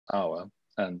hour.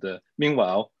 And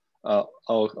meanwhile,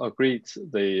 I'll greet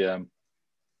the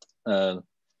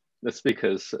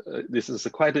speakers. This is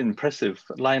quite an impressive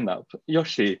lineup.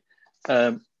 Yoshi,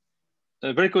 a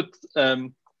very good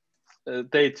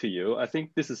day to you. I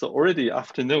think this is already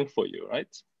afternoon for you,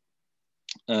 right?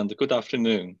 And good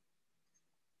afternoon.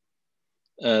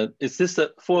 Is this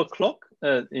at 4 o'clock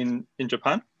in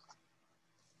Japan?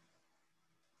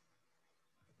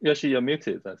 Yoshi, you're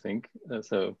muted, I think.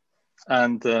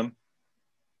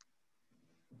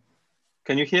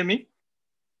 Can you hear me?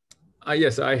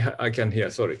 Yes, I can hear.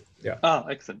 Sorry. Yeah. Ah,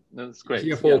 excellent. That's great.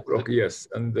 Here 4 o'clock. Yes,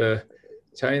 and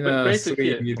China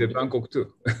 3 is Bangkok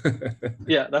too.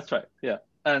 Yeah, that's right. Yeah,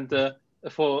 and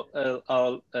for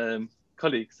our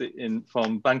colleagues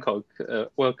from Bangkok,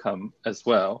 welcome as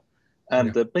well.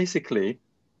 And basically,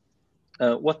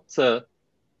 what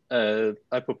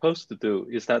I propose to do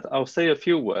is that I'll say a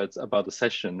few words about the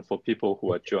session for people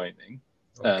who are joining,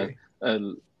 okay.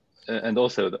 And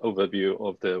also the overview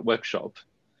of the workshop.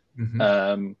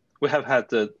 Mm-hmm. We have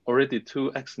had already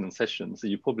 2 excellent sessions.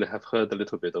 You probably have heard a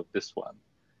little bit of this one.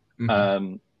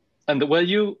 Mm-hmm. And were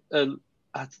you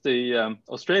at the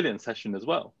Australian session as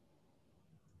well?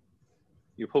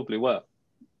 You probably were,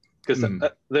 because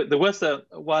there was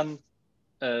one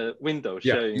window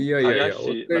showing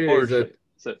Hayashi laboratory.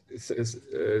 So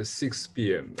it's 6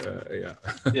 p.m.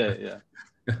 Yeah.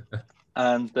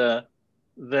 And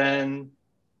then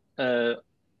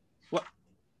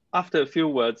after a few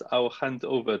words, I'll hand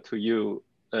over to you,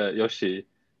 Yoshi,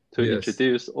 to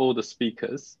introduce all the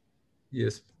speakers.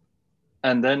 Yes.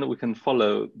 And then we can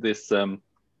follow this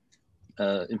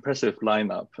impressive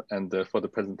lineup and for the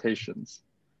presentations.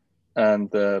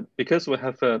 And because we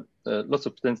have lots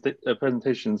of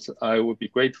presentations, I would be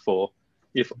grateful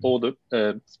if all the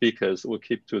speakers will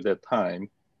keep to their time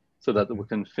so that we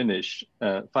can finish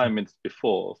 5 minutes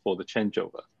before for the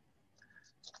changeover.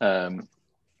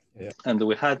 And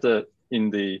we had in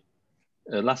the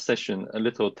last session a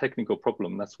little technical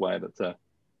problem. That's why the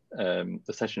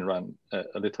session ran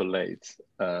a little late.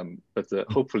 But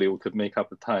hopefully we could make up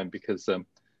the time, because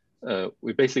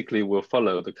we basically will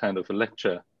follow the kind of a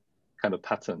lecture kind of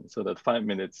pattern, so that 5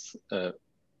 minutes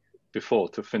before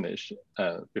to finish,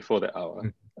 before the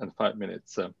hour, and 5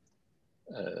 minutes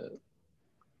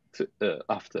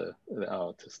after the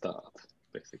hour to start,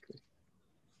 basically.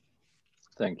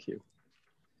 Thank you.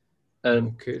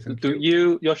 Okay, do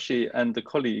you, Yoshi, and the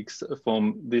colleagues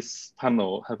from this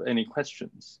panel have any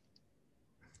questions?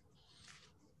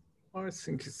 I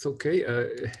think it's okay.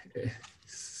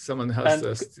 Someone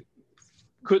has.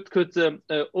 Could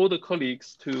all the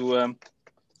colleagues to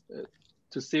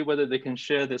see whether they can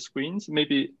share their screens?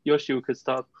 Maybe Yoshi, we could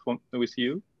start with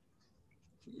you.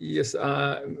 Yes,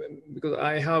 because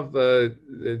I have a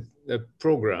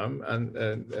program and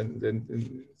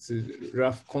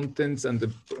rough contents and the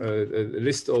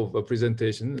list of a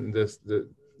presentation. And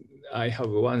I have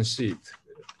one sheet.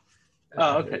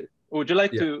 Okay. Would you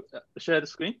like to share the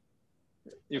screen?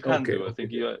 You can do. I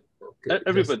think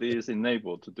everybody is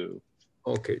enabled to do.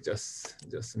 Okay, just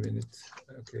a minute.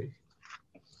 Okay.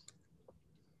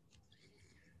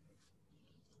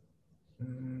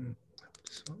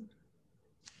 This one.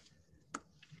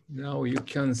 Now you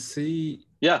can see.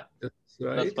 Yeah, that's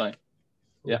right. That's fine.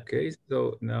 Yeah. Okay,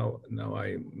 so now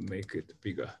I make it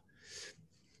bigger.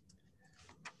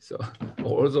 So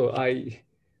although I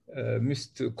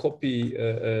missed to copy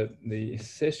the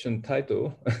session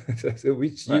title,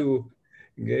 which you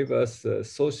gave us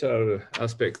social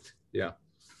aspect. Yeah.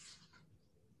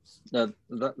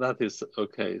 That is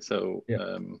okay. So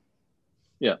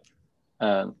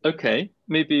okay,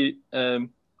 maybe.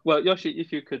 Well, Yoshi,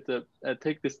 if you could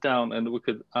take this down, and we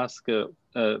could ask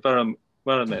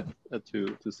Varameth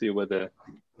to see whether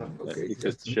he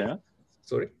could share.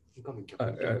 Sorry,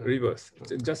 reverse.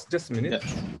 Just a minute.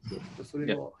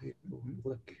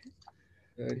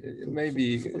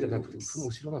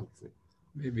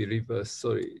 Maybe reverse.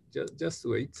 Sorry, just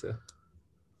wait.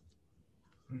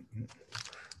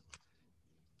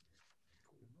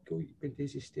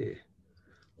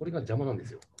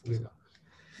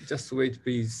 Just wait,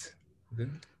 please.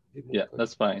 Yeah,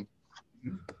 that's fine.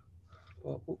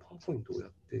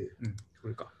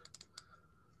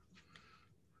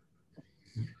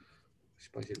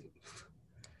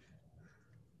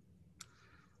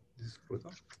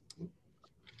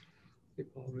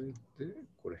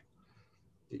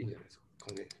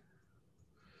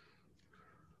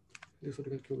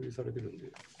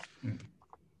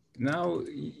 Now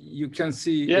you can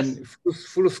see in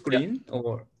full screen,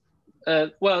 or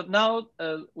well, now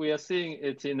we are seeing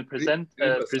it in the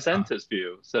presenter's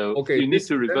view, so you need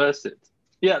to reverse it.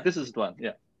 Yeah, this is the one.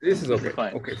 Yeah. This is okay.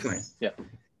 Fine. Okay, fine. Yeah.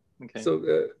 Okay.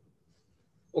 So,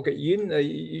 okay, Yin,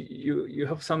 you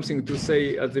have something to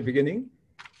say at the beginning?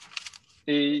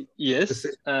 Yes.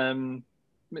 Well,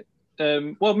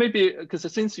 maybe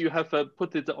because since you have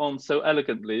put it on so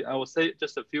elegantly, I will say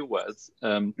just a few words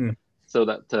so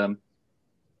that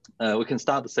we can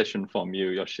start the session from you,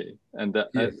 Yoshi. And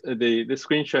Yes. the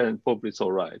screen share probably is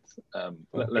all right.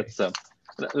 Okay.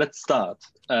 Let's start.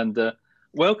 And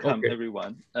welcome,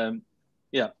 everyone.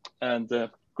 Yeah, and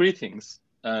greetings.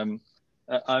 I'm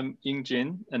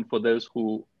Yingjin, and for those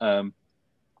who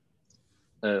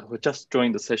just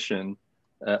joined the session,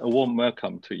 a warm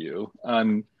welcome to you.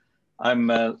 I'm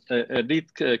a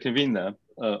lead convener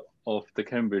of the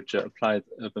Cambridge Applied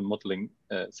Urban Modeling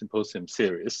Symposium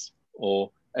Series,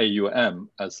 or AUM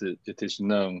as it is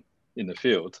known in the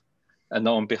field. And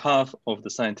on behalf of the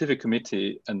scientific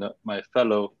committee and my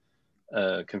fellow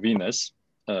conveners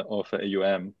of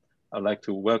AUM, I'd like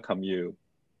to welcome you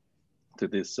to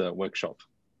this workshop.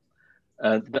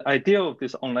 The idea of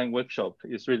this online workshop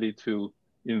is really to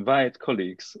invite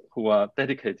colleagues who are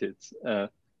dedicated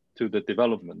to the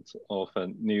development of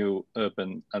new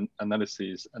urban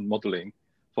analysis and modeling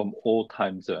from all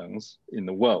time zones in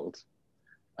the world.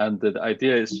 And the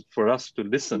idea is for us to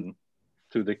listen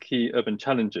to the key urban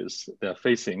challenges they're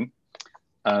facing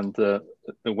and the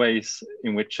ways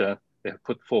in which they have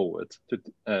put forward to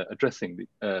address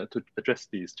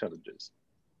these challenges.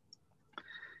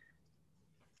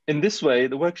 In this way,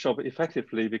 the workshop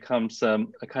effectively becomes a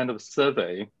kind of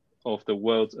survey of the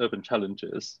world's urban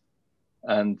challenges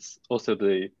and also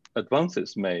the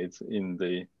advances made in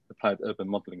the applied urban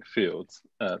modeling field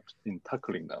in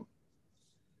tackling them.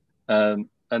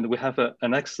 And we have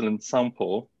an excellent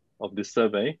sample of this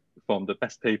survey from the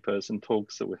best papers and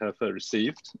talks that we have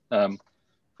received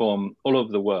from all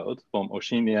over the world, from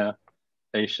Oceania,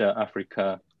 Asia,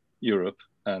 Africa, Europe,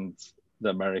 and the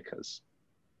Americas.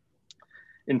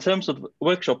 In terms of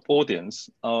workshop audience,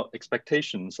 our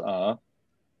expectations are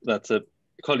that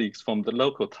colleagues from the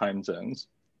local time zones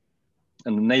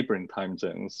and the neighboring time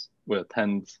zones will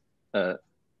attend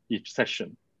each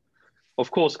session.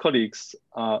 Of course, colleagues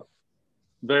are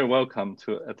very welcome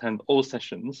to attend all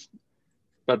sessions,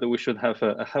 but we should have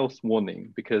a health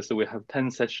warning because we have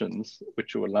 10 sessions,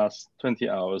 which will last 20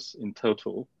 hours in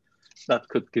total. That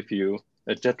could give you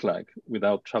a jet lag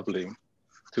without traveling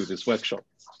to this workshop.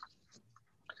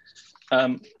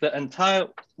 The entire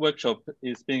workshop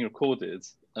is being recorded,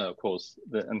 of course,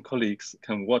 and colleagues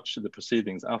can watch the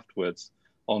proceedings afterwards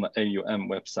on the AUM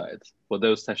website for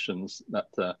those sessions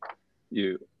that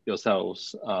you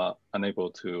yourselves are unable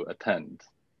to attend.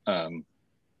 And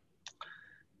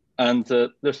there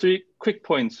are 3 quick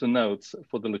points to note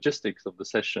for the logistics of the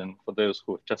session for those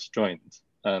who have just joined.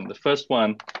 And the first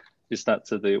one is that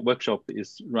the workshop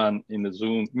is run in the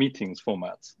Zoom meetings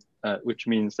format, which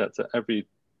means that every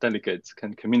delegate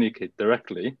can communicate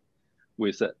directly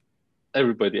with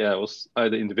everybody else,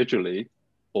 either individually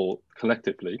or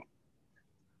collectively.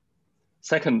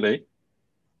 Secondly,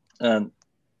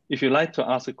 if you like to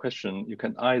ask a question, you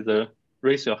can either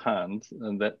raise your hand,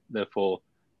 and therefore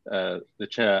the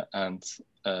chair and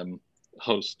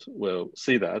host will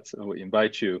see that and will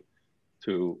invite you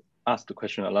to ask the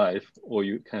question alive, or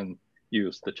you can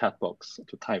use the chat box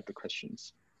to type the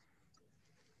questions.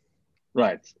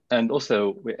 Right, and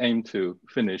also we aim to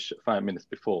finish 5 minutes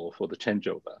before for the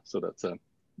changeover, so that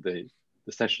the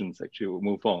sessions actually will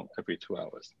move on every 2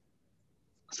 hours.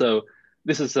 So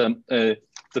this is the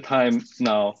time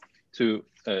now to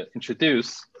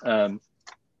introduce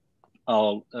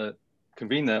our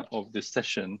convener of this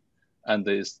session, and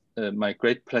it's my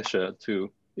great pleasure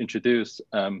to introduce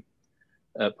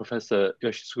Professor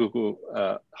Yoshitsugu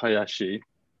Hayashi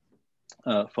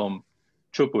from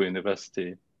Chubu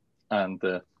University, and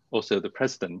also the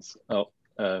president of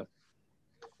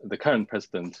the current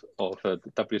president of the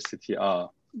WCTR,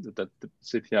 the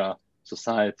CTR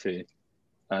Society,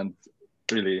 and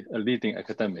really a leading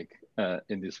academic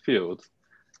in this field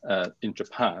in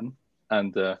Japan.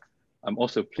 And I'm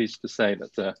also pleased to say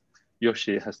that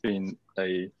Yoshi has been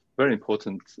a very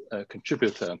important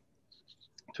contributor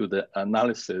to the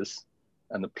analysis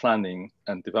and the planning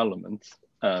and development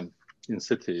in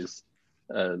cities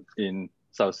in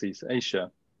Southeast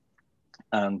Asia.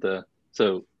 And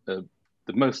so the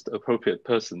most appropriate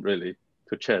person really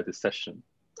to chair this session.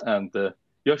 And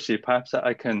Yoshi, perhaps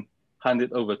I can hand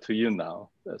it over to you now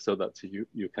so that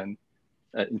you can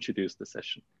introduce the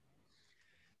session.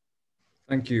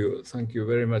 Thank you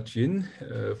very much, Yin,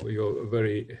 for your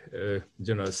very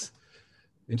generous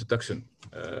introduction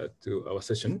to our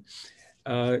session.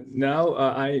 Now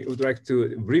I would like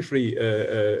to briefly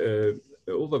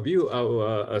overview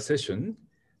our session.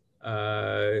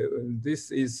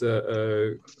 This is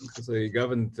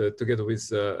governed together with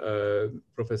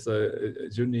Professor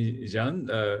Junyi Zhang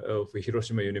of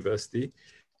Hiroshima University.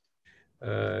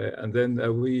 And then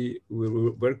we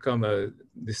will welcome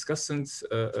discussants,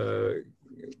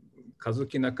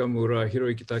 Kazuki Nakamura,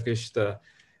 Hiroyuki Takeshita,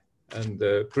 and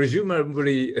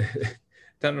presumably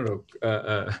Tanaruk,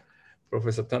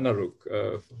 Professor Tanaruk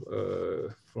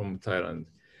from Thailand.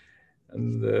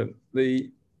 And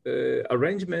the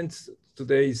arrangement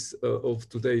of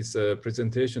today's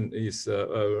presentation is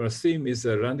our theme is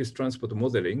land use transport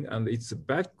modeling, and its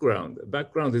background.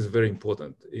 Background is very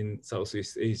important in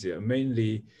Southeast Asia.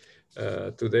 Mainly,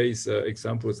 today's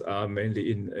examples are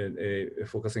mainly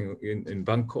focusing in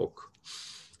Bangkok.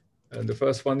 And the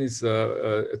first one is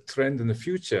a trend in the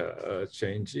future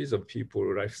changes of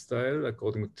people lifestyle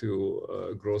according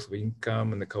to growth of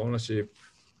income and the ownership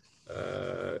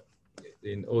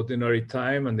in ordinary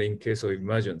time and in case of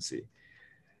emergency.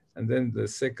 And then the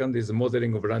second is the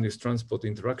modeling of land use transport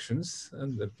interactions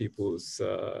and the people's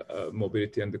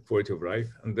mobility and the quality of life.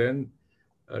 And then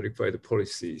required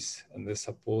policies and the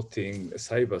supporting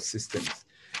cyber systems.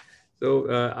 So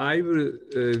I will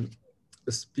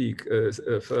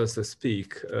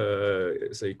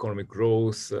so economic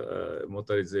growth,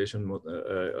 motorization,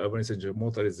 urbanization,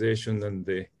 motorization, and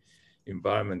the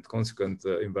environment, consequent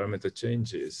environmental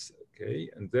changes. Okay,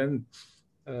 and then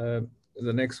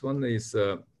the next one is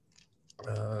Dr.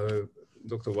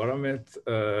 Varameth.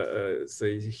 So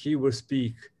he will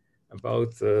speak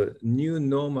about new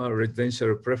normal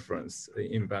residential preference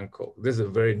in Bangkok. This is a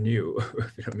very new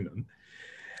phenomenon.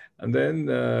 And then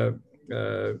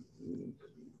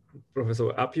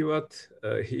Professor Apiwat,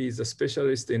 he is a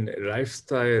specialist in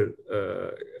lifestyle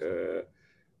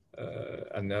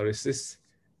analysis.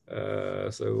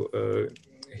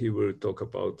 He will talk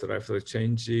about lifestyle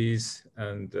changes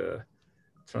and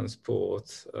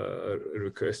transport,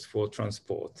 request for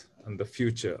transport and the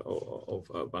future of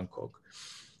Bangkok.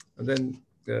 And then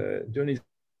Junyi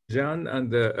Zhang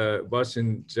and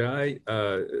Baoxin Zhai,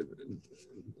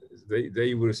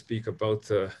 they will speak about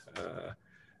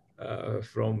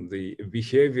from the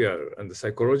behavior and the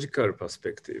psychological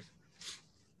perspective.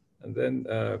 And then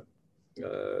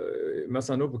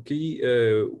Masanobu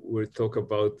will talk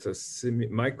about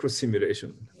micro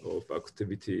simulation of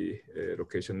activity,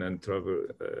 location, and travel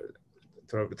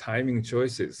timing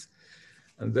choices.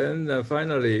 And then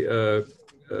finally,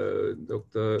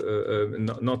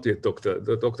 not yet doctor,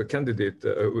 the doctor candidate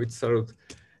Witsarut,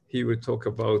 he will talk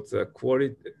about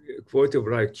quality of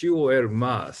life, QOL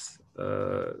math,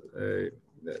 a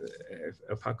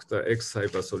factor X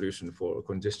hyper solution for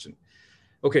congestion.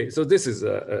 Okay, so this is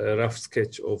a rough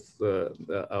sketch of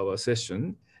our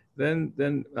session.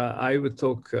 Then I will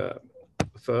talk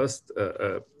first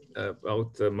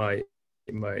about my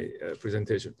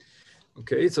presentation.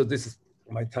 Okay, so this is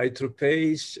my title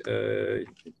page,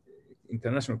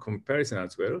 international comparison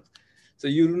as well. So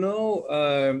you know,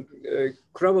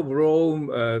 Club of Rome,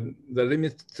 The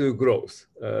Limit to Growth.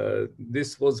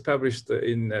 This was published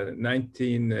in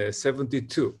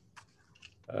 1972.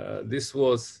 This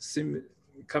was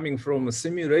coming from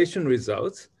simulation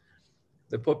results,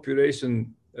 the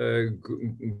population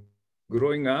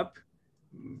growing up,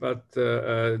 but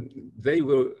they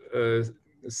will,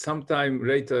 sometime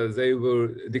later, they will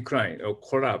decline or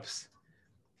collapse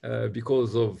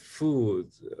because of food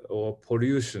or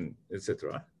pollution,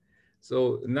 etc.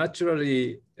 So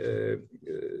naturally,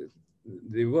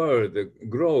 the world, the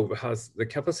globe has the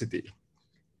capacity.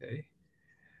 Okay?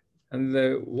 And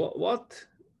what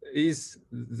is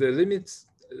the limits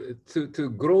to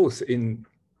growth in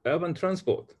urban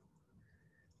transport?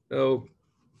 So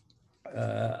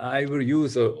I will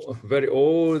use a very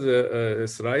old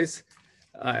slides.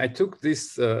 I took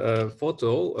this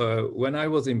photo when I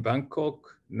was in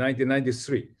Bangkok,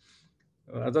 1993.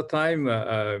 At that time,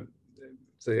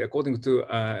 according to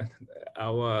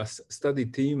our study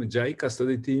team, JICA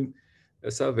study team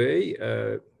survey,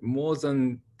 more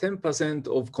than 10%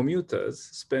 of commuters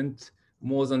spent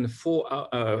more than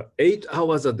 8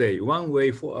 hours a day, one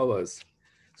way, 4 hours.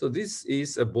 So this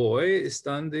is a boy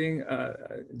standing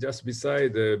just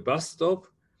beside the bus stop,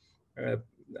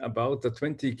 about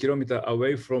 20 kilometers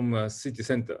away from city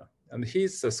center. And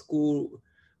his school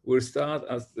will start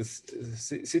at the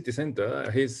city center,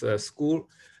 his school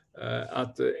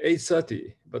at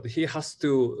 8:30, but he has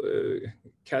to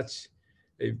catch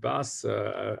a bus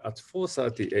at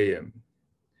 4:30 a.m.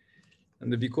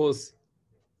 And because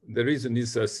the reason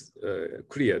is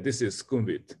clear, this is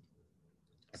Sukhumvit,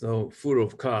 so full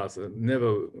of cars,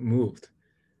 never moved.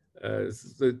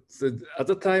 So at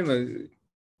the time,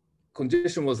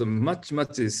 congestion was much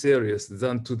serious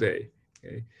than today.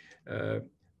 Okay?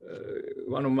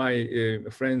 One of my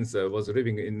friends was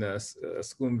living in a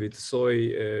school with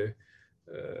soy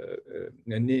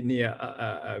near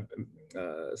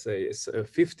say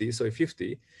 50, soy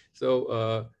 50.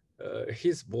 So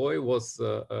his boy was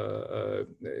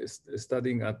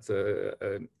studying at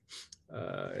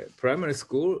primary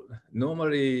school.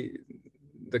 Normally,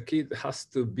 the kid has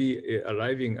to be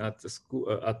arriving at the school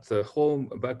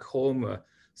back home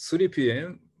 3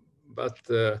 p.m.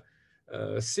 But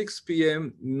 6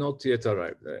 p.m. not yet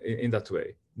arrived in that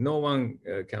way. No one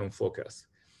can focus.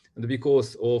 And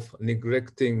because of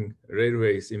neglecting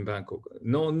railways in Bangkok,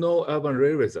 no urban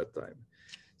railways at that time.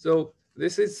 So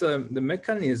this is the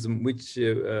mechanism which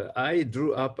I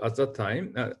drew up at that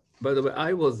time. By the way,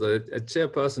 I was a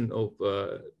chairperson of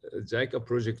JICA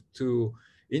project to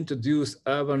introduce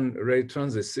urban rail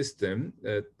transit system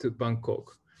to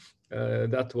Bangkok.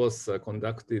 That was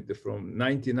conducted from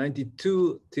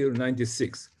 1992 till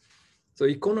 96. So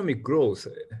economic growth,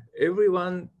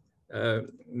 everyone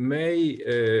may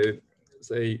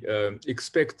say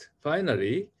expect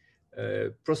finally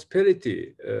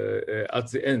prosperity at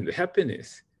the end,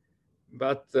 happiness.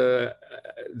 But the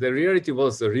reality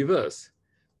was the reverse.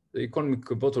 The economic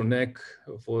bottleneck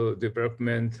for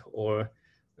development, or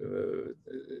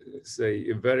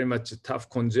say very much tough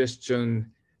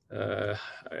congestion,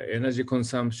 energy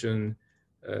consumption,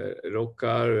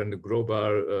 local and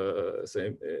global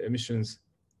say, emissions.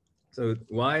 So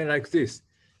why like this?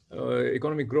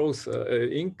 Economic growth,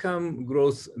 income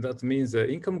growth, that means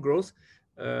income growth,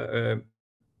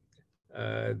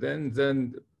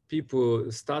 then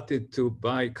people started to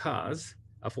buy cars,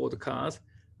 afford cars,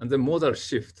 and the modal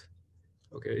shift,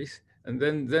 okay? And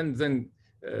then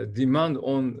demand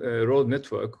on road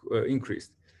network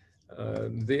increased.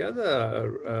 The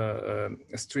other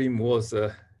stream was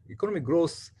economic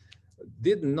growth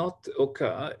did not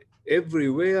occur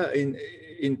everywhere in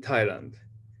Thailand,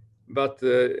 but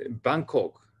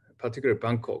Bangkok, particularly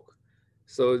Bangkok.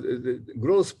 So the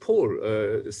growth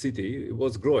poor city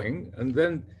was growing, and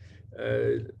then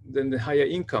the higher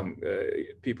income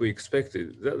people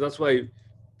expected. That's why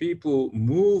people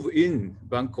move in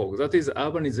Bangkok. That is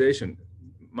urbanization,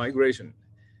 migration.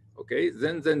 Okay,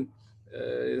 then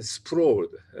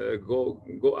sprawled,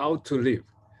 go out to live,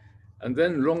 and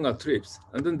then longer trips,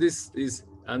 and then this is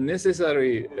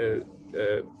unnecessary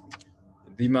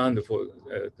demand for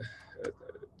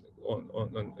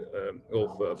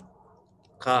of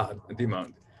car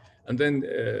demand, and then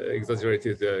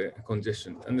exaggerated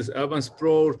congestion. And this urban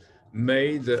sprawl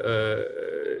made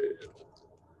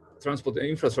transport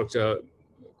infrastructure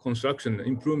construction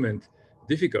improvement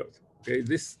difficult. Okay,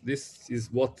 this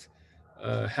is what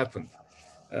happened.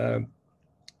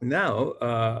 Now,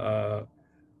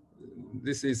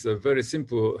 this is a very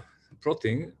simple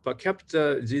plotting per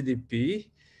capita GDP,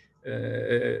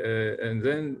 and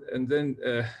then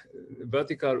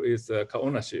vertical is car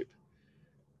ownership.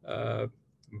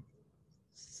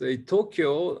 Say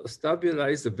Tokyo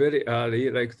stabilized very early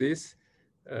like this,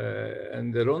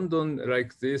 and London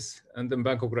like this, and then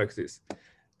Bangkok like this.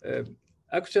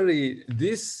 Actually,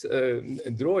 this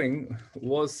drawing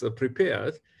was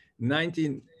prepared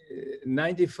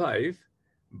 1995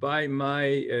 by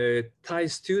my Thai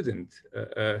student.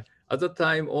 At the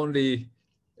time, only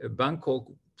Bangkok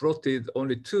plotted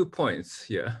only 2 points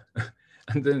here,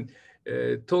 and then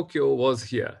Tokyo was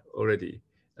here already,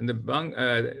 and the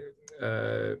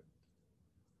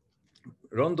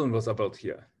London was about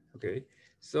here. Okay,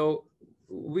 so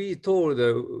we told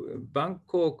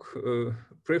Bangkok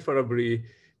preferably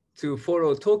to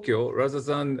follow Tokyo rather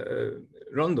than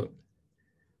London.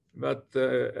 But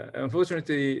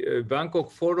unfortunately,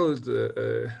 Bangkok followed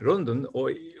London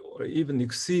or even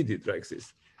exceeded like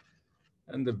this.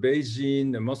 And the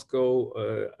Beijing, Moscow,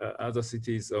 other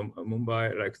cities,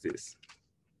 Mumbai like this.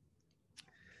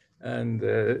 And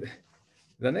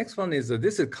the next one is,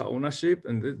 this is car ownership,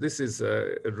 and this is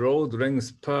road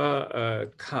length per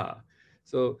car.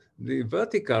 So the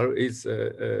vertical is,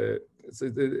 so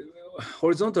the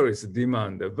horizontal is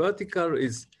demand, the vertical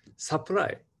is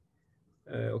supply.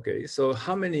 Okay, so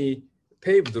how many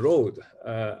paved road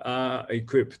are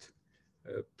equipped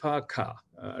per car,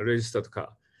 registered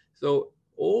car? So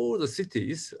all the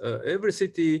cities, every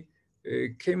city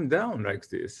came down like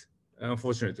this,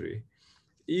 unfortunately.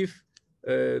 If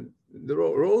the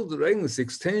road length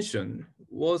extension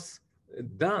was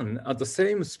done at the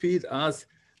same speed as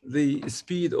the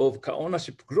speed of car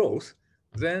ownership growth,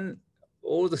 then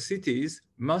all the cities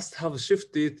must have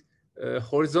shifted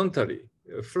horizontally,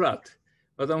 flat.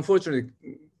 But unfortunately,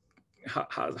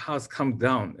 has come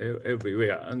down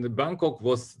everywhere, and Bangkok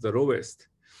was the lowest.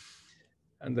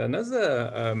 And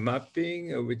another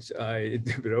mapping which I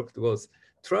developed was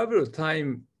travel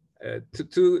time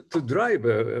to drive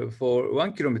for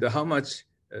 1 kilometer, how much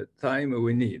time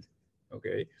we need.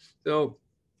 Okay, so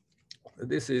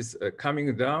this is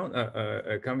coming down,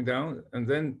 and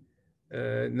then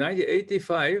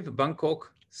 1985,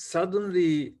 Bangkok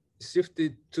suddenly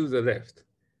shifted to the left.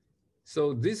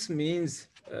 So this means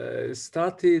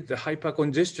started the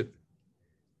hypercongestion.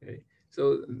 Okay.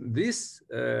 So this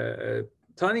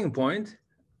turning point,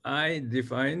 I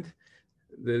defined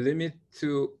the limit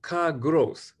to car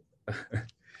growth.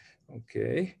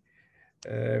 Okay,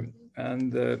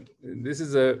 and this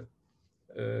is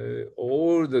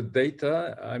all the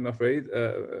data, I'm afraid,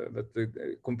 but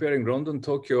comparing London,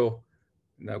 Tokyo,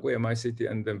 Nagoya, my city,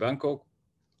 and then Bangkok,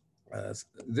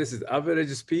 this is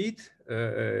average speed.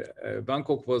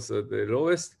 Bangkok was the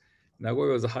lowest,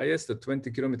 Nagoya was the highest at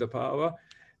 20 kilometers per hour,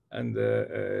 and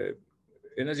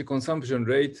energy consumption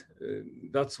rate,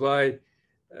 that's why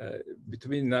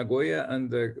between Nagoya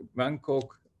and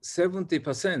Bangkok,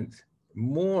 70%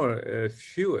 more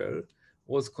fuel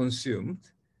was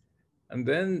consumed. And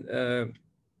then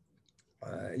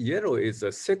yellow is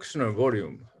a sectional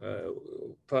volume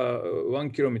per 1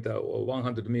 kilometer or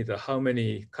 100 meters, how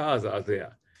many cars are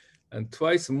there. And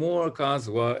twice more cars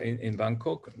were in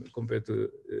Bangkok compared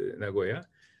to Nagoya.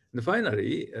 And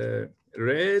finally,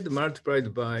 red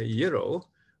multiplied by yellow,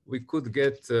 we could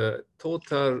get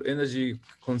total energy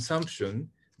consumption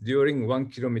during 1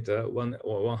 kilometer,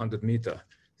 100 meters.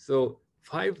 So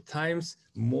 5 times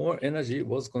more energy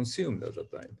was consumed at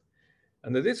that time.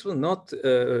 And this was not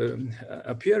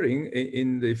appearing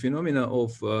in the phenomena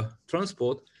of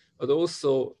transport, but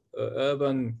also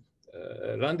urban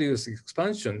land use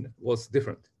expansion was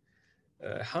different.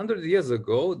 100 years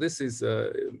ago, this is,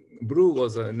 blue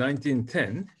was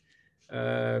 1910,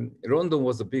 London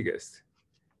was the biggest.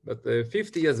 But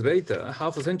 50 years later,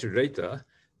 half a century later,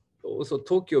 also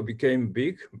Tokyo became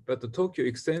big, but Tokyo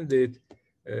extended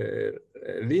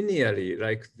linearly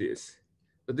like this.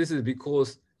 But this is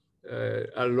because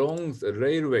along the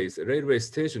railway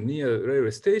station, near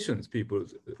railway stations, people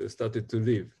started to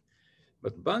live.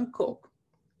 But Bangkok,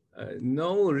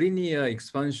 no linear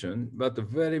expansion, but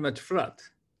very much flat.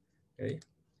 Okay,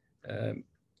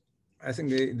 I think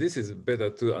this is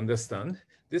better to understand.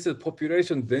 This is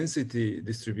population density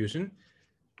distribution.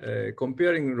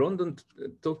 Comparing London,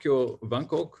 Tokyo,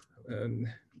 Bangkok,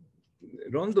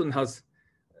 London has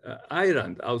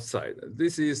island outside.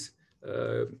 This is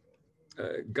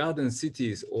garden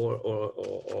cities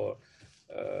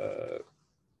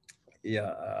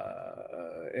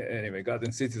anyway,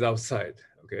 garden cities outside,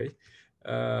 okay?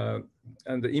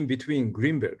 And in between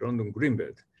Greenbelt, London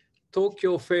Greenbelt.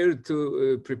 Tokyo failed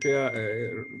to prepare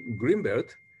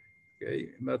Greenbelt,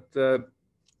 okay? But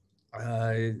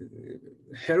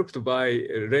helped by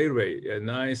railway,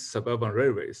 nice suburban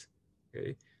railways,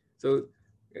 okay? So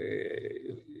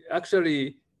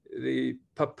actually, the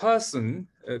per person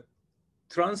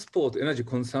transport energy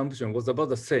consumption was about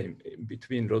the same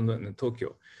between London and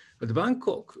Tokyo. But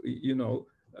Bangkok, you know,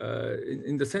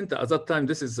 in the center at that time,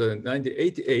 this is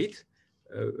 1988,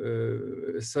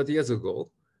 30 years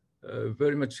ago,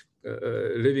 very much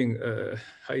living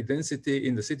high density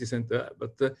in the city center,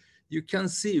 but you can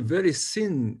see very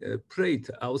thin plate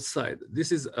outside.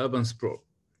 This is urban sprawl.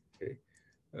 Okay.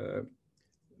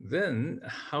 Then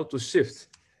how to shift?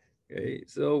 Okay,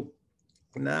 so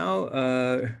now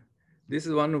this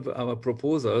is one of our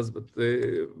proposals, but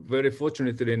very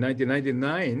fortunately, in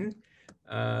 1999,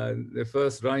 the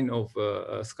first line of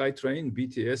SkyTrain,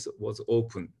 BTS, was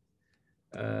open.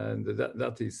 And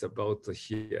that is about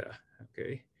here,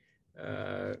 okay?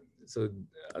 So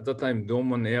at that time,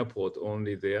 Dorman Airport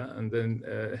only there, and then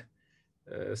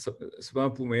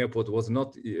Suvarnabhumi Airport was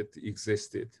not yet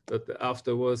existed, but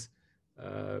afterwards,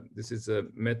 this is a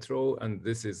metro, and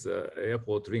this is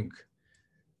airport link.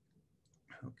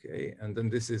 Okay, and then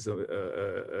this is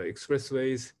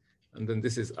expressways, and then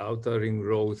this is outer ring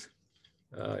road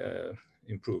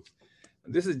improved.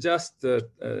 This is just a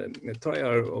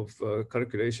trial of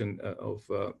calculation of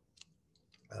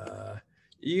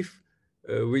if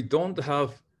we don't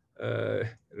have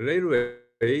railway,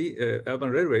 urban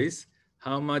railways,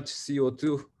 how much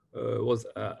CO2 was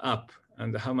up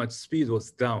and how much speed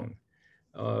was down.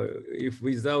 If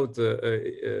without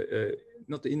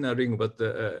not inner ring, but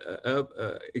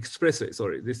expressway,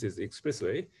 sorry, this is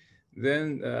expressway,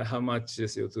 then how much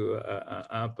CO2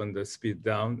 up and the speed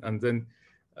down, and then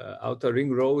outer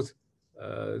ring road,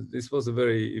 this was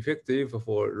very effective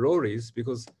for lorries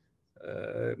because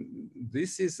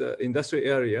this is an industrial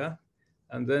area,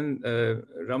 And then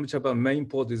Ramchapa main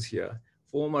port is here.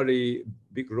 Formerly,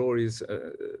 big lorries,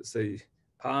 say,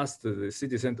 past the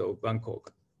city center of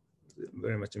Bangkok,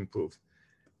 very much improved.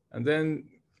 And then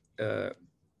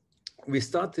we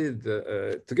started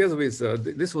together with,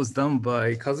 this was done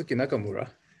by Kazuki Nakamura,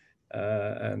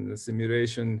 and the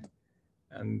simulation,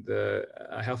 and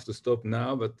I have to stop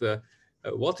now, but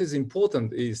what is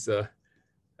important is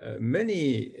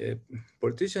many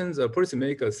politicians or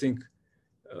policymakers think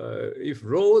if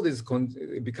road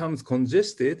becomes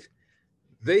congested,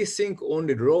 they think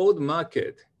only road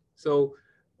market. So,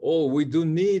 oh, we do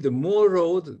need more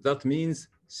road. That means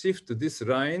shift this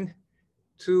line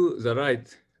to the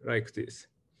right, like this.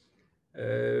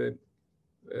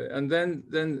 And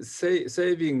then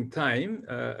saving time,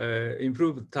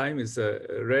 improved time is a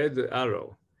red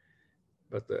arrow.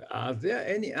 But are there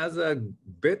any other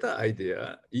better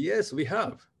idea? Yes, we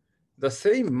have. The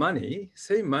same money,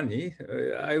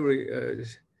 I will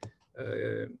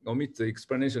omit the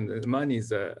explanation, the money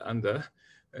is under,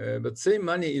 but same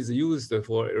money is used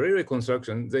for railway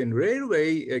construction, then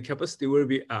railway capacity will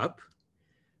be up,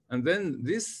 and then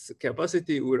this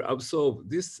capacity will absorb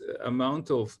this amount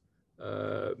of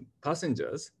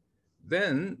passengers.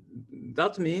 Then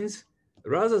that means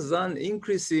rather than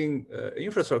increasing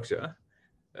infrastructure,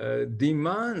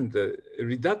 demand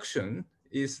reduction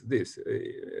is this,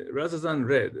 rather than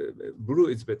red, blue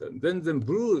is better. Then the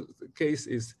blue case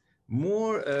is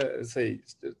more, say,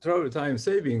 travel time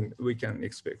saving we can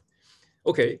expect.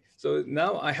 Okay, so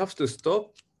now I have to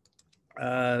stop.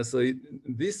 So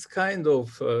this kind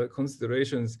of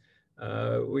considerations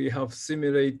we have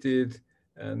simulated,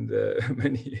 and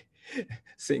many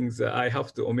things I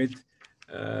have to omit.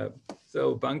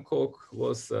 So Bangkok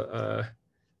was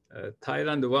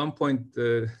Thailand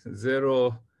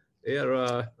 1.0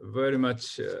 era, very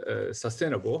much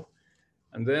sustainable.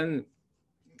 And then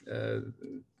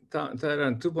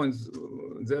Thailand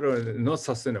 2.0 not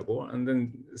sustainable. And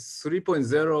then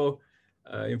 3.0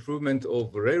 improvement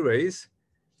of railways.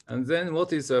 And then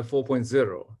what is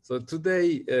 4.0? So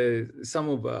today, some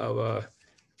of our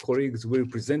colleagues will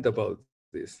present about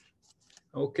this.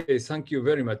 Okay, thank you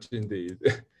very much indeed.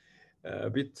 A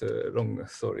bit long,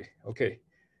 sorry. Okay.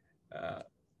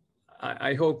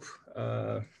 I hope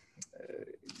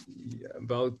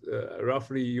about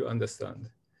roughly you understand.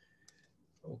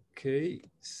 Okay,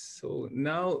 so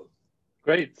now.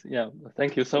 Great, yeah,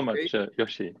 thank you so much,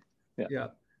 Yoshi. Yeah. Yeah,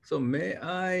 so may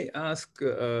I ask,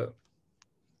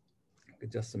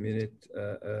 just a minute.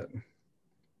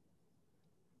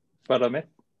 Varameth?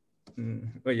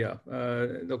 Oh yeah,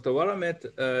 Dr. Varameth,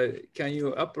 can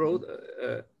you upload?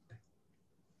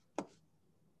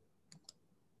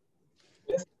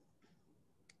 Yes.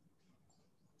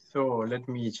 So let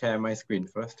me share my screen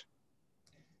first.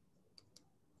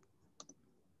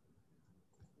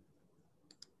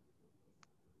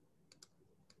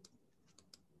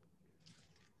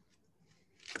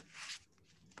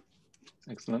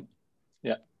 Excellent.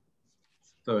 Yeah.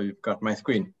 So you've got my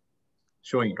screen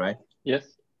showing, right?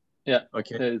 Yes. Yeah.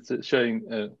 Okay. It's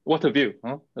showing water view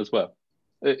as well.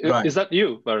 Right. Is that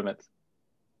you, Varameth?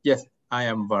 Yes, I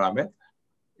am Varameth.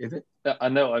 Is it? I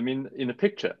know. I mean, in a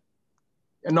picture.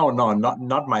 No,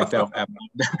 not myself.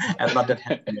 I'm not that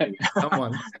happy.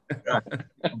 Someone. Right.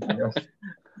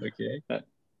 Okay.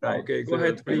 Right. Okay. Go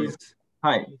ahead, please.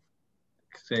 Hi.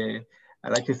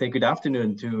 I'd like to say good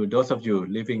afternoon to those of you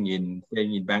living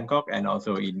staying in Bangkok and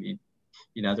also in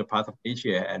other parts of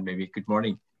Asia, and maybe good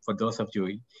morning for those of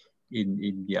you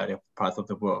in the other parts of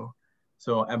the world.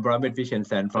 So I'm Varameth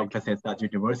Vichiensan from Kasetsart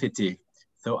University.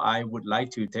 So I would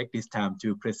like to take this time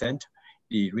to present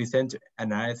the recent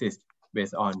analysis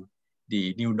based on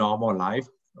the new normal life.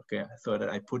 Okay, so that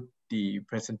I put the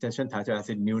presentation title as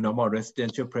a new normal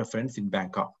residential preference in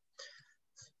Bangkok.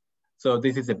 So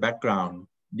this is a background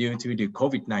due to the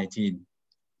COVID-19,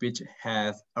 which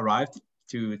has arrived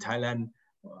to Thailand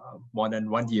more than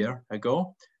 1 year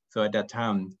ago. So at that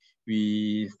time,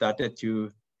 we started to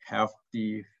have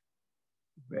the,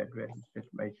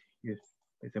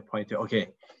 here's a pointer. Okay,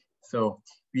 so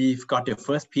we've got the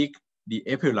first peak the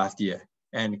April last year,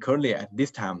 and currently at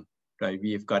this time, right,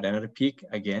 we've got another peak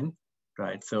again,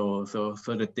 right? So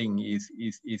the thing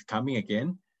is coming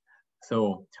again.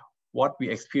 So what we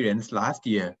experienced last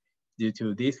year due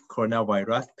to this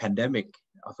coronavirus pandemic,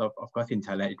 also, of course, in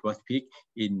Thailand, it was peak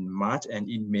in March and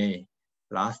in May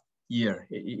last year,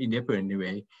 in April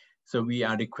anyway. So we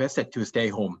are requested to stay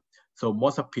home. So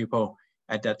most of people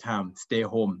at that time stay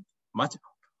home much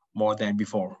more than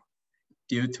before.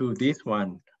 Due to this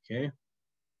one, okay,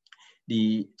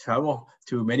 the travel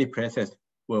to many places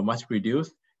were much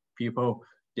reduced. People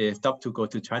They stop to go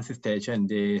to transit station.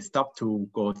 They stop to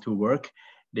go to work.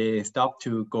 They stop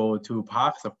to go to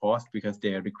parks, of course, because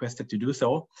they are requested to do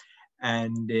so.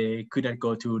 And they couldn't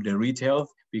go to the retail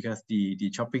because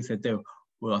the shopping center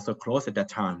were also closed at that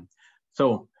time.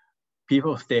 So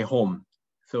people stay home.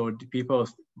 So the people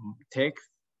take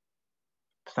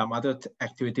some other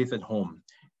activities at home.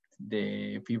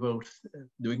 The people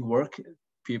doing work,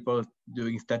 people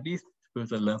doing studies,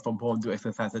 people learn from home, do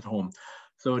exercise at home.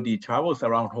 So the travels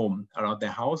around home, around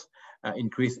the house,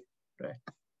 increase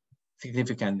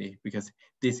significantly because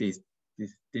this is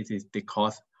the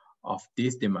cause of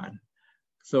this demand.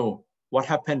 So what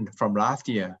happened from last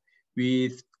year?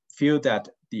 We feel that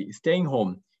the staying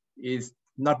home is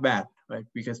not bad, right?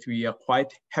 Because we are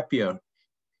quite happier.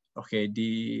 Okay,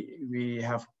 we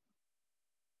have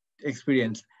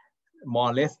experienced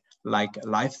more or less like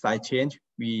lifestyle change.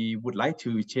 We would like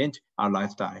to change our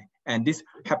lifestyle. And this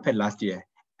happened last year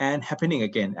and happening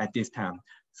again at this time.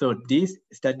 So these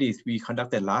studies we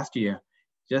conducted last year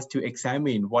just to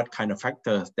examine what kind of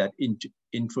factors that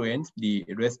influence the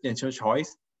residential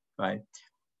choice, right?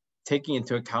 Taking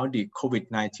into account the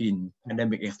COVID-19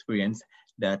 pandemic experience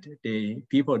that the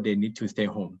people, they need to stay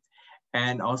home.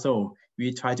 And also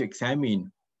we try to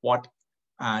examine what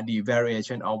are the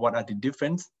variation or what are the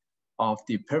difference of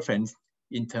the preference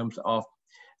in terms of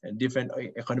different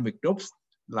economic groups,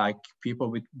 like people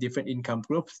with different income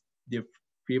groups, the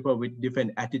people with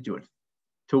different attitudes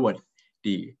towards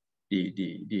the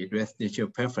residential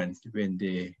preference when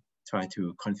they try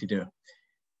to consider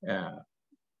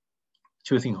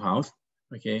choosing house.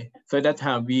 Okay, so at that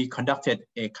time we conducted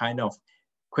a kind of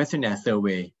questionnaire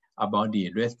survey about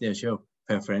the residential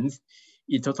preference.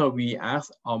 In total, we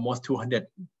asked almost 200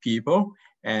 people,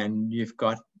 and we've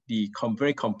got the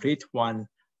very complete one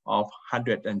of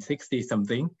 160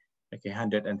 something, okay,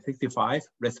 165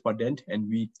 respondents, and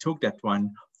we took that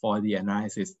one for the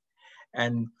analysis.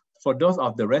 And for those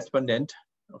of the respondents,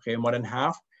 okay, more than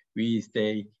half, we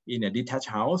stay in a detached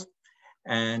house,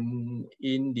 and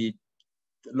in the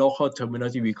local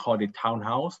terminology, we call it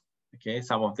townhouse. Okay,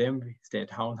 some of them stay at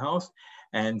townhouse,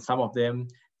 and some of them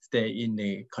stay in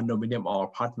a condominium or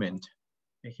apartment.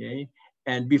 Okay,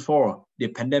 and before the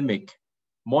pandemic,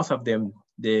 most of them,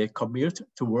 they commute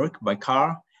to work by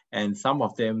car, and some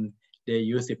of them, they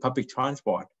use the public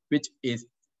transport, this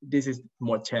is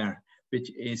mode share,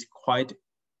 which is quite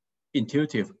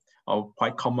intuitive or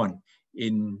quite common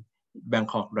in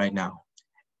Bangkok right now.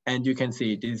 And you can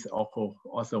see this is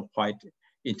also quite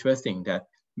interesting that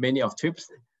many of trips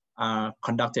are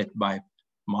conducted by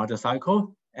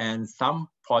motorcycle, and some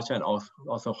portion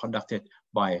also conducted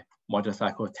by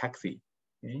motorcycle taxi.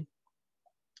 Okay?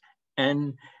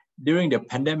 And during the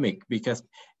pandemic, because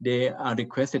they are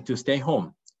requested to stay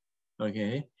home,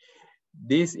 okay,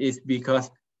 this is because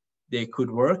they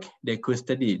could work, they could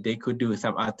study, they could do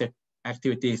some other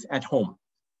activities at home.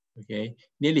 Okay,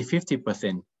 nearly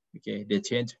 50%. Okay, they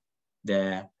change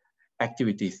their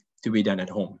activities to be done at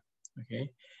home. Okay,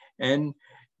 and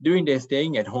during their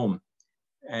staying at home,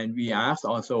 and we asked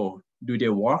also, do they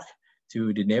walk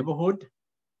to the neighborhood?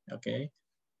 Okay,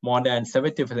 more than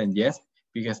 70% yes,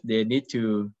 because they need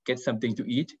to get something to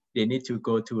eat. They need to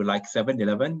go to like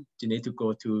 7-Eleven. They need to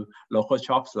go to local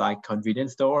shops like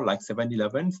convenience store, like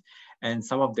 7-Elevens. And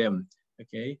some of them,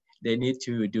 okay, they need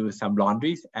to do some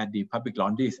laundries at the public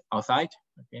laundries outside.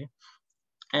 Okay,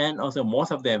 and also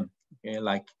most of them, okay,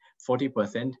 like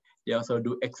 40%, they also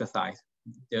do exercise.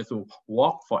 They also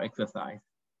walk for exercise.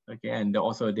 Okay, and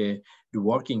also they do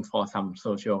working for some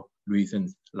social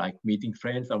reasons, like meeting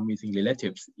friends or meeting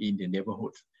relatives in the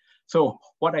neighborhoods. So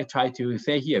what I try to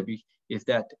say here is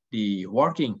that the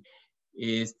working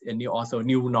is also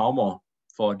new normal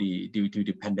for due to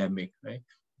the pandemic. Right?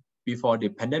 Before the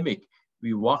pandemic,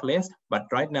 we work less, but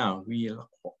right now we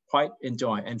quite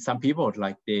enjoy, and some people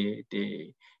like they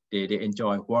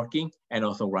enjoy working and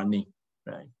also running,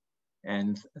 right?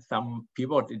 And some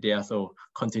people, they also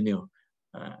continue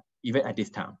even at this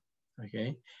time.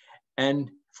 Okay, and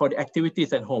for the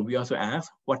activities at home, we also ask,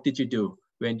 what did you do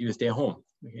when you stay home?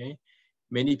 Okay,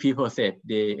 many people said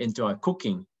they enjoy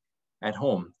cooking at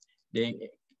home.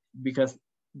 Because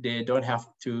they don't have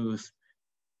to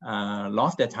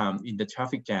lost their time in the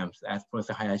traffic jams, as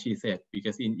Professor Hayashi said,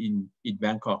 because in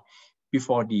Bangkok,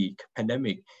 before the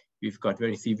pandemic, we've got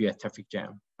very severe traffic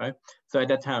jam, right? So at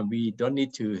that time, we don't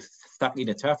need to stuck in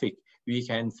the traffic. We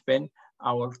can spend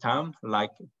our time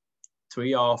like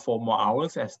 3 or 4 more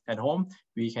hours at home.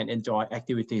 We can enjoy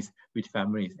activities with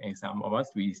families. And some of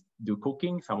us, we do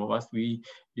cooking. Some of us, we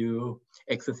do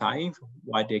exercise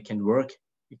while they can work,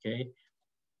 okay,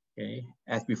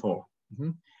 as before.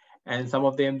 And some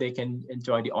of them, they can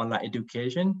enjoy the online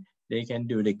education. They can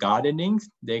do the gardening.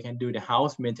 They can do the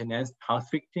house maintenance, house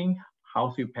fixing,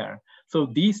 house repair. So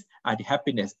these are the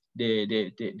happiness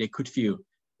they could feel,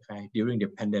 okay, during the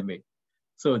pandemic.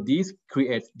 So these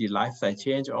create the lifestyle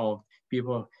change of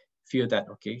people feel that,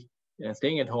 okay,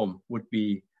 staying at home would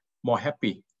be more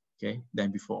happy, okay,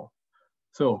 than before.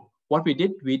 So what we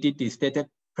did the stated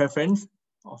preference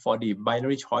for the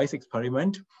binary choice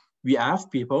experiment. We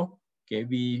asked people, okay,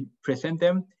 we present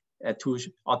them two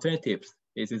alternatives.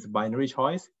 This is binary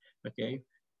choice, okay.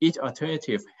 Each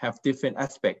alternative have different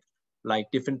aspects, like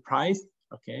different price,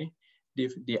 okay.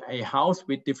 A house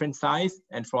with different size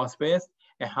and floor space,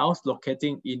 a house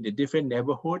locating in the different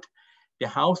neighborhood, the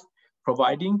house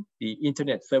providing the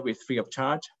internet service free of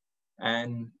charge,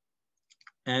 and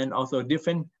also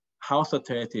different house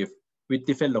alternative with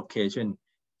different location,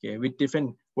 okay, with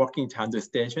different working time to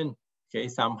station. Okay,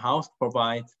 some house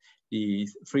provides the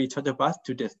free shuttle bus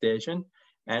to the station,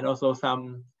 and also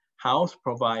some house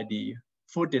provide the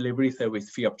food delivery service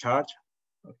free of charge.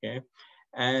 Okay,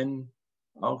 and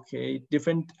okay,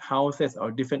 different houses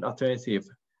or different alternatives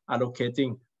are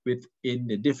locating within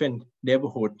the different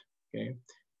neighborhood. Okay,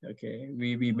 okay,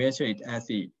 we measure it as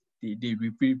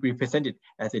we present it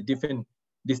as a different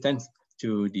distance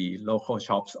to the local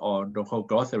shops or local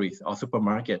groceries or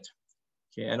supermarket.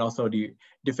 Okay, and also the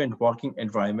different working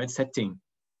environment setting.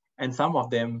 And some of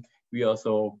them, we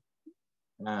also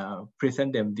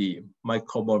present them the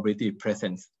micromobility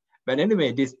presence. But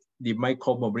anyway, the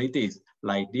micromobilities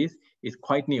like this is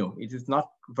quite new. It is not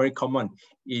very common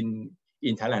in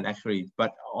Thailand actually,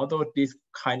 but although this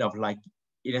kind of like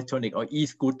electronic or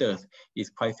e-scooters is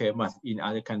quite famous in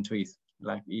other countries,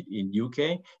 like in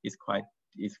UK, it's quite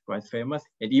famous,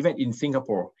 and even in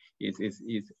Singapore,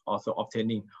 is also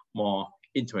obtaining more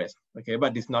interest. Okay,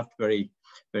 but it's not very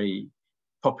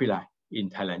popular in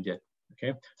Thailand yet.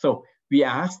 Okay, so we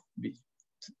asked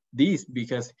these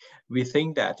because we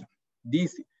think that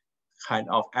these kind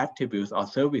of attributes or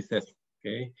services,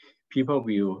 okay, people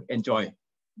will enjoy.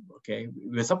 Okay,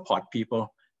 will support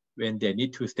people when they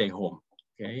need to stay home.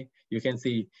 Okay, you can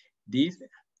see these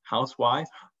housewives.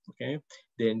 Okay,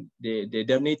 then they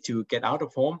don't need to get out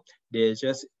of home. They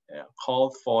just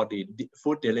call for the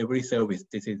food delivery service.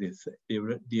 This is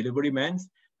the delivery man.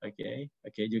 Okay,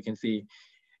 okay, you can see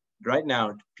right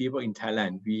now people in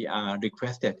Thailand, we are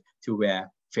requested to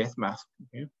wear face masks.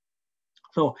 Okay,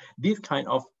 so this kind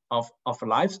of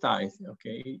lifestyles,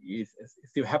 okay, is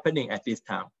still happening at this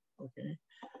time. Okay,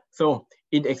 so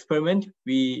in the experiment,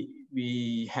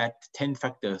 we had 10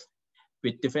 factors.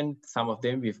 With different, some of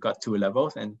them we've got 2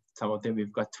 levels, and some of them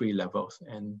we've got 3 levels,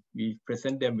 and we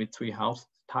present them with 3 house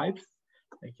types.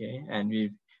 Okay, and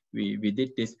we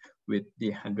did this with the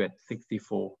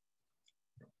 164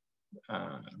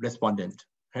 respondents.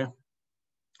 Okay?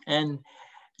 And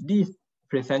these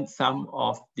present some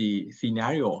of the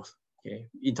scenarios. Okay,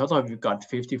 in total we've got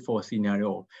 54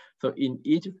 scenarios. So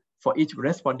for each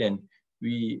respondent,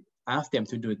 we asked them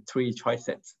to do 3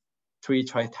 choices. 3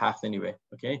 choice tasks anyway,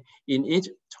 okay? In each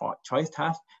choice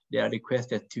task, they are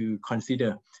requested to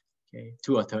consider, okay,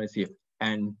 2 alternatives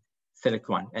and select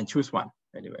one and choose one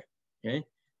anyway, okay?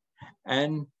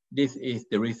 And this is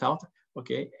the result,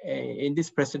 okay? In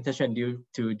this presentation, due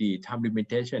to the time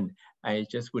limitation, I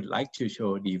just would like to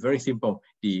show the very simple,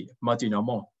 the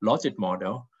multinormal logic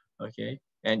model, okay?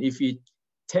 And if we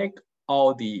take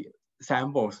all the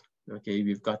samples, okay,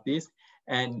 we've got this,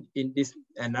 and in this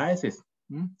analysis,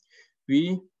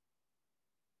 we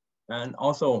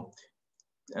also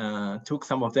took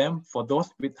some of them for those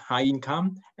with high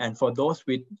income and for those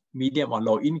with medium or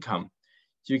low income.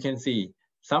 So you can see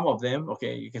some of them,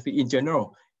 okay, you can see in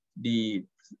general, the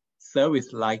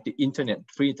service like the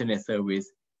free internet service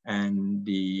and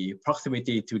the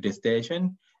proximity to the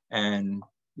station and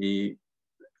the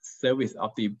service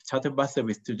of the shuttle bus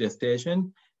service to the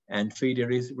station and free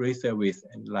delivery service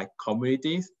and like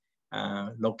communities,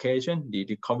 location,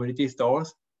 the community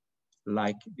stores,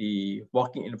 like the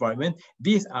working environment,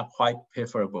 these are quite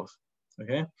preferable.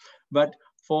 Okay, but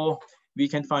we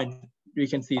can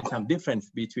see some difference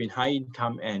between high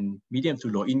income and medium to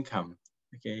low income.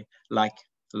 Okay, like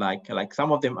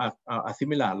some of them are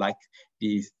similar, like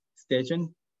the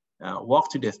station,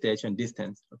 walk to the station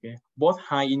distance. Okay, both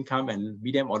high income and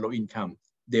medium or low income,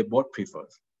 they both prefer.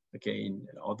 Okay,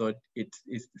 although it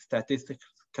is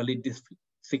statistically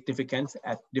significance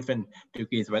at different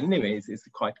degrees, but anyways, it's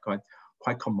quite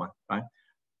common, right?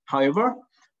 However,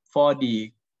 for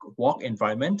the work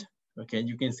environment, okay,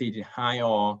 you can see the high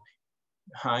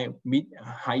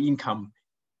income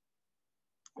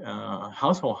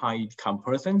household, high income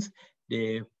persons,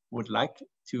 they would like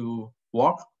to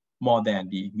work more than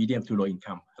the medium to low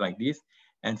income like this.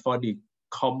 And for the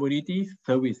community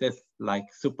services like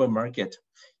supermarket,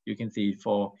 you can see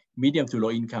for medium to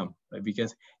low income, right?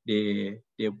 Because they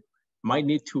might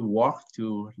need to walk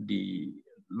to the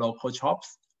local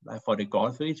shops, like for the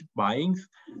grocery buying.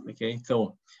 Okay,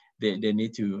 so they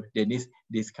need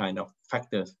this kind of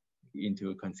factors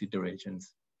into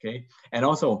considerations. Okay, and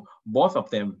also both of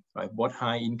them, right, both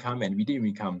high income and medium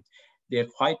income, they're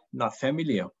quite not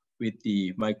familiar with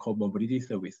the micro-mobility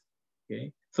service.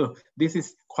 Okay, so this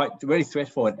is quite very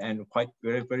straightforward and quite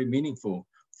very meaningful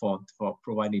for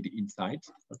providing the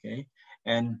insights. Okay,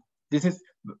 and this is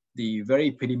the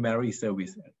very preliminary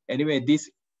service. Anyway, this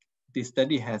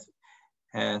study has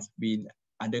been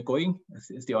undergoing,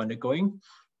 still undergoing,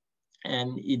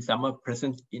 and in some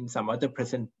other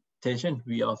presentation,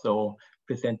 we also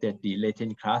presented the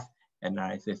latent class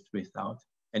analysis results.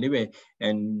 Anyway,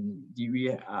 and we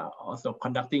are also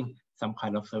conducting some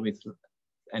kind of service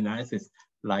analysis,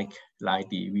 like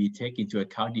we take into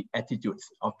account the attitudes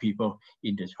of people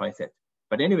in the choice set.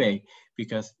 But anyway,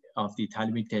 because of the time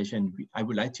limitation, I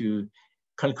would like to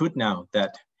conclude now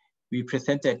that we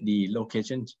presented the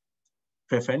location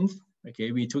preference.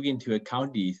 Okay, we took into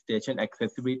account the station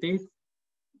accessibility,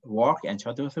 walk and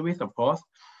shuttle service, of course,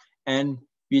 and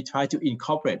we try to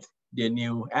incorporate the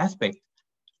new aspect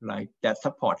like that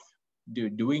supports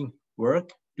doing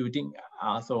work, doing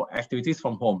also activities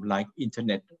from home, like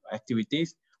internet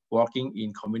activities, working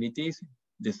in communities,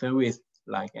 the service,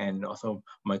 like, and also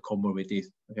micro-mobilities.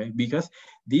 Okay, because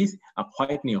these are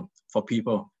quite new for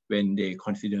people when they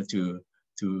consider to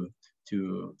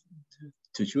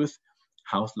choose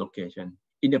house location.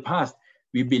 In the past,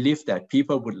 we believe that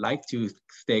people would like to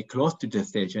stay close to the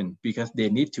station because they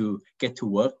need to get to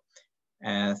work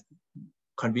as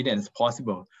convenient as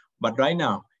possible. But right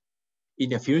now, in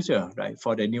the future, right,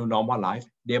 for the new normal life,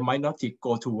 they might not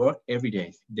go to work every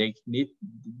day. They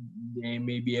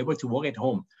may be able to work at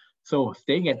home. So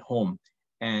staying at home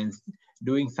and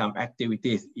doing some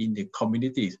activities in the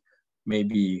communities may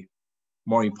be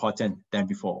more important than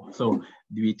before. So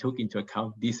we took into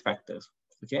account these factors.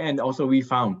 Okay, and also we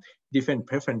found different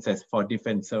preferences for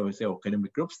different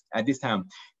socio-economic groups. At this time,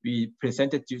 we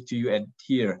presented to you and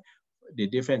here the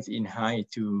difference in high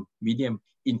to medium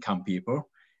income people.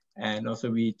 And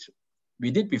also we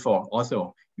did before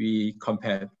also, we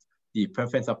compared the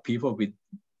preference of people with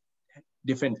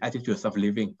different attitudes of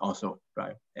living also,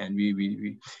 right? And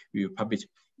we publish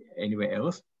anywhere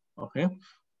else, okay?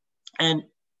 And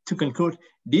to conclude,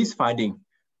 this finding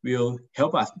will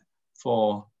help us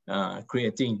for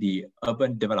creating the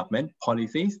urban development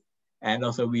policies. And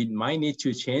also we might need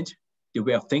to change the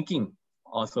way of thinking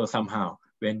also somehow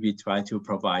when we try to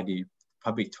provide the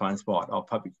public transport or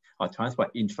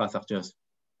transport infrastructure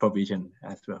provision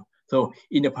as well. So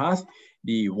in the past,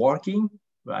 the walking,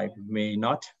 right, may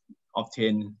not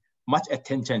obtain much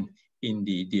attention in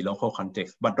the local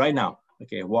context, but right now,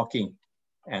 okay, walking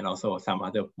and also some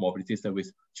other mobility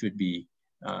service should be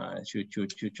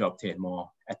should obtain more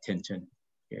attention.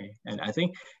 Okay, and I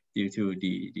think due to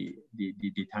the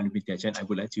time limitation, I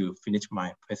would like to finish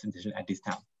my presentation at this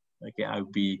time. Okay, I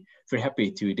would be very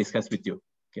happy to discuss with you.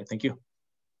 Okay, thank you.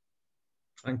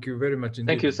 Thank you very much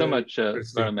indeed. Thank you so much,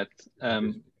 Varameth.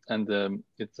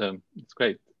 It's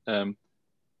great.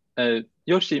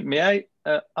 Yoshi, may I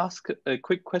ask a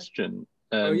quick question?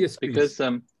 Oh, yes, please. Because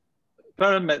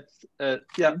Varameth,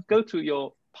 yeah, go to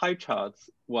your pie charts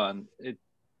one.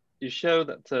 You show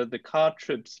that the car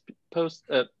trips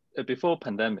before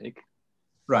pandemic,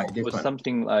 right, was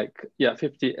something like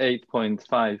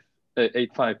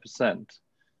 58.85%.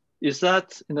 Is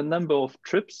that in the number of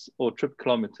trips or trip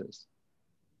kilometers?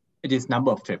 It is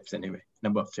number of trips anyway.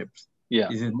 Number of trips. Yeah.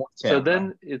 Is it more so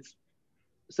then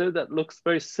so that looks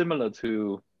very similar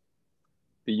to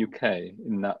the UK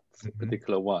in that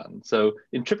particular one. So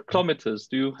in trip kilometers,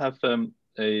 do you have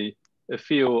a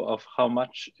feel of how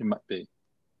much it might be?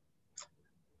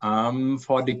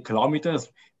 For the kilometers,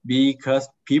 because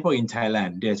people in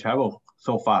Thailand, they travel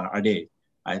so far a day.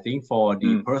 I think for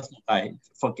the personal, I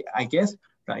guess,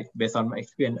 right, based on my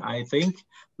experience, I think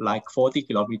like 40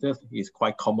 kilometers is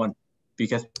quite common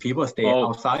because people stay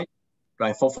outside,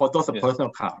 right, for those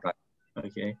personal car, right?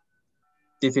 Okay.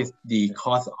 This is the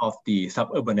cause of the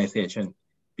suburbanization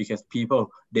because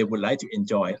people, they would like to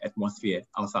enjoy atmosphere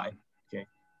outside, okay,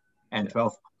 and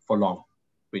travel for long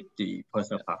with the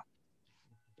personal car.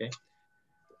 Okay.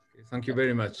 Thank you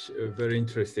very much. Very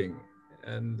interesting.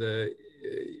 And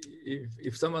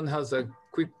if someone has a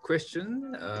quick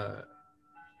question,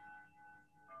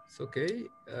 it's okay.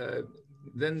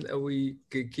 Then we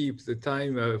keep the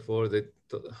time for the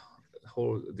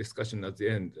whole discussion at the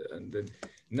end. And then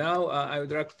now I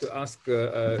would like to ask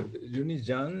Junyi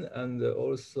Zhang and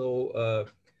also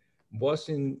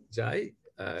Baoxin Zhai.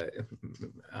 I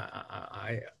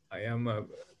am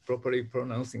properly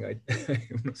pronouncing. I'm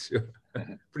not sure.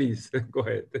 Please go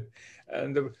ahead.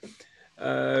 And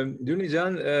Junyi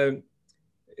Zhang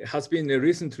has been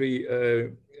recently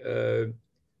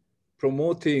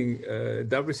promoting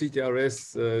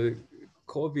WCTRS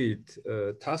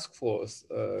COVID task force.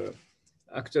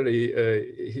 Actually,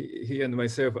 he and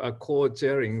myself are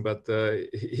co-chairing, but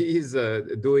he is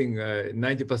doing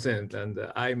 90% and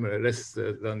I'm less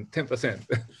than 10%.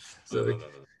 So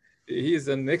he is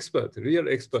an expert, real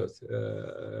expert,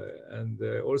 and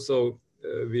also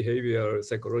behavior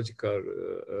psychological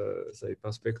say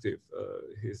perspective.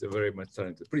 He's a very much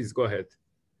talented. Please go ahead.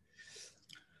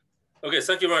 Okay,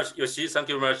 thank you very much, Yoshi. Thank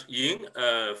you very much, Ying,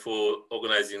 for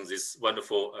organizing this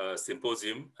wonderful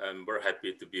symposium. I'm very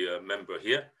happy to be a member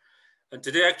here. And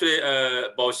today, actually,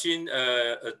 Baoxin,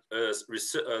 a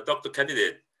doctor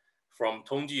candidate from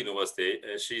Tongji University,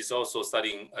 she's also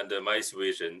studying under my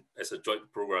supervision as a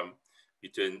joint program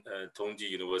between Tongji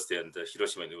University and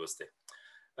Hiroshima University.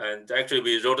 And actually,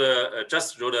 we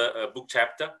just wrote a book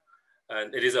chapter,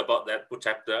 and it is about that book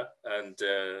chapter. And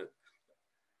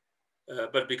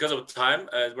but because of time,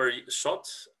 very short,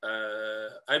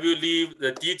 I will leave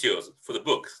the details for the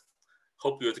book.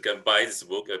 Hope you can buy this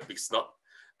book. It's not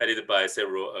edited by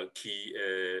several key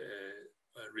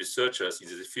researchers in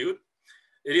this field.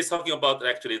 It is talking about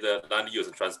actually the land use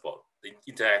and transport, the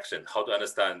interaction, how to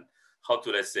understand, how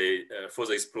to, let's say,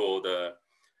 further explore the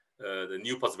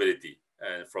new possibility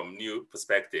and from new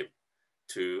perspective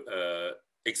to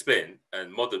explain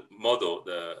and model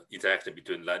the interaction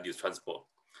between land use transport.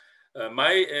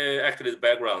 My actually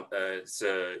background is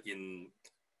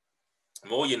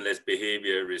more in less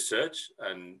behavior research,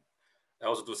 and I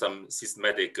also do some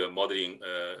systematic modeling,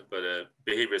 but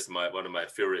behavior is one of my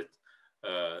favorite,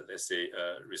 let's say,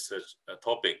 research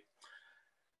topic.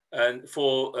 And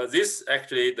for this,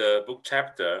 actually, the book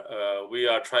chapter, we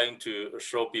are trying to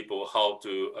show people how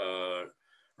to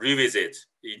revisit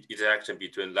interaction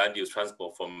between land use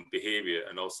transport from behavior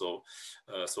and also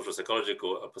social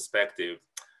psychological perspective.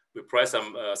 We provide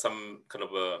some kind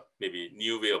of a maybe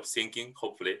new way of thinking,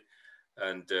 hopefully.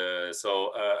 And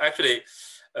so actually,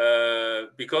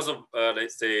 because of,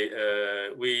 let's say,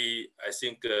 I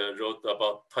think, wrote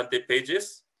about 20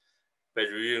 pages, but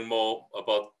reading more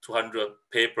about 200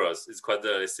 papers. It's quite,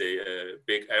 let's say, a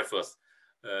big effort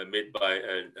made by,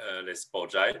 let's say,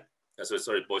 Baoxin.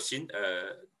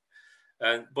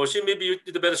 And Baoxin, maybe you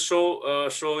did better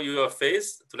show your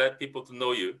face to let people to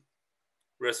know you.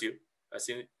 Where's you? I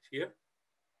think here.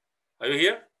 Are you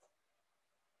here?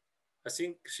 I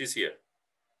think she's here.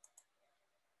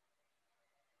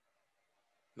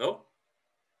 No?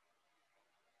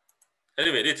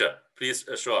 Anyway, later, please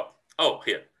show up. Oh,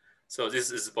 here. So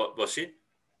this is Baoxin.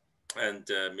 And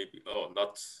maybe, oh,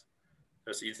 not,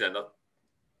 there's internet not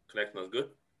connect, not good.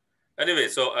 Anyway,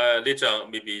 so later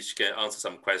on, maybe she can answer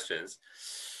some questions.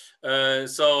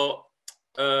 So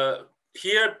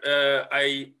here,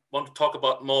 I want to talk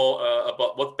about more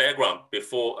about what background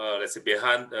before, let's say,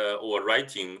 behind or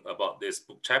writing about this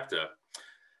book chapter.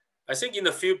 I think in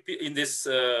this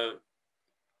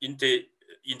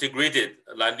integrated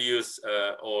land use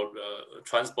or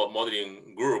transport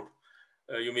modeling group,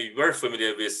 you may be very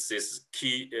familiar with this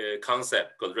key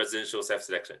concept called residential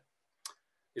self-selection.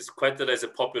 It's quite a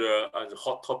popular and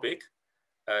hot topic.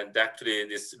 And actually,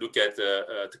 this look at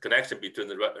the connection between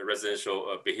the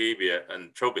residential behavior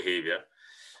and true behavior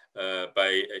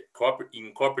by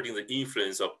incorporating the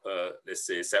influence of, let's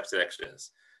say,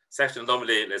 self-selections. Selection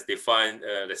normally, let's define,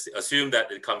 let's say, assume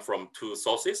that it comes from two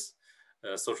sources,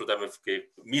 social demographic,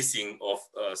 missing of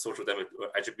social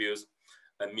demographic attributes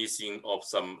and missing of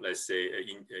some, let's say,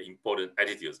 important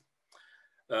attitudes.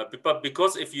 But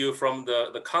because if you, from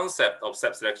the concept of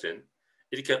self-selection,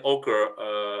 it can occur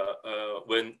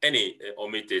when any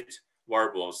omitted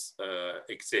variables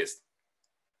exist.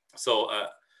 So,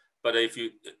 but if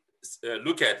you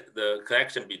look at the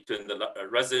connection between the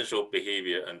residential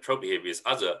behavior and true behaviors,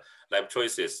 other life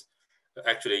choices,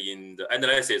 actually in the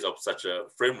analysis of such a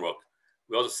framework,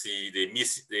 we also see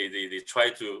they try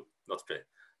to, not try,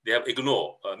 they have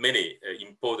ignored many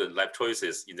important life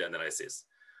choices in the analysis.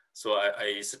 So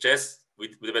I suggest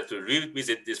we better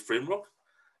revisit this framework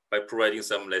by providing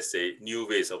some, let's say, new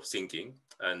ways of thinking.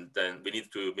 And then we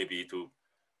need to maybe to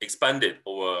expand it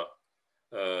over,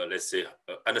 let's say,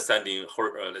 understanding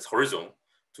horizon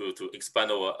to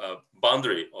expand our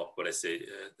boundary of, let's say,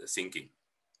 thinking.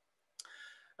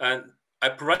 And I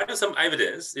provided some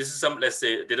evidence. This is some, let's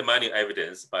say, data mining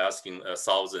evidence by asking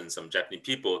thousands of Japanese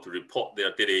people to report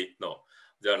their daily,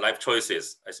 their life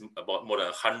choices. I think about more than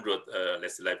 100,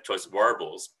 let's say, life choice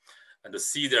variables, and to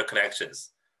see their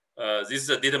connections. This is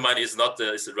a data mining. It's not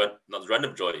not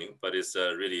random drawing, but it's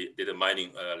really data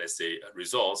mining. Let's say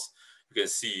results. You can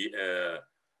see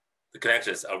the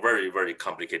connections are very, very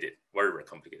complicated. Very, very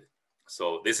complicated.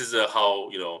 So this is how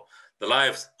the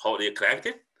lives, how they're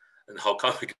connected and how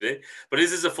complicated. But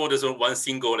this is for this one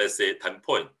single, let's say, time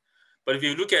point. But if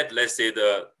you look at, let's say,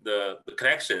 the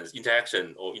connections,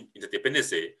 interaction, or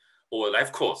interdependency, or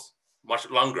life course, much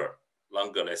longer,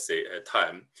 let's say,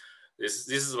 time. This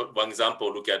is one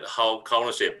example. Look at how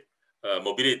ownership,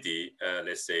 mobility,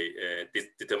 let's say,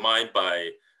 determined by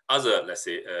other, let's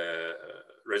say,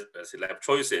 life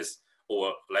choices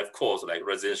or life course like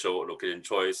residential location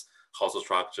choice, household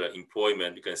structure,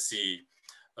 employment. You can see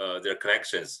their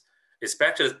connections.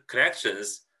 Especially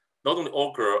connections not only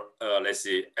occur, let's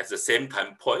say, at the same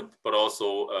time point, but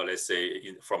also, let's say,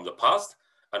 from the past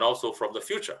and also from the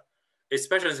future.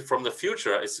 Especially from the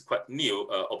future, it's quite new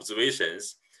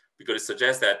observations, because it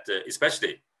suggests that,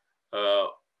 especially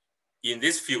in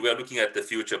this field, we are looking at the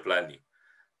future planning.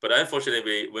 But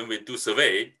unfortunately, when we do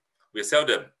survey, we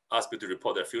seldom ask people to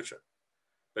report their future.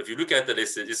 But if you look at the,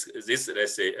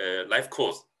 let's say, life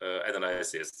course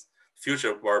analysis,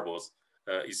 future variables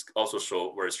is also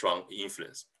show very strong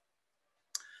influence.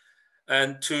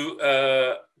 And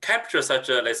to capture such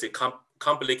a, let's say,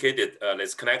 complicated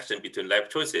connection between life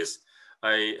choices,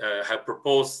 I have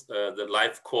proposed the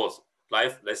life course,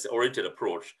 let's say, oriented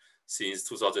approach since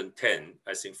 2010,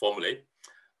 I think, formally.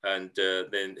 And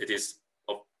then it is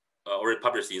already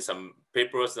published in some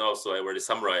papers, and also I already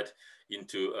summarized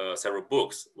into several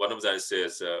books. One of them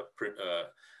is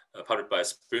published by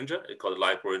Springer, it's called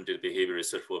Life-Oriented Behavior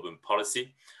Research for Urban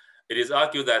Policy. It is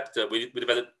argued that we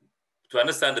develop, to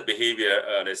understand the behavior,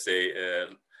 let's say,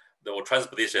 the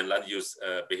transportation, land use,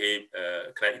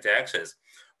 interactions,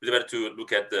 we developed to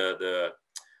look at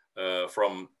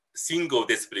from single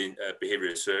discipline behavior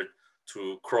research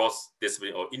to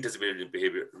cross-discipline or interdisciplinary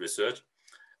behavior research.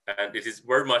 And it is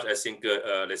very much, I think,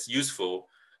 less useful,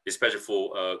 especially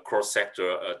for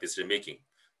cross-sector decision-making,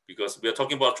 because we are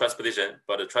talking about transportation,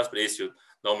 but the transport issue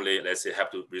normally, let's say,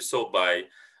 have to be resolved by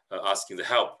asking the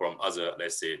help from other,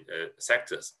 let's say,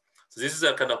 sectors. So this is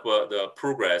a kind of the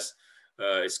progress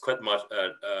is quite much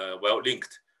well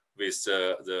linked with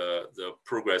the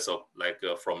progress of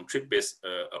from trip-based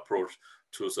approach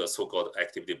to the so-called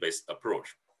activity-based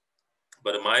approach.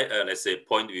 But my, let's say,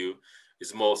 point of view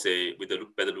is more, say, we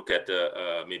better look at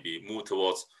maybe move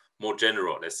towards more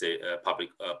general, let's say, public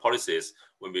policies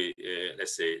when we,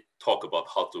 let's say, talk about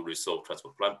how to resolve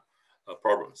transport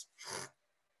problems.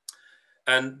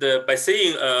 And by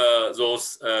seeing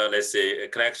those, let's say,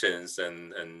 connections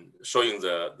and showing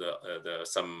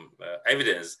some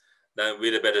evidence, then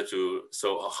we're better to,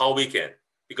 so how we can,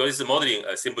 because it's a modeling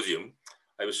symposium,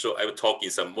 I will talk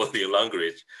in some modeling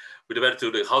language. We're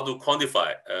better to how to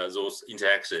quantify those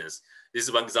interactions. This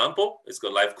is one example. It's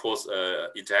got life course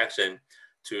interaction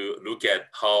to look at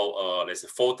how, let's say,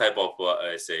 4 type of,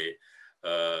 let's say,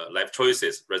 life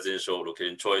choices: residential,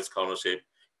 location choice, ownership,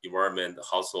 environment,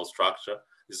 household structure.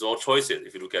 These are all choices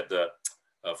if you look at the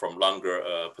from longer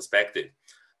perspective.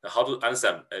 Now, how to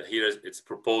understand? Here it's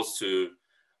proposed to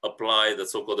apply the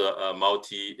so-called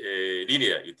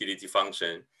multi-linear utility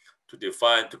function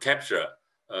to capture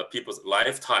people's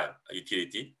lifetime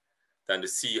utility, then to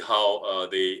see how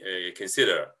they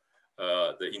consider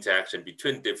the interaction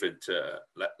between different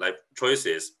life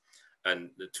choices and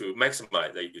to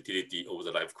maximize the utility over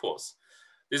the life course.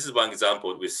 This is one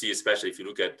example we see, especially if you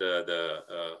look at how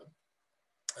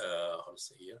to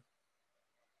say here.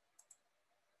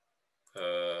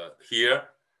 Here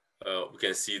we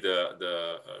can see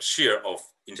the share of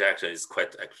interaction is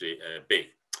quite actually big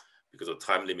because of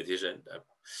time limitation.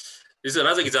 This is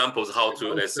another example of how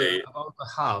to, let's say, about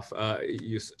half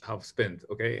you have spent,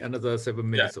 okay, another 7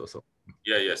 minutes or so.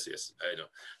 Yeah, yes, I know.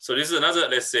 So this is another,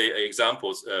 let's say,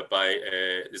 examples by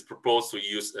is proposed to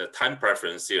use time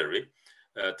preference theory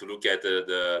to look at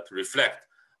to reflect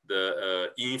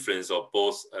the influence of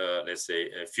both, let's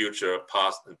say, future,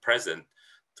 past, and present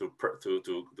to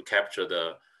capture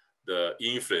the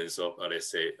influence of,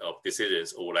 let's say, of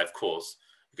decisions over life course.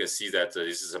 You can see that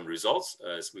this is some results.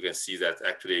 So we can see that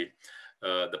actually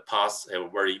the past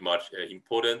have very much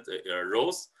important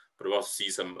roles, but we also see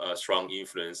some strong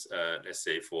influence, let's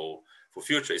say, for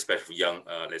future, especially for young,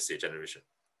 let's say, generation.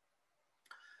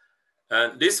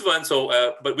 And this one,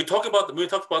 so, but we talk about,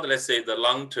 let's say, the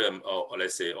long-term, or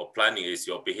let's say, or planning is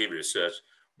your behavior research.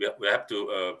 We have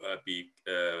to be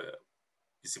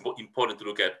it's important to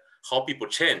look at how people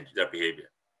change their behavior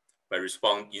by in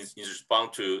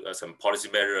response to some policy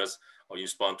measures, or in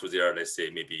response to their, let's say,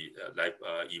 maybe life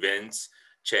events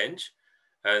change.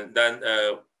 And then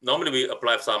normally we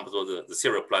apply, for example, the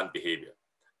serial plant behavior.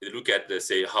 We look at, let's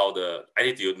say, how the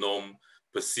attitude, norm,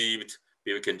 perceived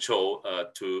behavior control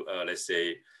to, let's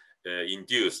say,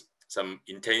 induce some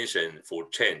intention for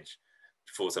change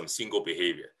for some single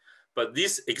behavior. But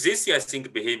this existing, I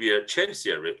think, behavior change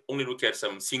theory only look at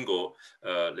some single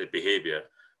behavior.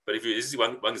 But if you, this is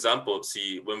one example,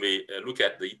 see, when we look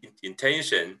at the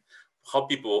intention, how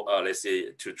people, let's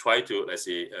say, to try to, let's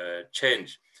say,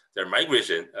 change their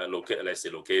migration, let's say,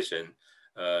 location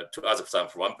to other, for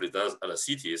example, one place, other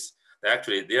cities,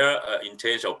 actually their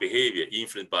intention or behavior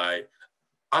influenced by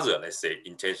other, let's say,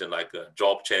 intention like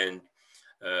job change,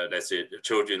 let's say,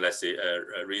 children, let's say,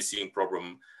 raising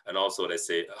problem, and also, let's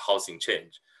say, housing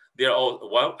change. They are all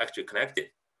well actually connected.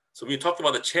 So when you talk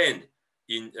about the change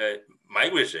in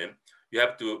migration, you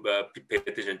have to pay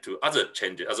attention to other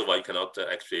changes. Otherwise, you cannot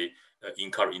actually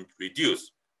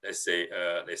reduce, let's say,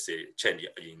 change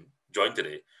in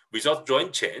jointly. Without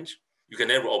joint change, you can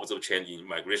never observe change in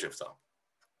migration, for example.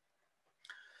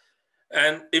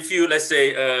 And if you, let's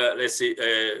say,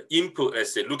 input,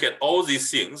 let's say, look at all these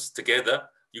things together,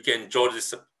 you can draw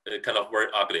this kind of very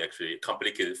ugly, actually,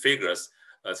 complicated figures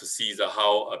to see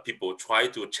how people try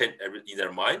to change in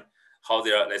their mind, how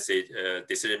their, let's say,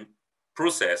 decision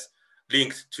process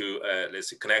linked to, let's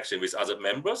say, connection with other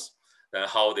members,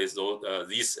 how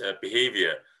these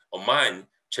behavior or mind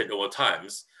change over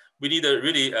times. We need a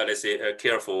really, let's say, a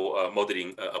careful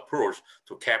modeling approach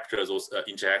to capture those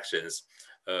interactions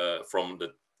from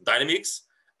the dynamics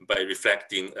by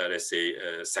reflecting, let's say,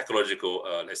 psychological,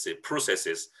 let's say,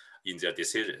 processes in their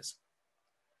decisions.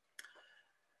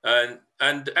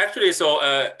 And actually, so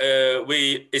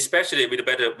we, especially with the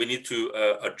better, we need to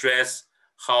address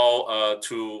how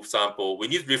to, for example, we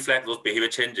need to reflect those behavior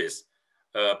changes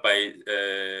by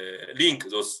link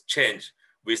those change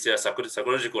with their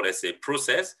psychological, let's say,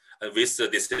 process and with the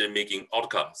decision-making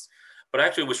outcomes. But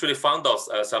actually, we should found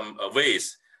out some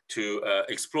ways to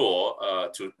explore,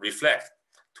 to reflect,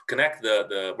 to connect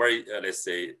the very, let's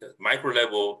say, micro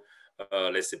level,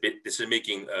 let's say,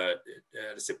 decision-making,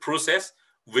 let's say, process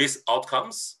with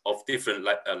outcomes of different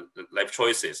life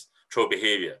choices, through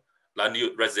behavior,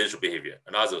 residential behavior,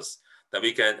 and others. Then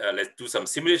we can let's do some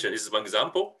simulation. This is one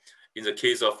example. In the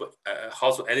case of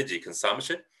household energy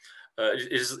consumption,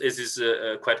 it is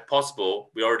quite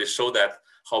possible. We already showed that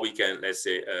how we can, let's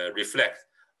say, reflect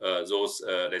those,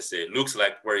 let's say, looks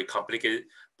like very complicated,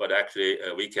 but actually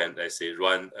we can, let's say,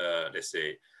 run, let's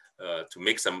say, to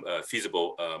make some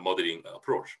feasible modeling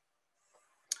approach.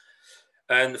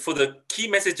 And for the key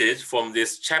messages from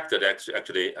this chapter,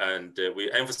 actually, and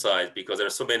we emphasize, because there are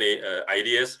so many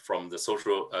ideas from the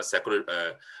social secular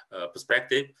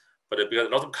perspective, but we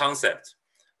got a lot of concepts.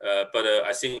 But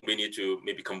I think we need to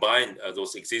maybe combine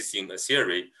those existing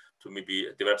theory to maybe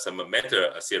develop some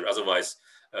meta theory. Otherwise,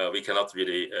 we cannot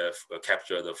really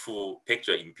capture the full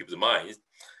picture in people's minds.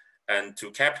 And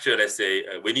to capture, let's say,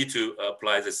 we need to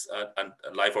apply this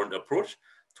life-oriented approach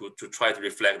to try to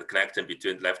reflect the connection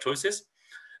between life choices.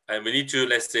 And we need to,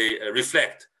 let's say,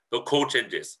 reflect the code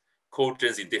changes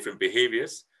in different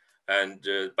behaviors. And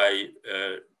by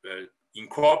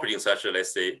incorporating such,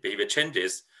 let's say, behavior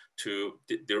changes to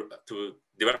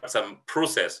develop some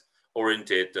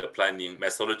process-oriented planning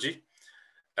methodology.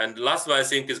 And last one, I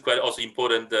think, is quite also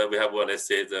important. We have, let's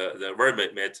say, the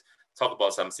Varameth talk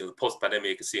about something,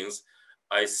 post-pandemic things.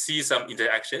 I see some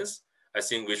interactions. I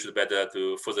think we should better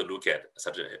to further look at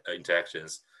such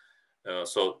interactions.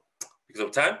 So because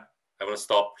of time, I want to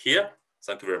stop here.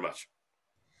 Thank you very much.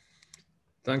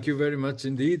 Thank you very much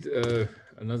indeed.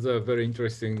 Another very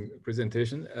interesting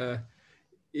presentation.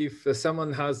 If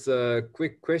someone has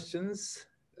quick questions,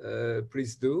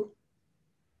 please do.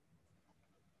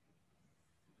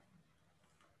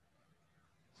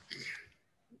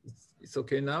 It's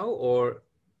okay now, or?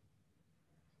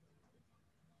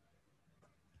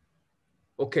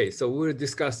 Okay, so we'll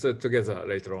discuss it together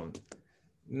later on.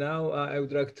 Now I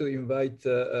would like to invite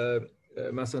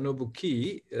Masanobu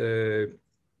Ki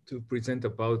to present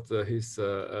about his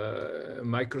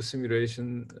micro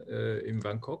simulation in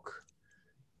Bangkok.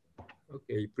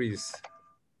 Okay, please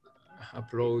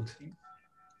upload.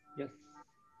 Yes.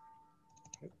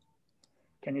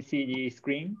 Can you see the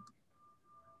screen?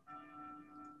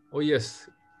 Oh, yes.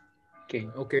 Okay.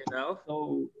 Okay, now.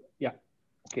 So, yeah.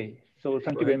 Okay. So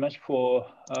thank you very much for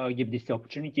giving this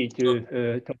opportunity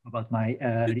to talk about my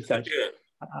research.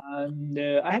 And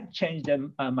I have changed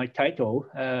my title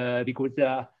because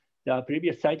the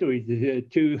previous title is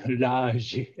too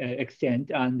large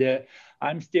extent, and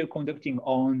I'm still conducting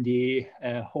on the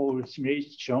whole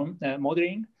simulation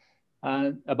modeling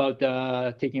about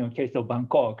taking a case of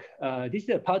Bangkok. This is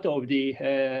a part of the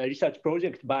research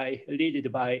project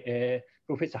led by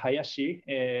Professor Hayashi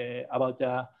about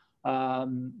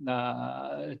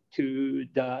to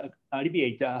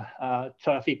alleviate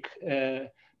traffic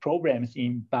problems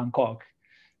in Bangkok.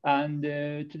 And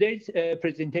today's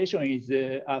presentation is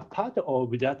a part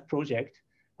of that project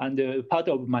and part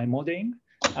of my modeling.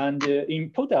 And in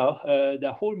total,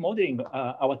 the whole modeling,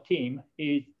 our team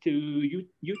is to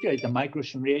utilize the micro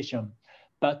simulation.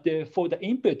 But for the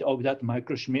input of that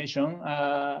micro simulation,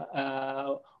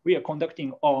 we are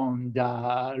conducting on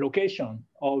the location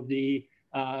of the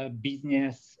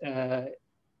business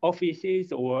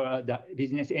offices or the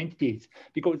business entities,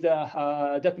 because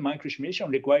that micro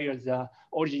simulation requires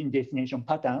origin destination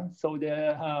pattern. So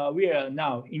we are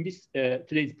now in this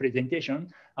today's presentation,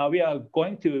 we are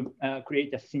going to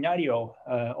create a scenario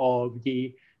of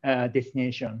the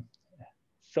destination.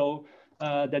 So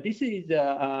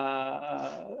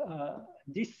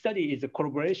this study is a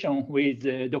collaboration with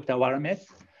Dr. Varameth.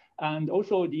 And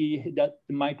also that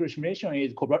micro simulation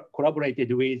is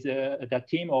collaborated with the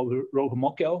team of Rolf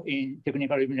Mockel in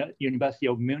Technical University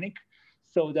of Munich.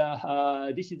 So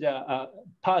this is a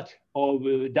part of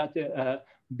that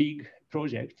big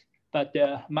project. But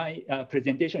my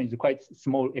presentation is quite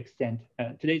small extent.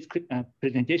 Today's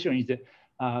presentation is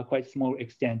quite small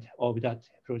extent of that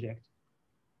project.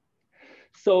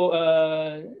 So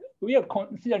we are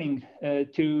considering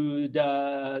to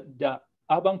the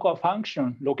urban core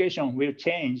function location will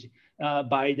change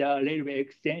by the railway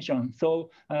extension. So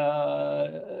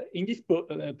in this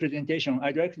presentation,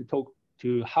 I'd like to talk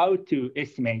to how to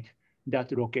estimate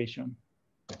that location.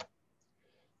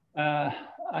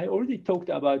 I already talked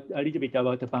about a little bit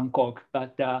about Bangkok,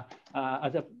 but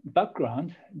as a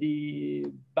background, the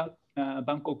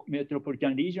Bangkok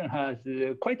metropolitan region has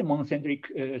quite a monocentric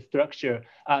structure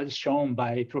as shown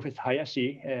by Professor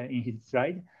Hayashi in his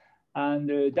slide. And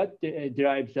that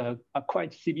drives a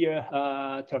quite severe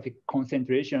traffic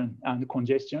concentration and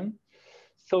congestion.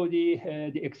 So the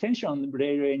extension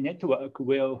railway network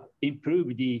will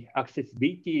improve the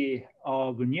accessibility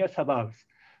of near suburbs.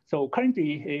 So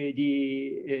currently,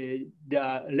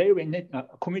 the railway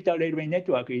commuter railway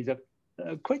network is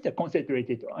quite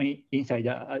concentrated inside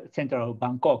the center of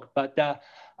Bangkok, but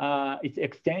its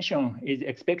extension is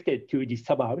expected to the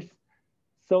suburbs.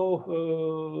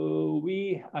 So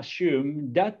we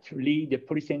assume that lead the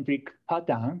polycentric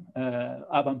pattern,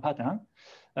 urban pattern.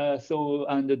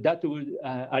 And that would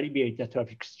alleviate the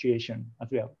traffic situation as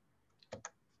well.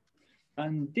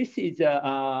 And this is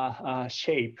a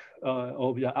shape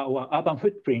of our urban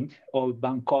footprint of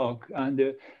Bangkok.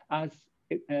 And as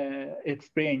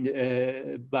explained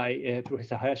by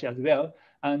Professor Hayashi as well,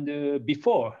 and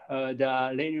before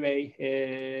the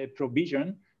railway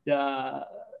provision, the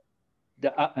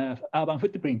urban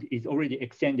footprint is already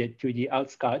extended to the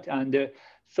outskirts. And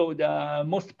so the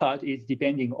most part is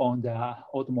depending on the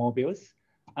automobiles.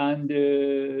 And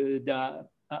the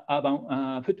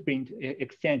urban footprint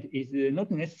extent is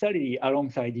not necessarily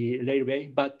alongside the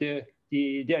railway, but there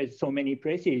is so many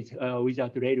places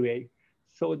without railway.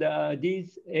 So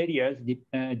these areas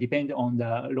depend on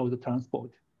the road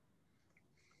transport.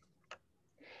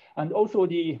 And also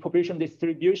the population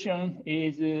distribution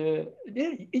is,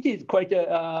 it is quite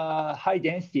a high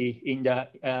density in the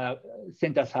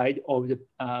center side of the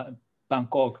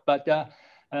Bangkok. But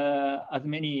as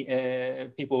many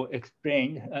people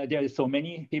explained, there are so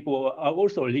many people are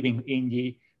also living in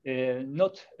the,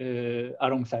 not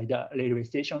alongside the railway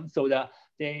station, so that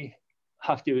they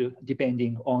have to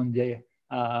depending on the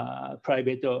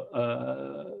private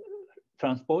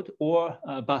transport or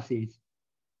buses.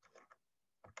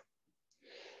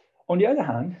 On the other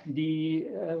hand,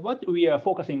 what we are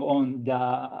focusing on the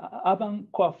urban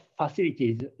core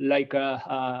facilities like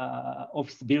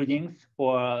office buildings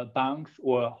or banks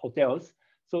or hotels.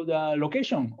 So the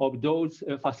location of those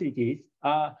facilities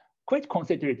are quite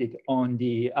concentrated on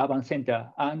the urban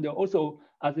center. And also,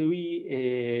 as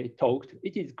we talked,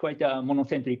 it is quite a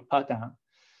monocentric pattern.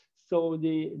 So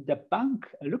the bank,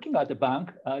 looking at the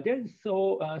bank, there's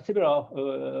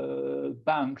several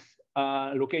banks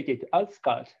located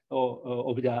outskirts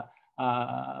of the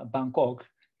Bangkok,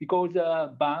 because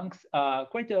banks are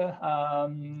quite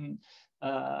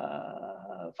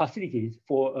facilities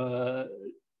for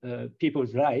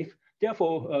people's life.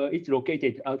 Therefore, it's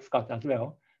located outskirts as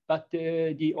well. But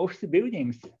the office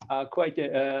buildings are quite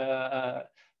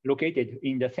located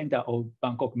in the center of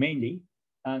Bangkok mainly.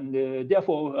 And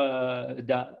therefore,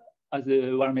 the as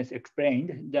Varameth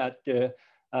explained, that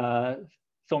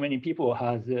so many people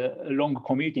has long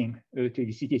commuting to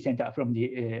the city center from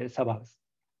the suburbs.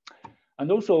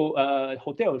 And also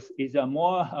hotels is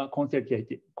more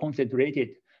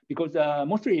concentrated because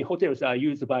mostly hotels are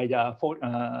used by the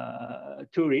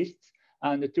tourists,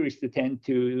 and the tourists tend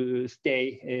to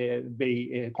stay a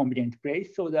very convenient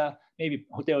place. So the maybe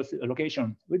hotel's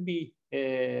location would be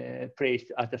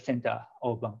placed at the center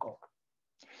of Bangkok.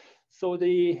 So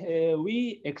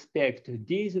we expect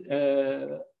these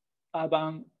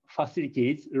urban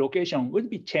facilities location would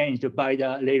be changed by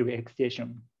the railway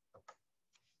extension.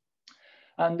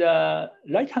 And the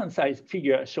right-hand side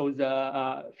figure shows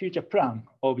the future plan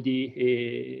of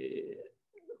the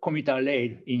commuter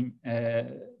rail in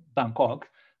Bangkok.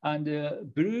 And the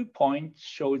blue point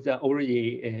shows the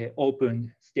already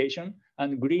open station,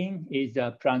 and green is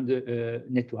the planned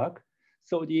network.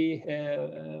 So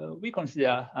we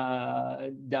consider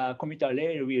the commuter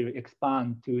rail will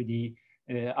expand to the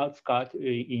outskirts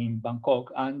in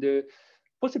Bangkok, and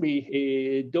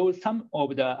possibly some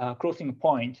of the crossing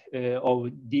point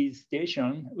of these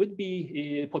stations would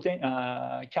be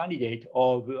a candidate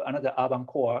of another urban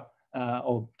core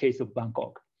of case of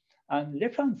Bangkok. And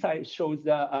left-hand side shows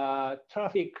the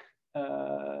traffic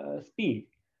speed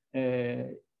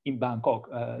in Bangkok.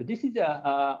 This is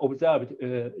observed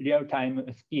real-time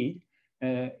speed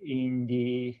in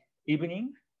the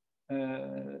evening,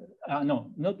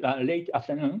 no, not late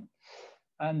afternoon.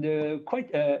 And quite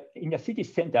in the city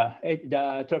center,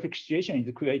 the traffic situation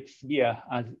is quite severe,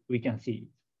 as we can see.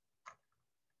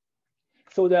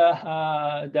 So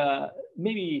the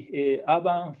maybe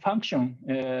urban function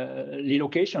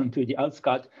relocation to the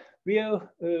outskirts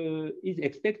is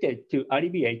expected to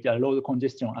alleviate the road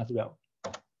congestion as well.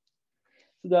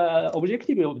 So the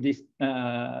objective of this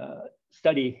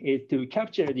study is to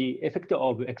capture the effect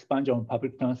of expansion of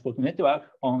public transport network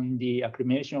on the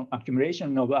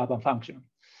accumulation of urban function,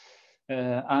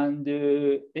 and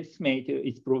estimate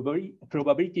its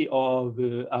probability of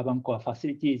urban core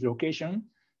facilities location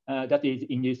that is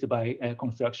induced by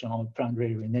construction of planned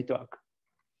railway network.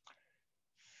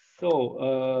 So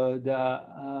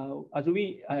as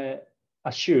we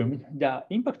assumed, the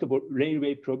impact of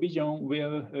railway provision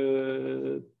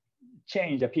will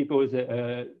change the people's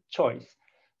choice.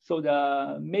 So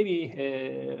the maybe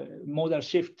modal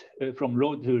shift from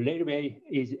road to railway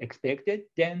is expected,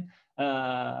 then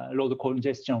road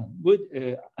congestion would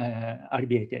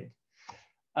alleviated.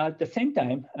 At the same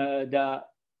time, the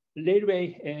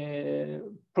railway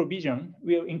provision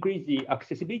will increase the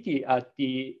accessibility at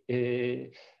the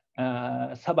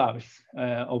suburbs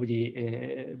of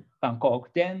the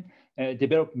Bangkok. Then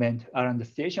development around the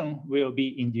station will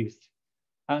be induced.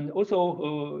 And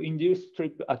also induced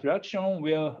trip attraction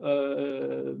will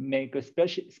make a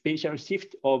spatial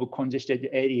shift of congested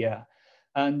area.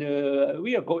 And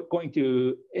we are going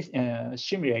to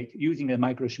simulate using the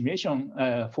micro simulation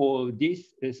for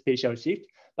this spatial shift.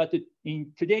 But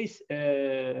in today's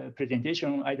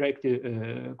presentation, I'd like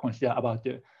to consider about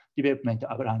the development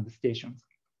around the stations.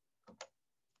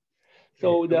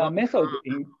 So the method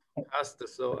in asked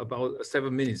so about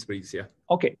 7 minutes, please. Yeah.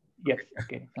 Okay. Yes.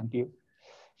 Okay. Thank you.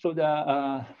 So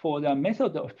for the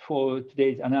method for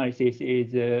today's analysis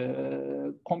is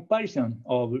comparison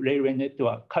of railway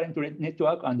network, current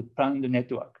network and planned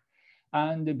network.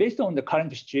 And based on the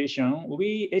current situation,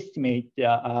 we estimate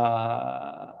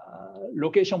the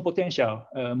location potential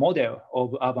model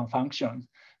of urban functions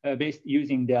based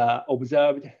using the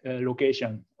observed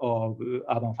location of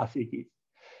urban facilities.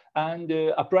 And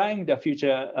applying the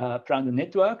future planned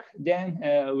network, then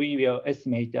we will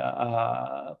estimate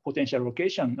the potential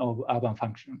location of urban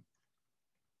function.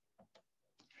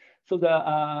 So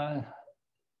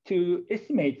to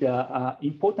estimate the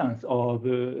importance of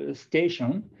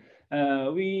station,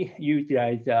 we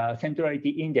utilize the centrality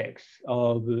index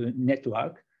of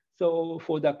network. So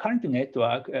for the current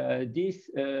network,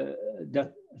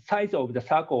 the size of the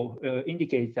circle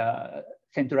indicates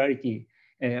centrality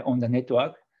on the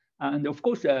network. And of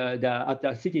course, at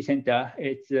the city center,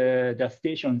 it's the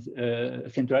station's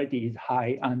centrality is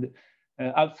high, and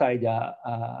outside the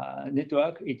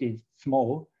network, it is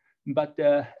small. But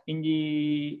in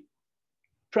the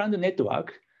planned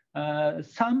network,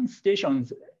 some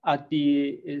stations at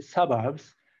the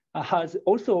suburbs has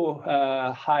also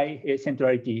high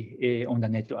centrality on the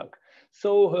network.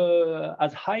 So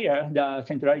as higher the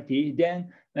centrality,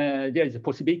 then there is a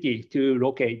possibility to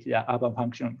locate the urban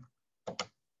function.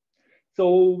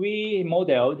 So we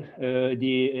modeled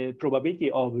the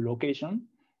probability of location,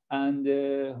 and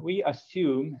we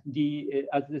assume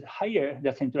as higher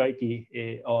the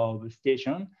centrality of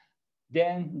station,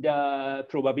 then the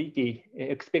probability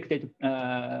expected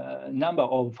number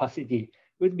of facility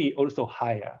would be also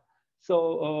higher.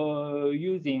 So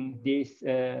using this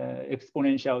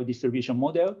exponential distribution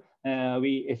model,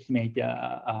 we estimate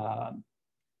the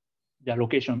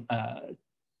location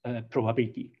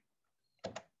probability.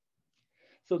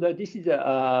 So this is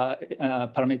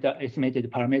estimated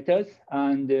parameters,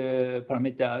 and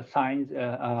parameter signs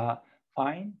are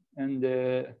fine. And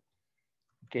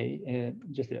okay,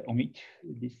 just omit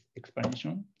this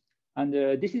explanation. And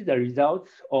this is the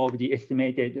results of the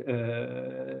estimated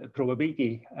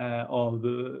probability of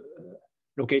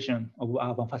location of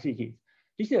urban facilities.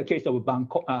 This is a case of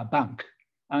bank.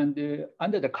 And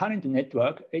under the current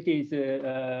network, it is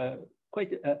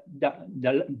quite,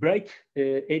 the bright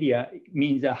area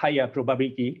means a higher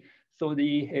probability. So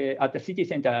at the city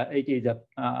center, it is a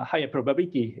higher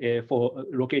probability for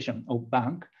location of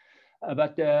bank.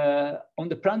 But on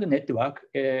the planned network,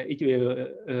 it will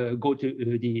go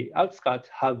to the outskirts,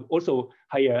 have also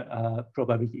higher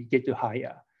probability, get to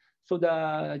higher. So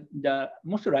the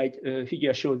most right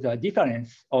figure shows the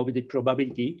difference of the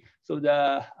probability. So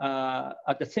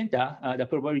at the center, the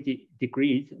probability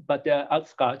decrease, but the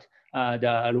outskirts,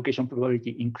 the location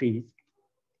probability increase.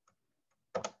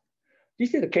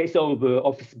 This is the case of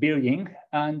office building,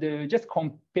 and just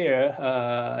compare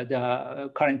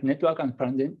the current network and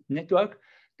planned network.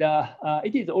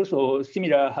 It is also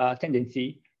similar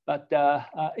tendency, but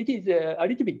it is a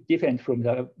little bit different from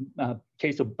the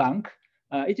case of bank.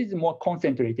 It is more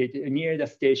concentrated near the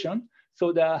station,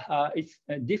 so its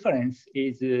difference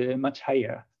is much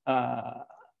higher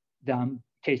than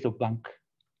case of bank.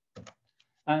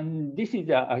 And this is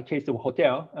a case of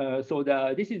hotel. So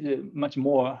this is much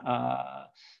more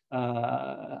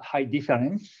high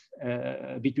difference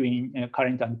between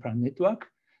current and planned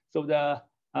network. So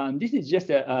this is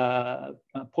just a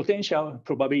potential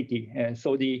probability.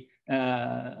 So this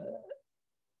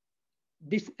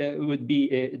would be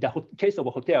the case of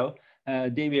a hotel.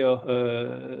 They will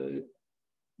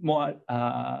more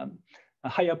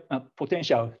higher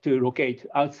potential to locate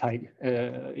outside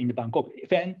in the Bangkok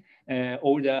when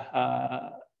all the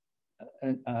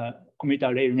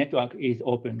commuter rail network is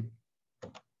open.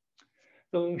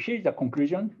 So here's the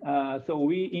conclusion.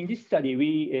 So in this study,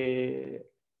 we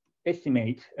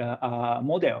estimate a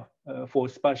model for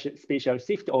spatial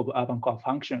shift of urban core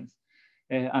functions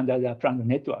under the planned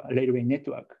network, railway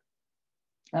network.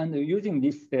 And using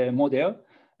this model,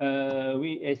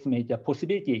 we estimate the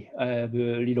possibility of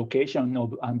relocation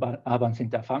of urban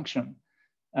center function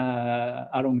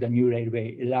along the new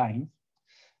railway lines.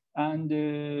 And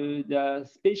the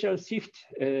spatial shift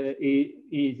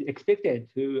is expected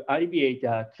to alleviate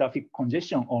traffic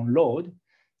congestion on road,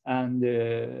 and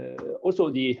also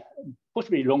the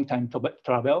possibly long-time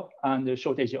travel and the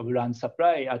shortage of land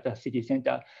supply at the city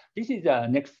center. This is the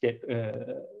next step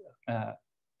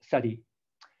study.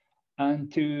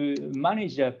 And to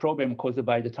manage the problem caused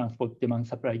by the transport demand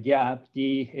supply gap,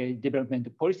 the development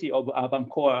policy of urban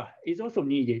core is also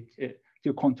needed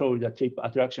to control the trip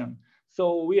attraction.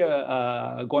 So we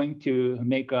are going to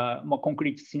make a more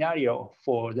concrete scenario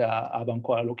for the urban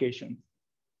core location.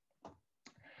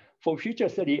 For future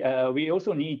study, we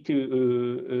also need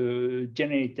to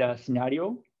generate a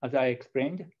scenario, as I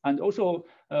explained. And also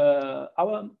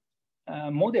our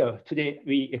model today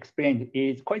we explained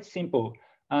is quite simple.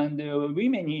 And we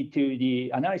may need to the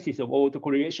analysis of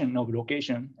autocorrelation of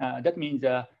location. That means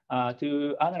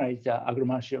to analyze the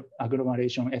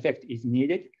agglomeration effect is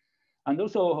needed. And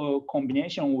also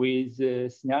combination with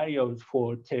scenarios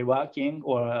for teleworking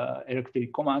or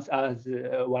electric commerce, as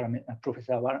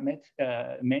Professor Varameth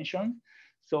mentioned.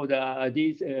 So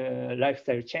these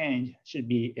lifestyle change should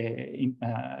be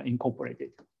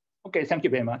incorporated. Okay, thank you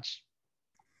very much.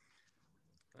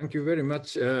 Thank you very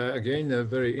much. Again, a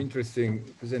very interesting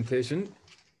presentation.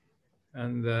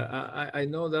 And I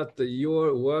know that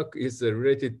your work is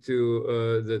related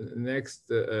to the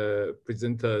next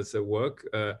presenter's work.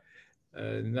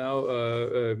 Now,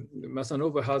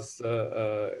 Masanobu has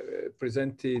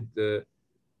presented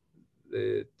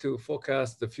to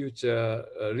forecast the future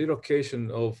relocation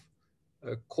of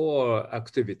core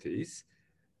activities,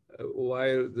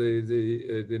 while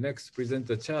the next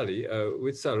presenter, Charlie,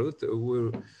 Witsarut,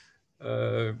 will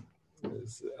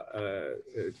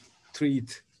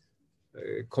treat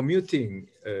commuting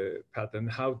pattern,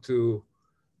 how to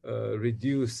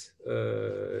reduce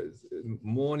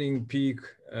morning peak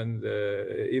and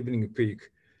evening peak,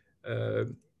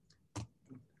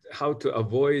 how to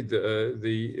avoid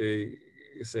the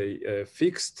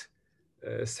fixed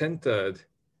centered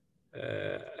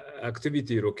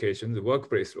activity locations,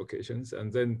 workplace locations,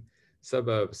 and then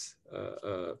suburbs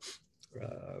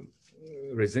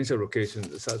residential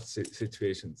locations, such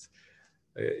situations.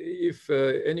 If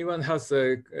anyone has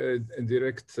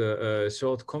direct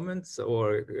short comments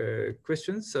or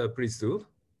questions, please do.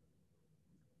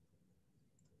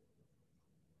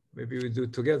 Maybe we do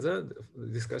together the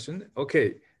discussion.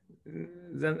 Okay,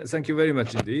 then thank you very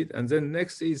much indeed. And then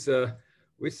next is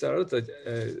Witsarut.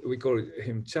 We call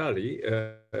him Charlie.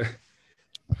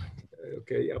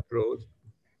 Okay, upload.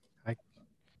 Hi.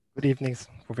 Good evening,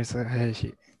 Professor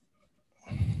Hayashi.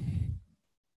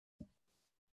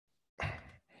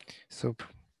 So,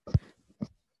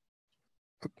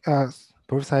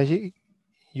 Professor Hayashi,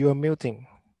 you are muting.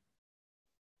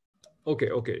 Okay,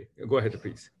 okay, go ahead,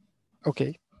 please.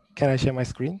 Okay, can I share my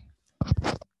screen?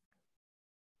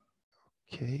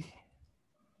 Okay.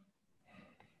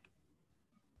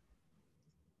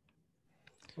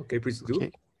 Okay, please do.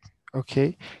 Okay.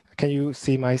 Okay, can you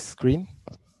see my screen?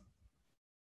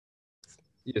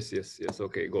 Yes, yes, yes.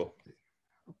 Okay, go.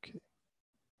 Okay.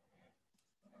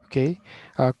 Okay.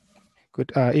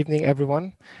 Good evening,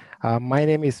 everyone. My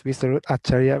name is Vitsarut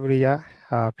Achariyaviriya,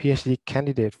 PhD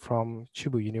candidate from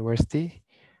Chubu University.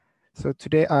 So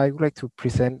today I would like to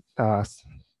present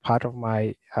part of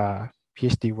my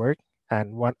PhD work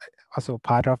and also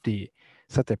part of the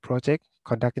SATE project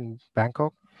conducted in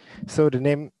Bangkok. So the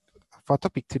name for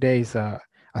topic today is a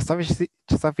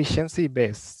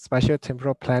sufficiency-based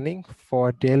spatial-temporal planning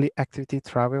for daily activity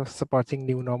travel supporting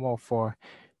new normal for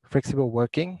flexible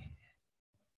working.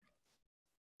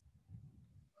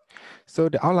 So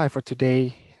the outline for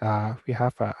today, we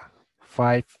have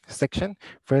 5 sections.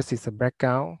 First is a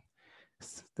background.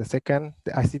 The second,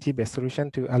 the ICT-based solution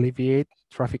to alleviate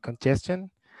traffic congestion.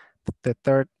 The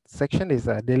third section is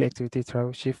a daily activity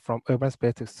travel shift from urban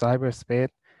space to cyberspace.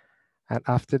 And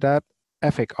after that,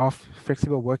 effect of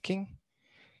flexible working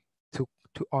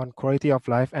on quality of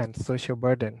life and social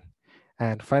burden.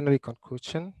 And finally,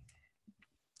 conclusion.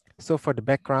 So for the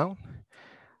background,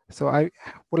 so I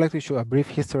would like to show a brief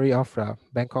history of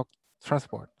Bangkok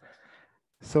transport.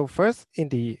 So first, in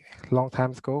the long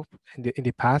time scope, in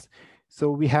the past,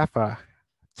 so we have a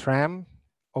tram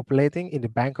operating in the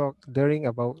Bangkok during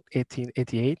about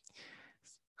 1888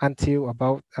 until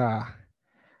about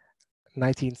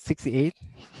 1968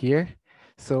 here.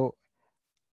 So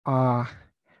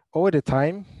over the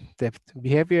time, the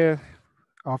behavior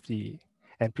of the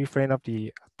and preference of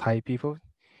the Thai people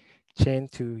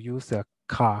changed to use a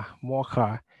car, more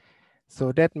car.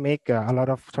 So that make a lot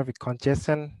of traffic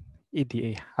congestion in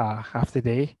the after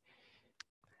day.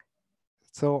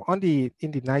 So in the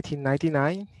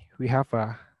 1999, we have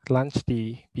launched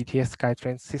the BTS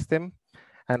SkyTrain system,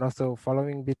 and also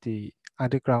following with the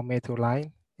underground metro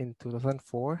line in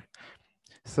 2004.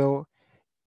 So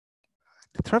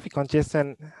the traffic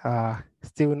congestion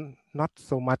still not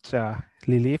so much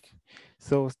relief.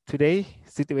 So today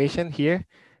situation here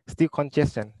still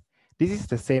congestion. This is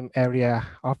the same area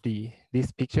of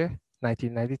this picture,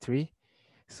 1993.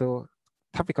 So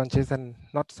traffic congestion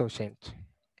not so changed.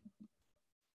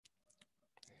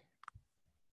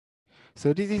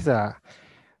 So this is a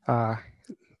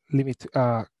limit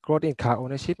growth in car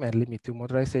ownership and limit to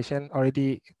motorization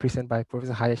already presented by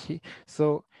Professor Hayashi.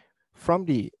 So from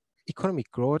the economic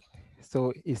growth,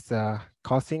 so it's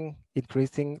causing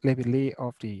increasing rapidly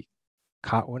of the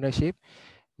car ownership,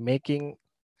 making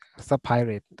supply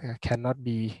rate cannot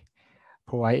be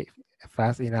provided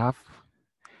fast enough.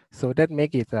 So that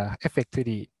make it affect to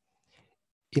the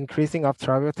increasing of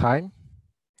travel time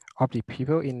of the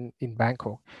people in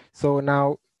Bangkok. So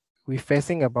now we're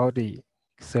facing about the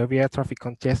severe traffic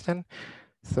congestion.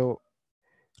 So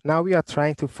now we are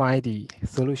trying to find the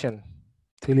solution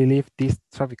to relieve this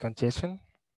traffic congestion.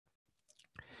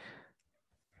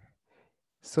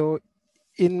 So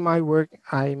in my work,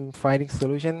 I'm finding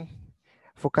solution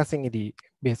focusing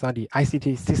based on the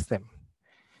ICT system.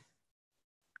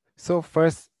 So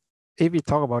first, if we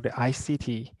talk about the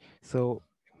ICT, so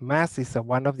MaaS is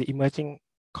one of the emerging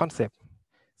concept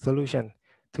solution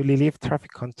to relieve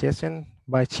traffic congestion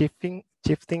by shifting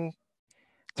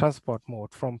transport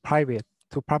mode from private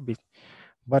to public.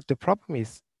 But the problem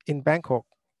is in Bangkok,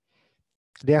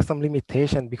 there are some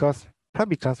limitation because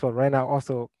public transport right now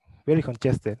also very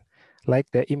congested, like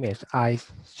the image I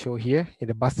show here in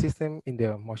the bus system in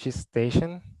the Moshi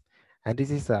station. And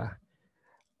this is a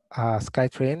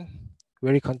SkyTrain,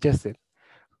 very congested.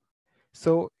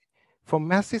 So for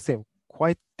MaaS system,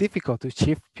 quite difficult to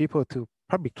shift people to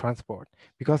public transport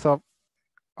because of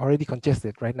already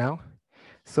congested right now.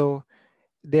 So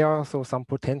there are also some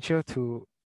potential to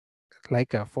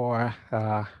like for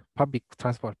public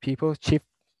transport people shift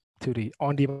to the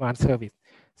on-demand service.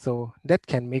 So that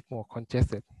can make more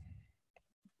congested.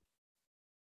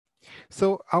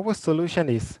 So our solution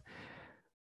is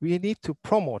we need to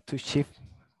promote to shift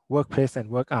workplace and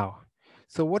work out.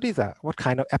 So what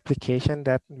kind of application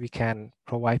that we can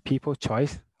provide people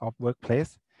choice of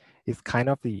workplace is kind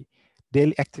of the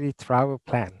daily activity travel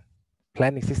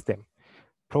planning system.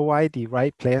 Provide the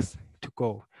right place to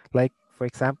go. Like for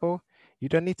example, you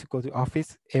don't need to go to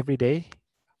office every day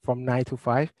from 9 to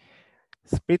 5.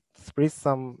 Split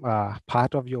some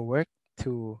part of your work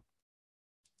to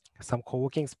some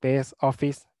co-working space,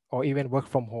 office, or even work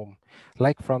from home.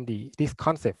 Like from this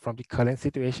concept from the current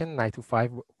situation, 9 to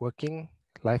 5 working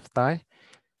lifestyle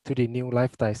to the new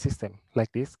lifestyle system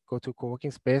like this. Go to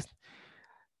co-working space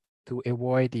to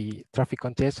avoid the traffic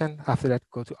congestion. After that,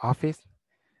 go to office.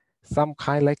 Some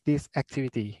kind like this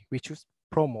activity we should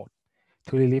promote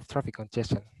to relieve traffic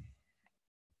congestion.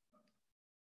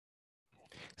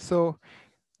 So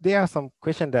there are some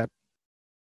questions that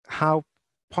how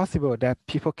possible that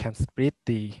people can split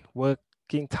the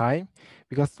working time,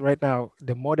 because right now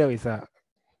the model is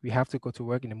we have to go to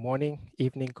work in the morning,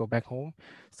 evening, go back home.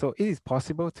 So it is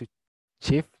possible to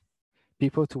shift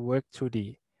people to work through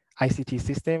the ICT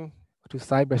system to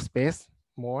cyberspace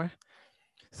more.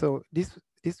 So this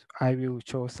I will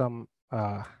show some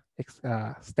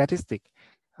statistic.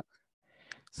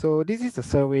 So this is a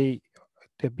survey,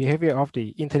 the behavior of the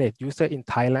internet user in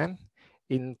Thailand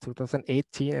in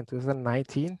 2018 and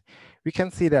 2019. We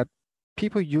can see that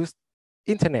people use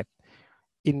internet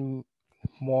in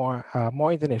more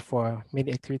internet for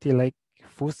many activities like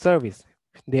food service.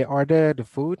 They order the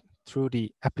food through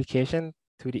the application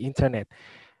to the internet.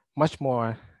 Much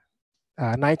more.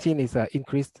 19 is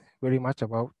increased very much,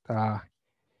 about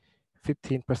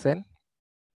 15%.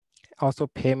 Also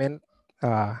payment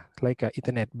like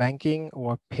internet banking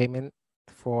or payment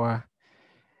for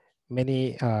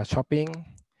many shopping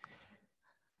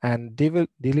and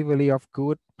delivery of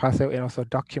good parcel, and also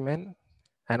document,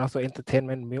 and also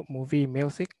entertainment, movie,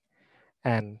 music,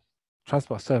 and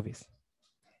transport service.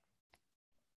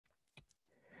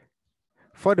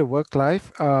 For the work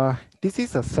life, this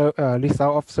is a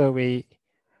result of survey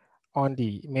on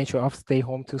the measure of stay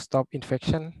home to stop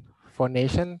infection for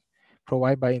nation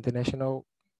provided by International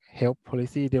Health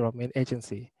Policy Development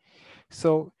Agency.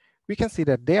 So we can see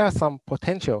that there are some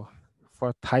potential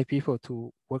for Thai people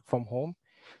to work from home.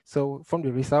 So from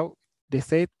the result, they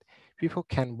said people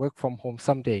can work from home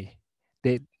someday.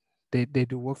 They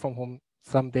do work from home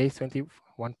some days, 21%,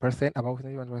 about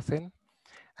 21%,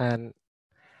 and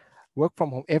work from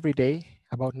home every day,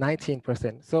 about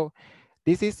 19%. So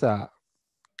this is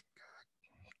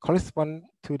correspond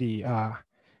to the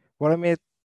Varameth,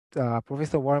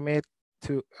 Professor Varameth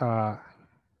to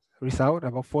result,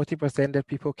 about 40% that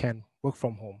people can work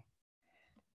from home.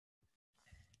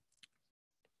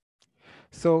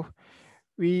 So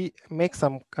we make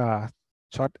some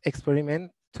short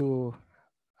experiment to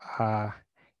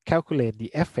calculate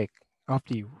the effect of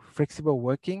the flexible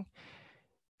working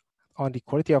on the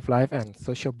quality of life and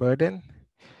social burden.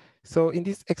 So in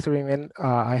this experiment,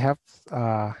 I have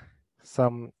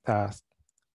some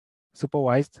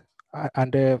supervised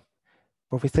under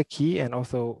Professor Key and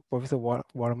also Professor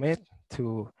Varameth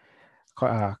to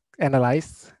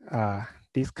analyze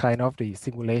this kind of the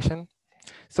simulation.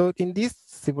 So in this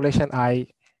simulation, I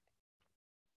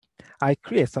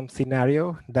create some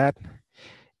scenario that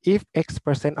if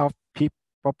X% of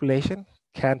population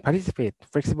can participate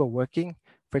flexible working,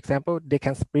 for example, they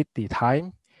can split the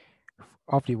time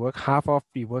of the work, half of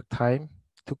the work time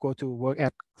to go to work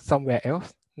at somewhere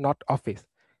else, not office,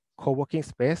 co-working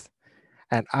space.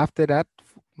 And after that,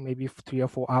 maybe 3 or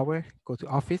 4 hours, go to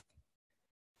office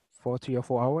for 3 or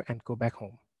 4 hours and go back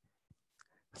home.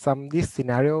 This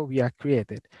scenario we are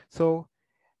created. So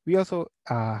we also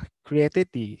created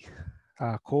the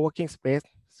co-working space.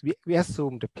 We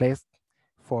assume the place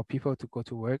for people to go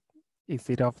to work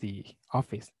instead of the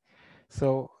office.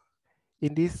 So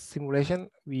in this simulation,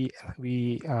 we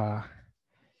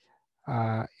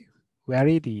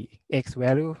vary the X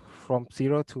value from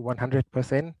 0 to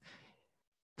 100%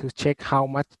 to check how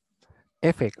much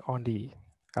effect on the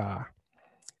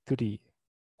to the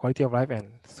quality of life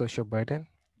and social burden.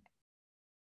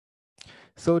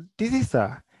 So this is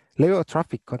a level of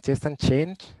traffic congestion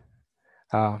change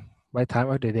by time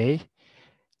of the day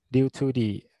due to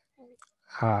the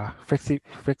percent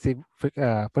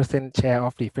share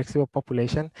of the flexible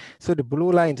population. So the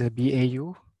blue line is a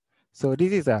BAU. So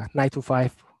this is a 9 to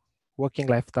 5 working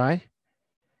lifestyle.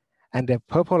 And the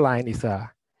purple line is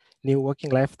a new working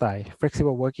lifestyle,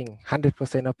 flexible working.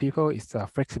 100% of people is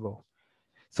flexible.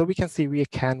 So we can see we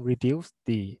can reduce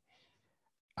the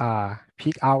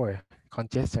peak hour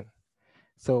congestion.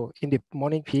 So in the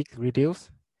morning peak reduce,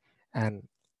 and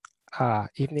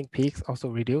evening peaks also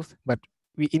reduced, but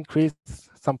we increase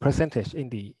some percentage in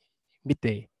the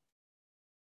midday.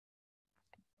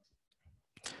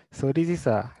 So this is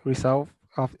a result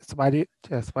of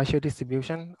spatial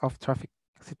distribution of traffic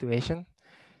situation.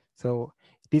 So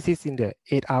this is in the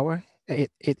 8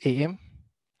 a.m.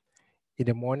 in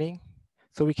the morning.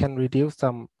 So we can reduce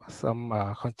some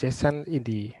congestion in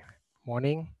the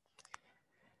morning.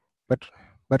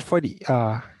 But for the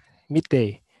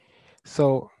midday,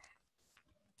 so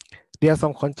there are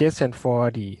some congestion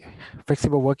for the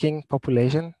flexible working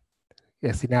population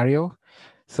scenario.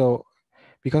 So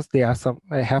because there are some,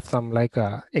 I have some like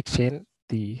exchange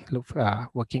the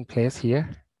working place here.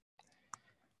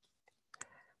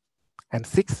 And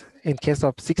in case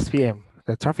of 6 p.m.,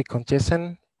 the traffic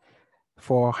congestion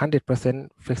for 100%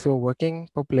 flexible working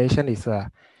population is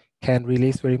can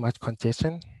release very much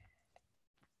congestion.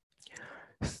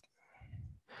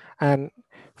 And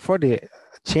for the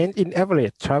change in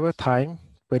average travel time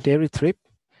per daily trip,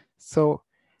 so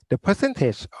the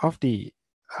percentage of the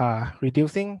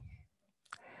reducing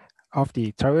of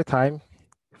the travel time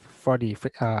for the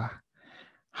 100%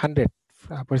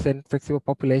 flexible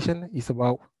population is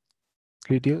about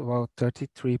reduced about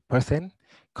 33%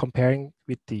 comparing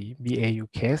with the BAU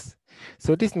case.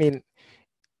 So this means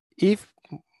if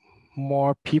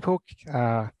more people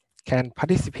can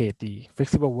participate the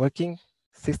flexible working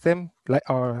system like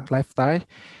our lifestyle,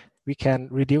 we can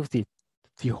reduce the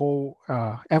whole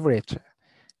average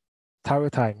travel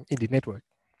time in the network.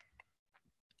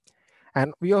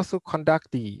 And we also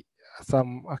conduct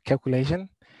some calculation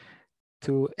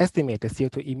to estimate the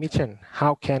CO2 emission.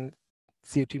 How can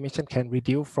CO2 emission can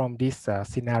reduce from this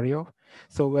scenario?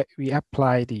 So we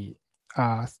apply the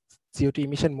CO2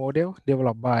 emission model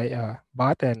developed by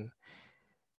Bart and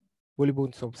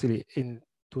Volibun Sobsili in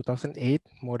 2008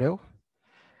 model.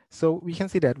 So we can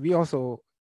see that we also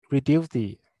reduce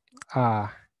the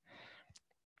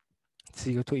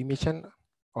CO2 emission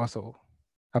also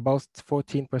about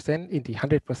 14% in the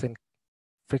 100%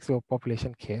 flexible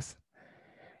population case.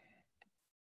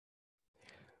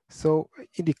 So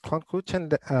in the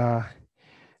conclusion,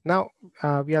 now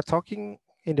we are talking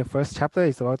in the first chapter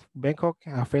is about Bangkok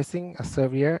facing a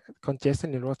severe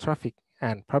congestion in road traffic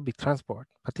and public transport,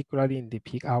 particularly in the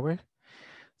peak hour.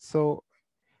 So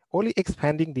only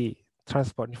expanding the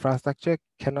transport infrastructure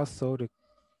cannot solve the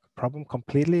problem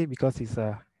completely because it's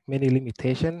many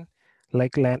limitations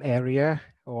like land area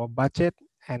or budget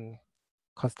and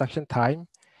construction time.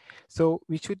 So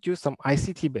we should use some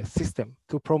ICT-based system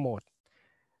to promote,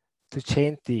 to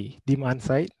change the demand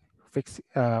side, fix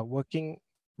working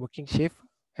shift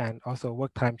and also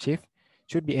work time shift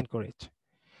should be encouraged.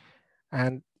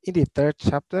 And in the third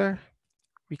chapter,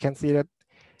 we can see that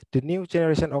the new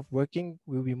generation of working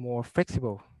will be more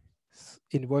flexible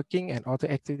in working and auto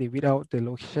activity without the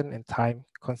location and time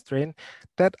constraint.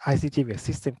 That ICT-based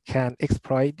system can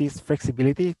exploit this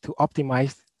flexibility to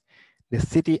optimize the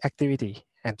city activity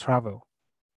and travel.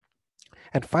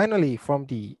 And finally, from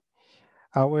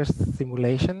our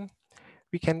simulation,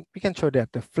 we can show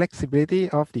that the flexibility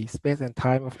of the space and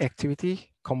time of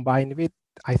activity combined with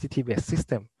ICT-based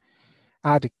system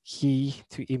are the key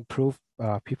to improve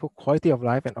people quality of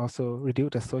life and also reduce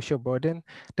the social burden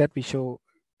that we show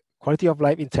quality of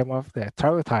life in terms of the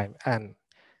travel time and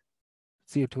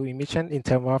CO2 emission in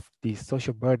terms of the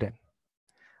social burden.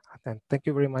 And thank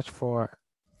you very much for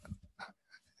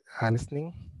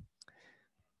listening.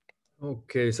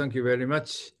 Okay, thank you very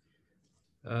much.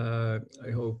 I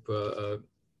hope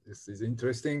this is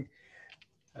interesting.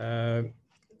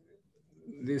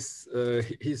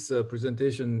 His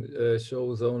presentation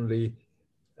shows only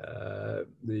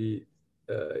the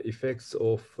effects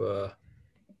of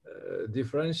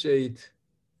differentiate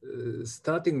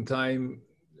starting time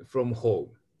from home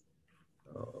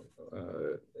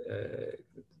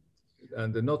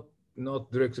and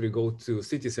not directly go to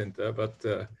city center, but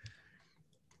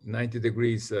 90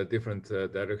 degrees different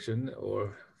direction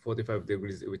or 45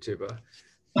 degrees, whichever,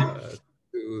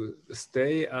 to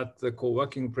stay at the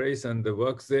co-working place and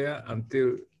work there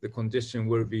until the congestion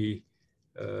will be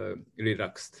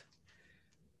relaxed.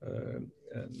 And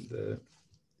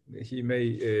he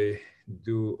may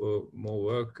do more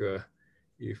work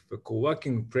if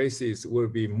co-working places will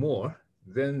be more,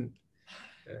 then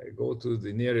go to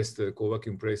the nearest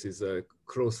co-working places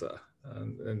closer,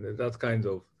 and that kind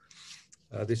of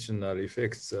additional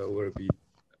effects will be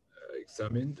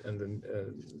examined. And then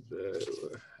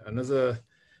another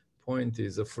point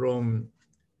is from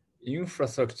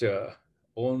infrastructure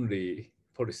only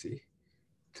policy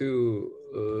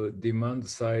to demand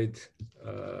side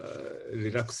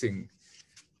relaxing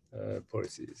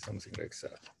policy, something like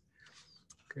that.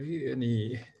 Okay,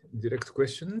 any direct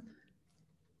question?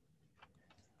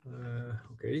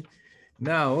 Okay,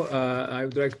 now I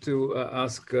would like to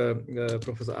ask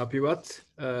Professor Apiwat.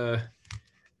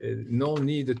 No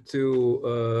need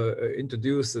to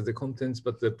introduce the contents,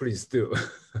 but please do.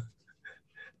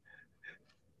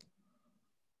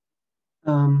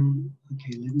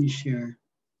 Okay, let me share.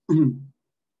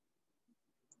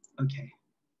 Okay.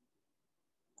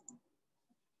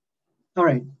 All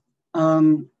right.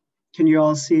 Can you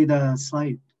all see the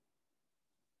slide?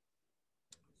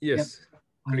 Yes.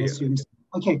 Yep. I assume so.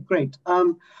 Okay, great.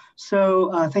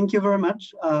 Thank you very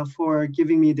much for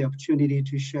giving me the opportunity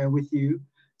to share with you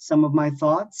some of my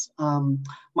thoughts.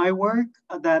 My work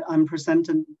that I'm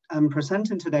presenting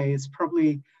today is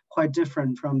probably quite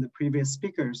different from the previous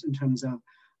speakers in terms of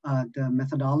the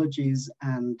methodologies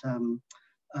and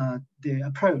the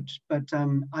approach. But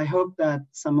I hope that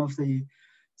some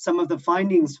of the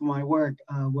findings from my work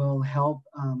will help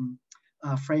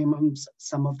frame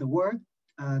some of the work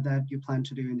that you plan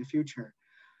to do in the future.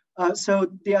 So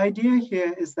the idea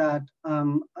here is that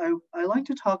I like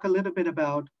to talk a little bit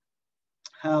about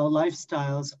how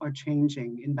lifestyles are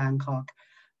changing in Bangkok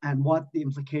and what the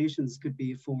implications could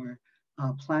be for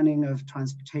planning of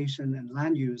transportation and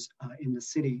land use in the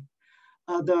city.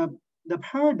 The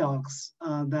paradox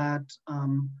that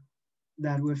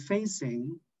we're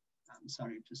facing, I'm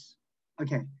sorry, just,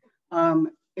 okay,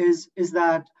 is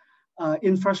that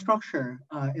infrastructure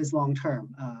is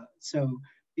long-term. So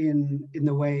in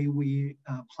the way we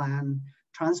plan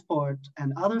transport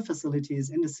and other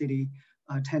facilities in the city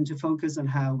tend to focus on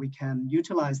how we can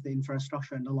utilize the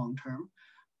infrastructure in the long term,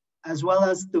 as well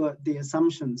as the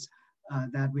assumptions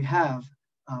that we have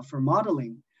for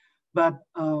modeling. But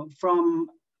from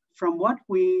what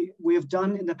we have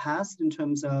done in the past in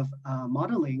terms of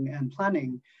modeling and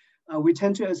planning, we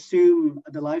tend to assume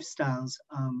the lifestyles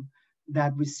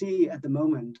that we see at the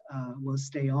moment will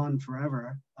stay on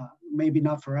forever, maybe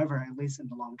not forever, at least in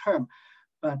the long term.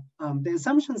 But the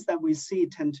assumptions that we see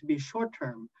tend to be short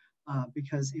term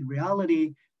because in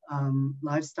reality,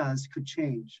 lifestyles could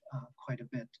change quite a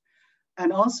bit.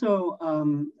 And also,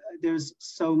 there's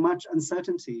so much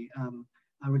uncertainty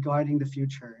regarding the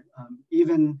future,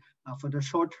 even for the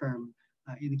short term.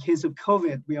 In the case of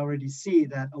COVID, we already see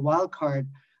that a wild card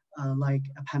like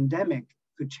a pandemic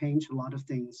could change a lot of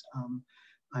things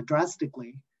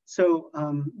drastically. So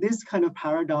this kind of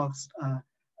paradox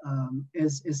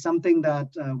is something that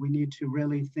we need to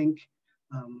really think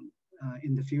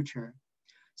in the future.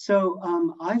 So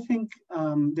I think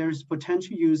there's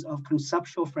potential use of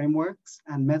conceptual frameworks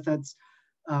and methods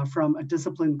from a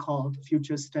discipline called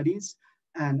future studies,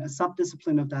 and a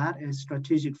subdiscipline of that is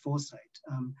strategic foresight.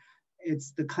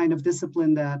 It's the kind of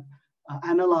discipline that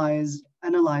analyzes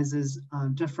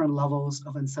different levels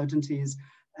of uncertainties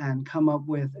and come up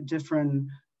with different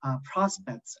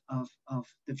prospects of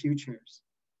the futures.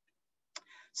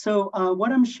 So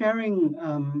what I'm sharing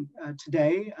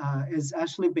today is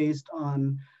actually based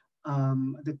on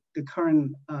the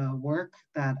current work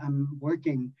that I'm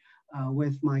working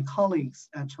with my colleagues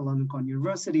at Chulalongkorn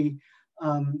University.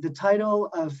 The title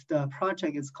of the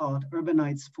project is called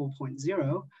Urbanites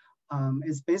 4.0.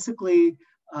 It's basically,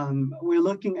 we're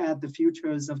looking at the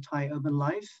futures of Thai urban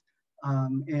life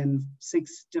in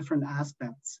 6 different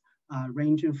aspects,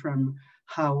 ranging from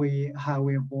how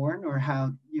we're born, or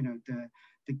how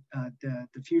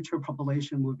the future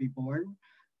population will be born,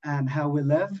 and how we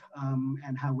live,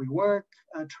 and how we work,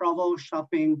 travel,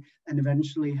 shopping, and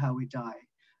eventually how we die.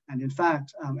 And in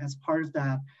fact, as part of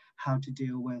that, how to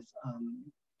deal with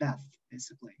death,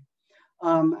 basically.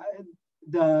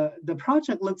 The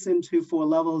project looks into 4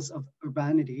 levels of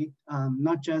urbanity,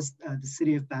 not just the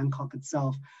city of Bangkok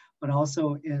itself, but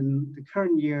also in the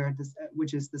current year,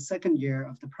 which is the 2nd year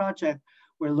of the project,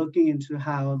 we're looking into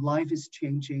how life is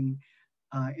changing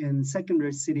in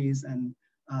secondary cities and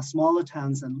smaller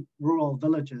towns and rural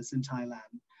villages in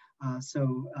Thailand.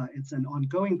 So it's an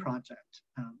ongoing project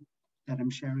that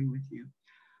I'm sharing with you.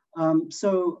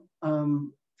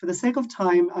 For the sake of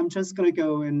time, I'm just going to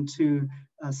go into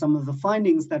some of the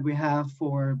findings that we have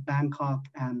for Bangkok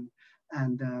and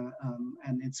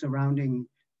its surrounding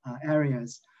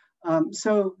areas.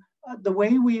 The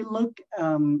way we look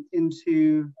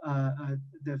into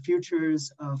the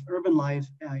futures of urban life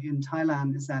in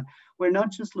Thailand is that we're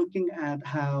not just looking at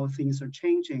how things are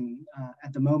changing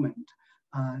at the moment.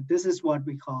 This is what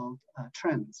we call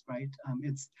trends, right?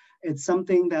 It's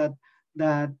something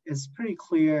that is pretty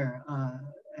clear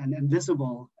and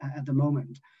visible at the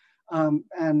moment.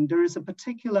 And there is a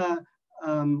particular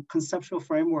conceptual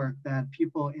framework that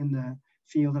people in the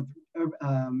field of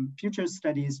future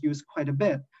studies use quite a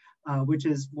bit, which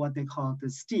is what they call the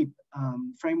STEEP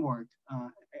framework.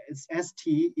 It's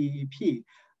STEEP,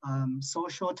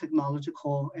 social,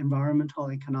 technological,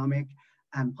 environmental, economic,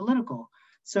 and political.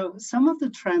 So some of the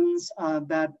trends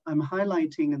that I'm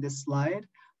highlighting in this slide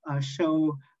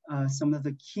show some of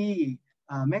the key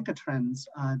mega trends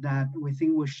that we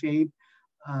think will shape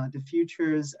the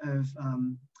futures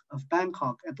of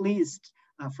Bangkok, at least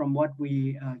from what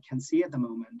we can see at the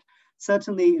moment.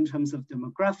 Certainly in terms of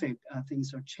demographic,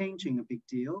 things are changing a big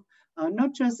deal,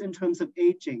 not just in terms of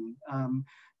aging.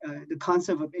 The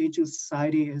concept of aging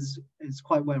society is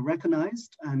quite well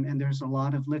recognized, and there's a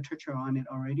lot of literature on it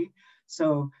already.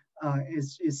 So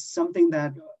it's something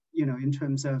that, you know, in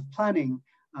terms of planning,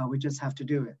 we just have to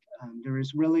do it. There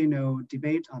is really no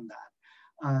debate on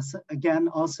that. So again,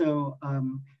 also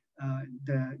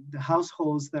the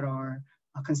households that are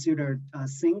considered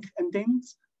sink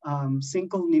endings,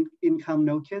 single income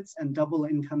no kids and double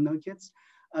income no kids.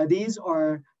 These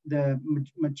are the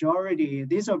majority,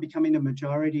 these are becoming the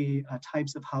majority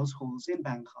types of households in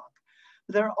Bangkok.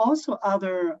 There are also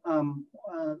other,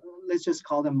 let's just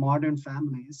call them modern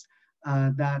families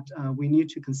that we need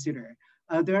to consider.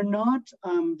 They're not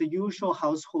the usual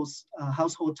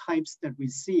household types that we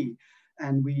see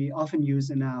and we often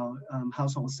use in our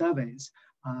household surveys,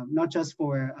 not just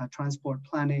for transport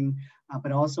planning,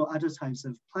 but also other types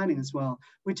of planning as well.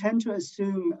 We tend to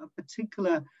assume a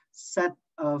particular set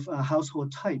of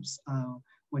household types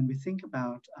when we think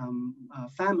about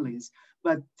families,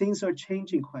 but things are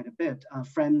changing quite a bit.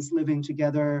 Friends living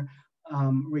together,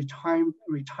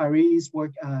 retirees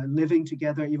living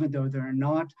together, even though they're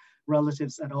not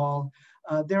relatives at all.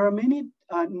 There are many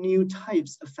new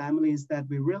types of families that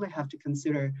we really have to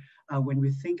consider when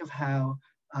we think of how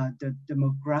the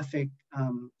demographic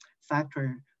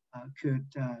factor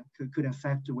could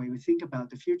affect the way we think about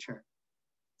the future.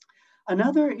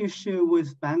 Another issue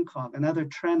with Bangkok, another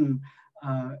trend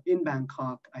in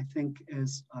Bangkok, I think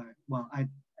is,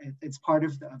 it's part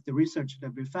of the research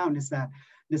that we found, is that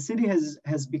the city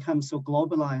has become so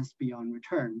globalized beyond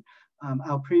return.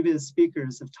 Our previous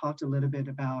speakers have talked a little bit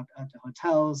about the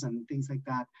hotels and things like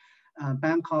that.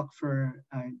 Bangkok, for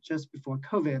just before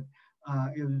COVID,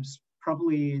 it was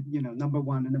probably, you know,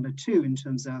 #1 and #2 in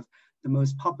terms of the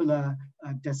most popular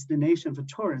destination for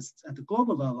tourists at the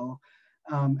global level.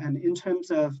 And in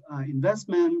terms of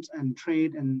investment and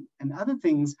trade and other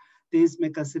things, this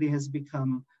mega city has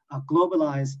become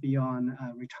globalized beyond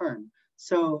return.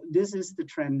 So this is the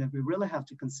trend that we really have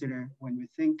to consider when we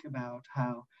think about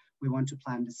how we want to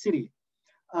plan the city.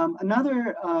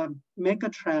 Another mega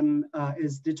trend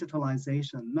is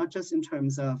digitalization, not just in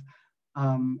terms of,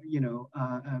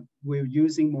 we're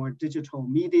using more digital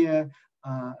media,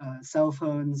 cell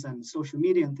phones and social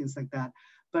media and things like that,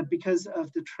 but because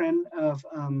of the trend of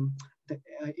the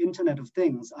Internet of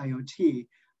Things, IoT,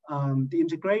 the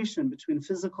integration between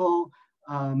physical,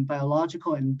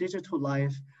 biological and digital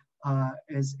life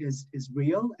is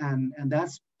real, and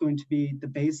that's going to be the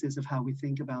basis of how we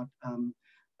think about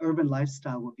urban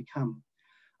lifestyle will become.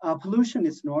 Pollution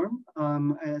is norm,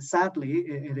 sadly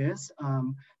it is.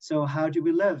 So how do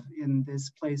we live in this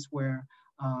place where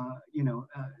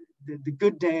the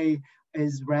good day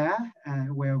is rare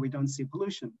and where we don't see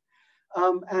pollution?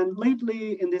 And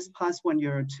lately, in this past 1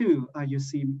 year or two, you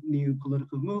see new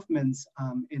political movements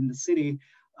in the city,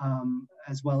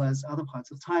 as well as other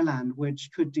parts of Thailand, which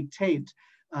could dictate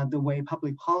the way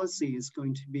public policy is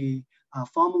going to be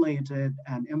formulated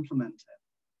and implemented.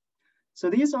 So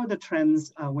these are the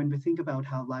trends when we think about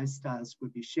how lifestyles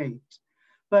would be shaped.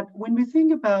 But when we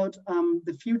think about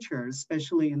the future,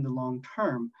 especially in the long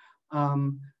term,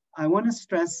 I want to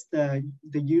stress the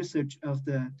usage of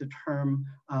the term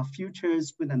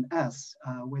futures with an S,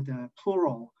 with a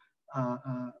plural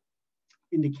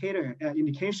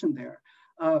indication there.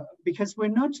 Because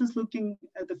we're not just looking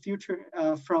at the future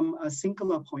from a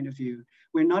singular point of view.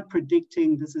 We're not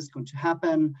predicting this is going to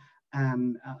happen,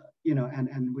 and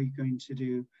we're going to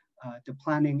do the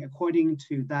planning according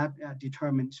to that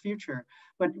determined future.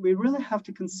 But we really have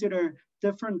to consider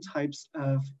different types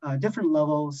of, different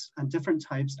levels and different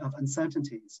types of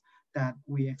uncertainties that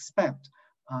we expect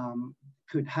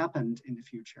could happen in the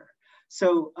future.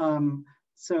 So,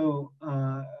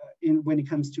 when it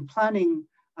comes to planning,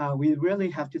 we really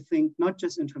have to think not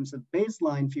just in terms of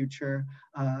baseline future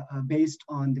based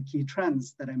on the key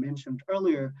trends that I mentioned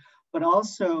earlier, but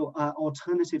also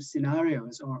alternative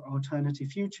scenarios or alternative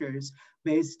futures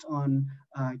based on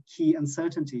key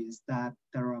uncertainties that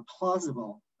are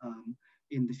plausible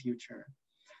in the future.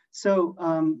 So,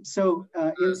 in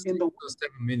the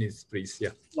 7 minutes, please. Yeah.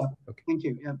 Yeah. Okay. Thank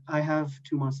you. Yeah, I have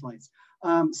 2 more slides.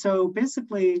 So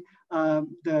basically,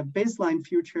 the baseline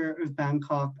future of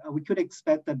Bangkok, we could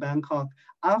expect that Bangkok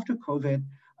after COVID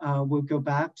will go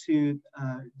back to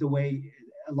the way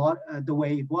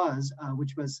it was,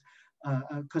 which was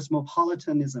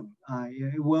cosmopolitanism.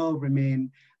 It will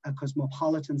remain a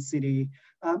cosmopolitan city,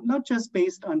 not just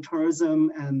based on tourism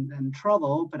and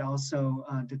travel, but also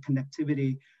the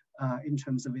connectivity in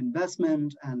terms of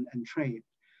investment and trade.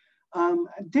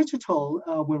 Digital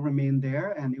will remain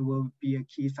there, and it will be a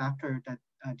key factor that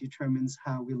determines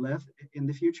how we live in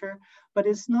the future. But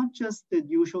it's not just the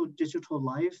usual digital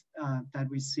life that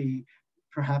we see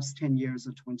perhaps 10 years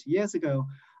or 20 years ago,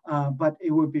 but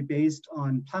it will be based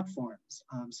on platforms.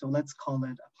 So let's call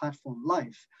it a platform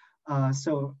life.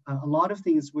 So a lot of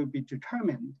things will be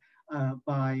determined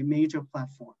by major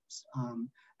platforms,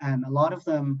 and a lot of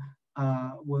them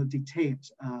will dictate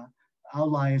our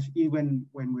life even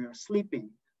when we are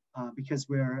sleeping, because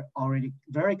we're already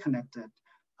very connected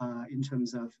in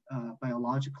terms of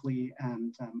biologically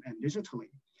and digitally.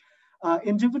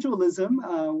 Individualism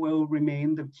will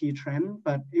remain the key trend,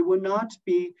 but it will not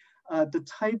be the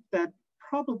type that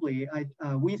probably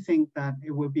we think that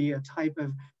it will be a type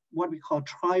of what we call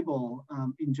tribal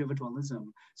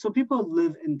individualism. So people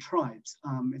live in tribes.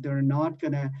 They're not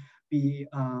gonna be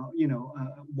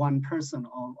one person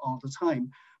all the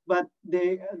time, but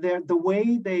the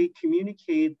way they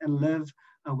communicate and live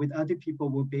with other people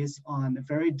will be based on a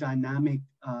very dynamic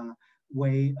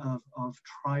way of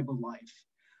tribal life.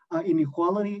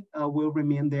 Inequality will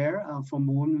remain there from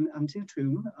womb until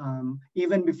tomb.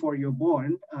 Even before you're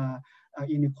born,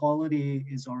 inequality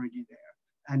is already there,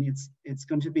 and it's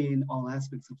going to be in all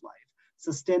aspects of life.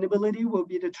 Sustainability will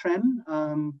be the trend,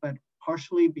 but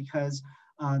partially because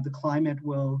the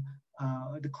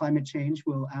climate change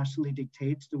will actually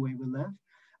dictate the way we live.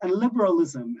 And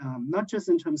liberalism, not just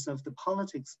in terms of the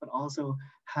politics, but also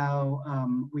how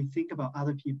we think about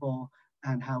other people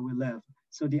and how we live.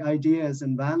 So the ideas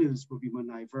and values will be more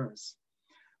diverse.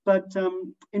 But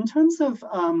in terms of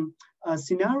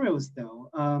scenarios though,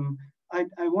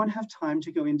 I won't have time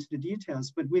to go into the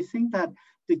details, but we think that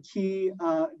the key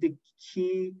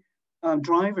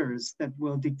drivers that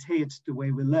will dictate the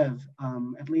way we live,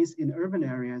 at least in urban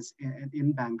areas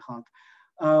in Bangkok,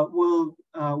 will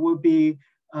be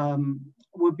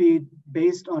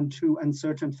based on 2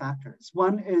 uncertain factors.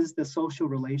 One is the social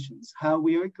relations, how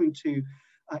we are going to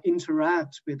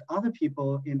interact with other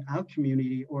people in our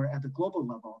community or at the global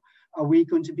level. Are we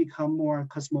going to become more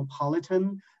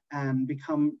cosmopolitan and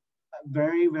become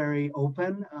very, very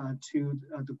open to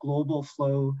the global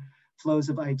flows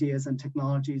of ideas and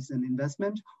technologies and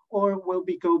investment, or will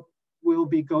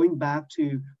be going back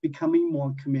to becoming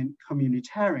more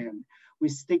communitarian? We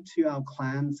stick to our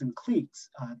clans and cliques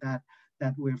that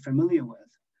we're familiar with.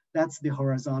 That's the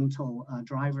horizontal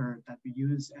driver that we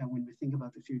use when we think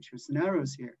about the future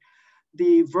scenarios here.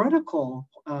 The vertical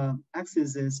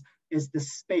axis is the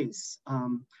space,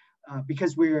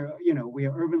 because we are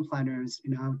urban planners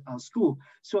in our school.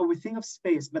 So we think of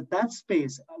space, but that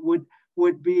space would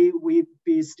we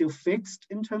be still fixed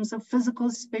in terms of physical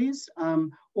space,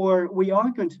 or we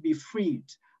are going to be freed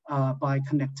by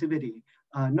connectivity,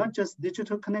 not just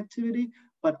digital connectivity,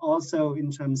 but also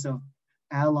in terms of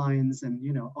airlines and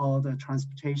all the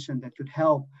transportation that could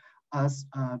help us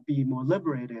be more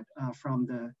liberated from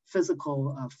the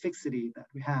physical fixity that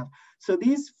we have. So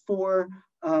these 4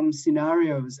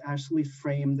 scenarios actually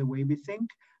frame the way we think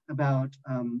about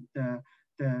the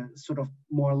sort of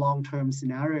more long-term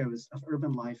scenarios of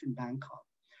urban life in Bangkok.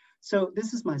 So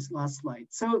this is my last slide.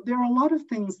 So there are a lot of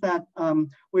things that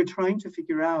we're trying to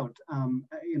figure out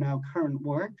in our current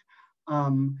work,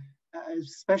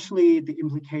 especially the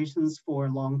implications for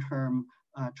long-term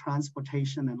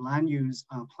transportation and land use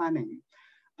planning.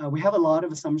 We have a lot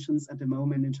of assumptions at the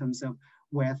moment in terms of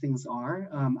where things are.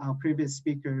 Our previous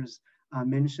speakers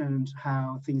mentioned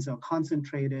how things are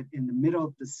concentrated in the middle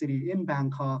of the city in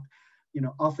Bangkok,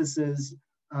 offices,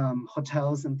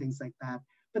 hotels and things like that.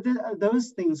 But those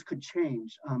things could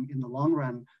change in the long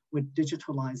run with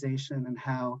digitalization and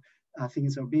how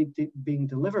things are being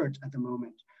delivered at the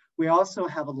moment. We also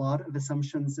have a lot of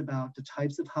assumptions about the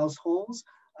types of households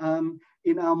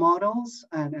in our models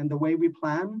and the way we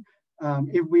plan.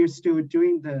 If we're still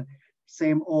doing the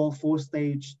same old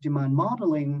 4-stage demand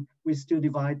modeling, we still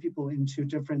divide people into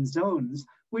different zones,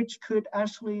 which could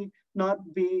actually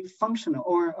not be functional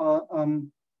or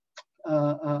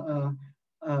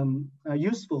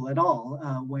useful at all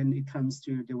when it comes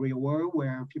to the real world,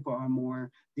 where people are more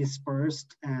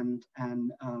dispersed and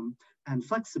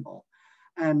flexible.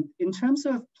 And in terms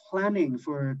of planning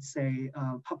for, say,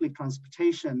 public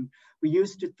transportation, we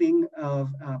used to think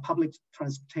of public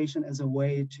transportation as a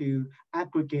way to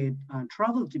aggregate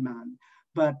travel demand.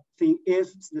 But if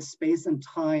the space and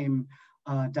time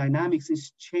dynamics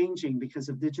is changing because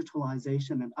of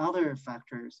digitalization and other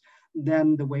factors,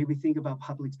 then the way we think about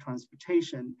public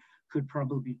transportation could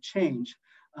probably change.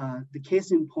 The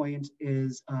case in point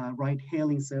is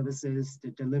ride-hailing services,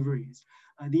 the deliveries.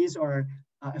 These are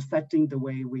affecting the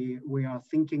way we are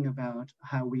thinking about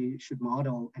how we should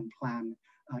model and plan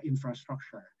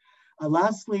infrastructure.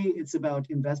 Lastly, it's about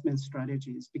investment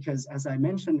strategies, because as I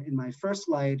mentioned in my first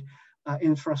slide,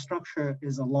 infrastructure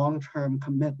is a long-term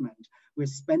commitment. We're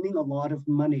spending a lot of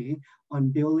money on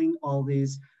building all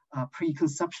these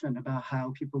preconception about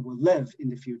how people will live in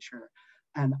the future.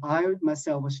 And I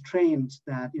myself was trained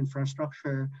that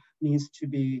infrastructure needs to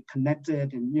be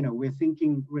connected, and we're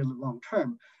thinking really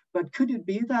long-term. But could it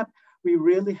be that we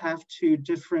really have to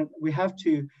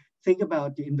think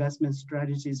about the investment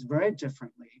strategies very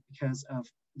differently because of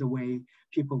the way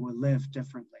people will live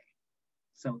differently?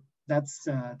 So that's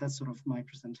sort of my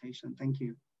presentation. Thank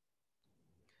you.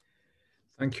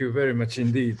 Thank you very much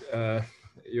indeed.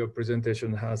 Your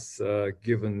presentation has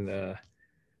given,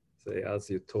 say, as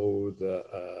you told,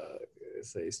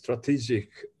 say, strategic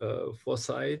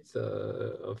foresight,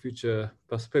 a future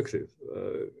perspective.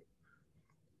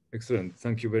 Excellent.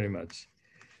 Thank you very much.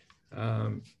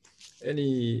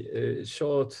 Any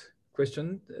short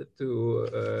question to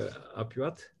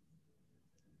Apiwat?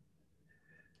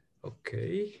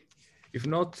 Okay. If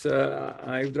not,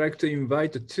 I would like to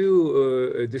invite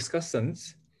two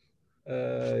discussants.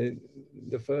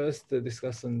 The first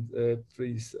discussant,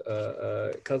 please,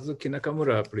 Kazuki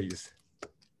Nakamura, please.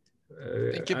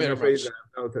 Thank you very much.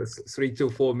 About 3 to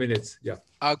 4 minutes. Yeah.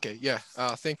 Okay. Yeah.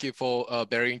 Thank you for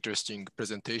very interesting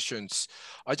presentations.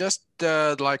 I just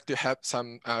like to have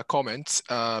some comments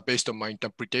based on my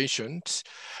interpretations,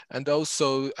 and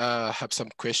also have some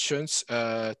questions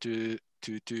to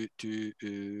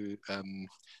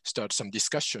start some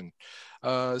discussion.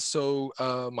 So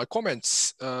my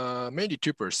comments, mainly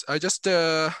two parts. I just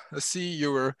see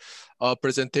your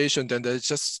presentation, and I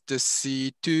just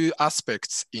see two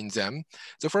aspects in them.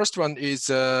 The first one is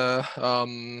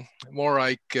more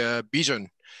like vision,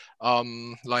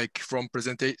 like from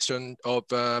presentation of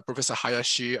Professor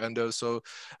Hayashi and also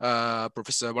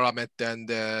Professor Varameth and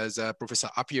Professor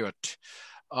Apiwat.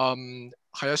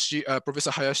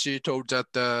 Professor Hayashi told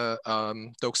that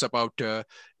talks about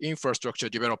infrastructure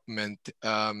development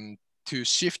to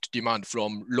shift demand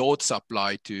from load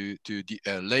supply to the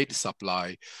late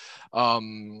supply.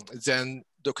 Then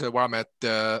Dr.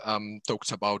 Varameth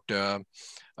talks about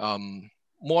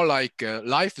more like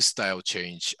lifestyle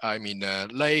change. I mean,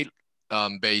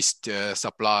 lay-based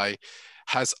supply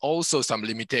has also some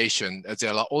limitation.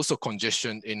 There are also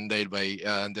congestion in railway,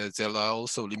 and there are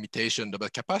also limitation of the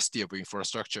capacity of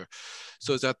infrastructure.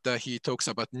 So that he talks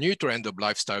about new trend of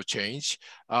lifestyle change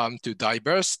to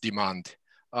diverse demand,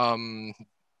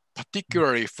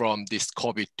 particularly from this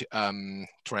COVID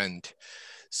trend.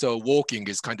 So walking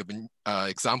is kind of an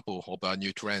example of a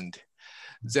new trend.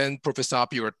 Then Professor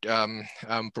Apiwat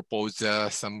proposed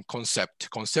some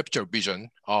conceptual vision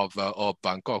of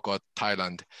Bangkok or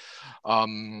Thailand.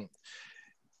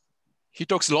 He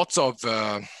talks lots of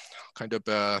kind of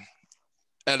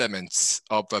elements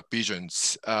of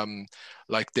visions,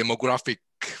 like demographic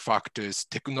factors,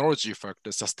 technology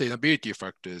factors, sustainability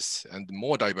factors, and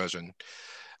more diversion.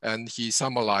 And he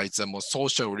summarized the more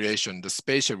social relation, the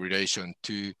spatial relation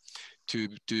to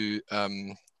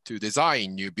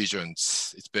design new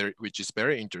visions, which is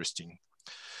very interesting.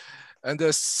 And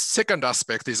the second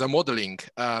aspect is a modeling,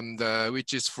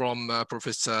 which is from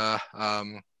Professor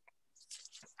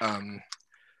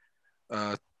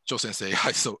Cho Sensei.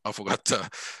 I forgot the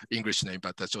English name,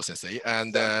 but Cho Sensei,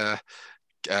 and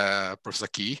Professor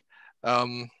Key,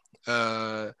 and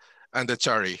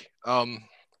Achariyaviriya.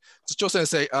 Cho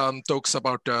Sensei talks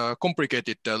about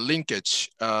complicated linkage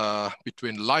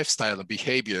between lifestyle and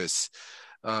behaviors,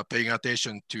 paying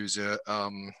attention to the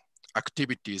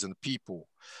activities and people.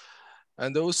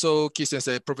 And also Key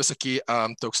Sensei, Professor Key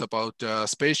talks about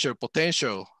spatial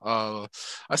potential. I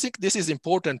think this is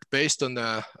important based on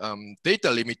data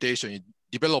limitation in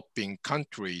developing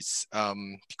countries,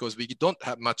 because we don't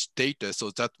have much data,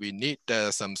 so that we need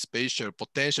some spatial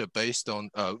potential based on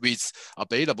with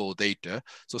available data.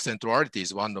 So centrality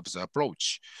is one of the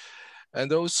approach.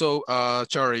 And also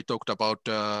Charlie talked about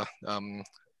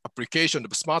application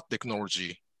of smart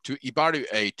technology to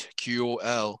evaluate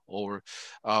QOL or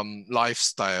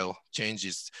lifestyle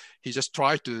changes. He just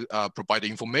tried to provide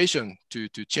information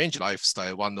to change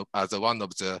lifestyle as one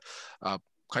of the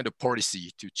kind of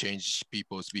policy to change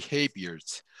people's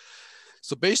behaviors.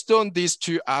 So based on these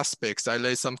two aspects, I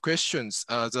laid some questions.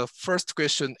 The first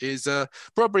question is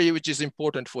probably which is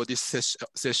important for this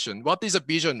session. What is a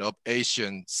vision of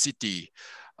Asian city,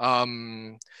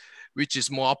 which is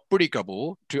more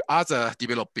applicable to other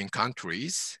developing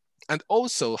countries and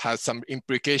also has some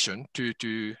implication to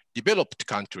developed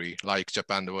country like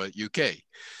Japan or UK?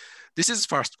 This is the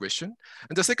first question.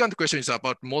 And the second question is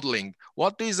about modeling.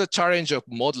 What is the challenge of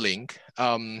modeling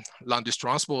land use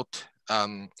transport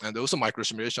and also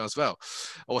microsimulation as well,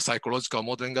 or psychological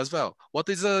modeling as well? What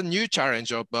is a new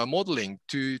challenge of modeling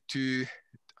to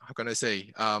how can I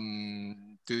say,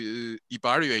 to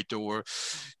evaluate or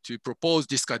to propose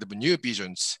this kind of new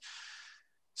visions?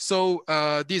 So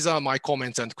these are my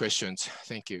comments and questions.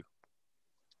 Thank you.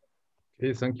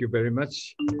 Okay, thank you very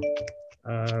much.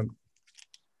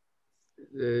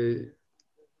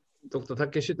 Dr.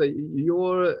 Takeshita,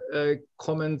 your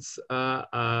comments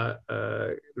are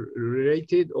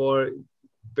related or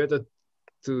better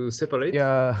to separate?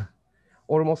 Yeah,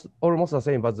 almost the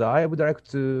same, but I would like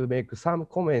to make some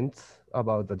comments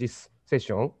about this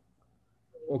session.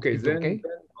 Okay,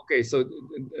 okay, so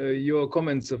your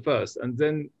comments first and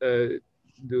then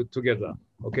do together.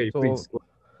 Okay, so, please.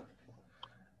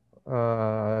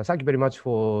 Thank you very much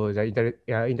for the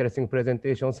interesting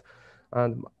presentations.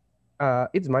 And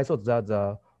it's my thought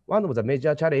that one of the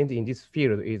major challenges in this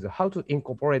field is how to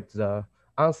incorporate the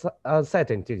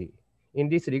uncertainty. In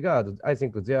this regard, I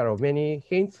think there are many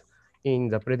hints in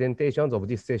the presentations of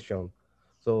this session.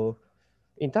 So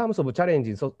in terms of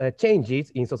challenges, changes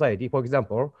in society, for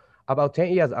example, about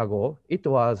 10 years ago, it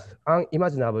was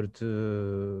unimaginable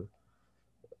to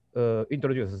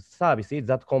introduce services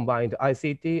that combined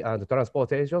ICT and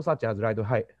transportation, such as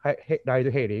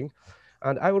ride-hailing.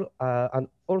 And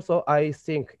also I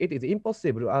think it is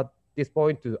impossible at this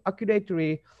point to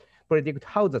accurately predict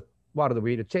how the world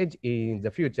will change in the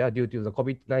future due to the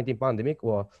COVID-19 pandemic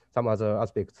or some other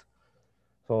aspects.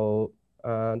 So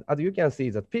as you can see,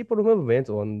 that people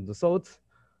movements on the thoughts,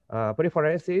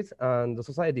 preferences, and the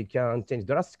society can change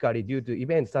drastically due to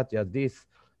events such as these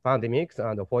pandemics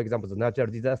and, for example, the natural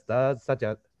disasters such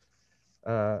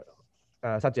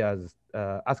as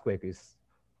earthquakes.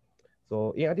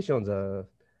 So in addition, the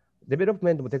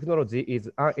development of technology is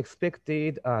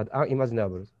unexpected and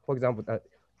unimaginable. For example,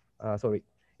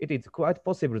 it is quite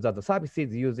possible that the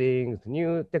services using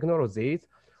new technologies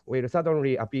will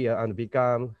suddenly appear and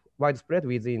become widespread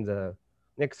within the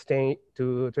next 10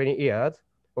 to 20 years.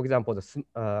 For example, the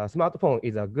smartphone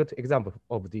is a good example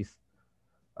of this.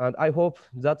 And I hope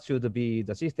that should be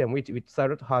the system which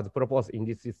Witsarut has proposed in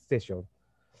this session.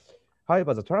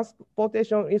 However, the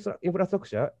transportation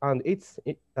infrastructure and its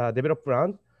development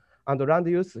plan and land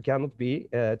use cannot be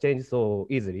changed so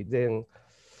easily.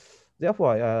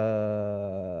 Therefore,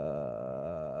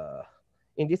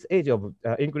 in this age of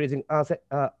increasing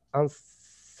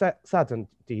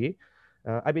uncertainty,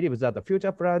 I believe that the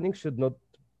future planning should not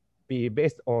be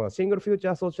based on a single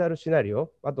future social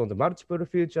scenario, but on the multiple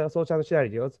future social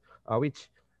scenarios, which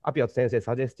Apiot Sensei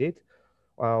suggested,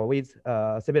 with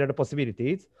several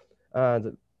possibilities,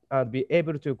 and be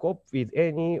able to cope with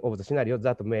any of the scenarios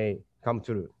that may come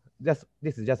true. This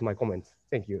is just my comments.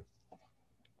 Thank you.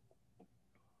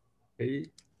 Okay,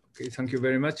 thank you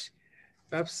very much.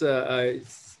 Perhaps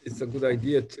it's a good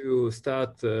idea to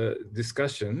start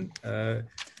discussion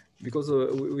because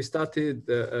we started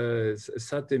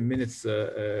 30 minutes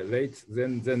late.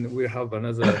 Then we have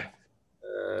another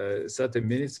 30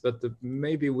 minutes, but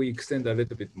maybe we extend a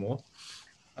little bit more.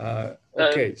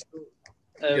 Okay.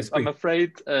 Yes, I'm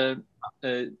afraid,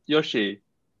 Yoshi.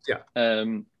 Yeah.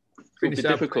 It would be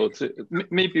difficult.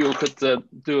 Maybe we could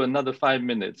do another 5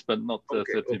 minutes, but not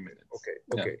 30 minutes. Okay.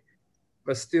 Yeah.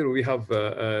 But still, we have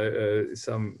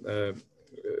some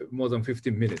more than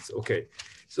 15 minutes. Okay.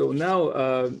 So now,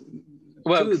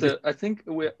 I think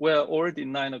we're already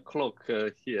 9 o'clock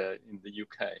here in the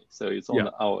UK, so it's on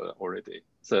the hour already.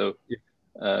 So. Yeah.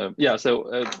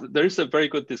 There is a very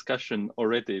good discussion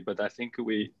already, but I think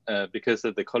we, because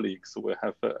of the colleagues will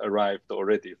have arrived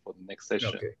already for the next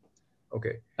session.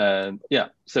 Okay. And yeah,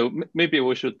 so maybe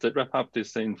we should wrap up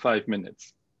this in 5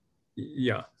 minutes.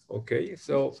 Yeah. Okay.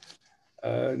 So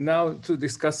now two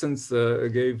discussants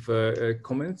gave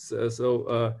comments.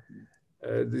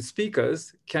 The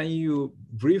speakers, can you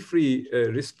briefly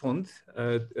respond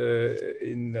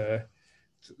in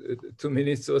 2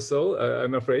 minutes or so?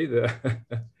 I'm afraid.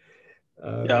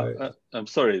 I'm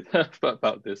sorry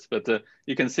about this, but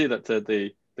you can see that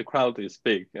the crowd is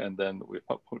big, and then we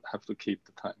have to keep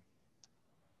the time.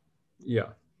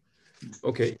 Yeah.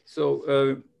 Okay.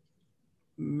 So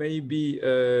maybe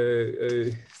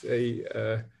say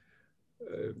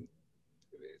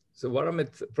so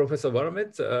Varameth, Professor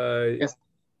Varameth. Yes.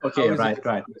 Okay.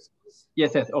 Right.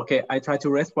 Yes. Okay. I try to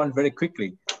respond very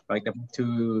quickly, like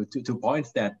to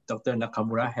points that Dr.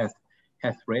 Nakamura has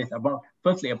raised about.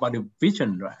 Firstly, about the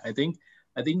vision. Right. I think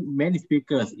many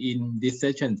speakers in this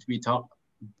session we talk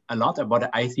a lot about the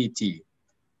ICT.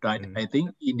 Right. I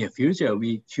think in the future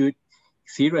we should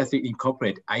seriously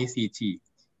incorporate ICT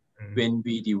when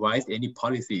we devise any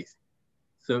policies.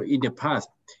 So in the past,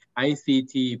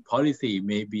 ICT policy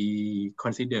may be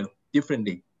considered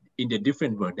differently in the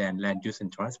different world than land use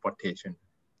and transportation.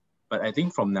 But I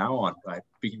think from now on, right,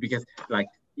 because like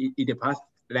in the past,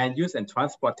 land use and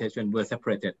transportation were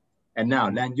separated. And now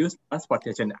land use,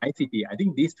 transportation, ICT, I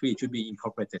think these three should be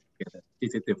incorporated together.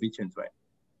 This is the vision, right?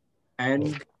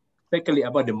 And secondly,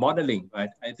 about the modeling, right?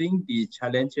 I think the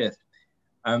challenges,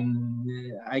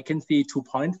 I can see 2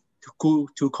 points,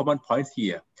 two common points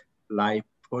here. Like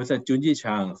Professor Junyi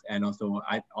Zhang and also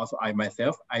I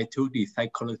myself, I took the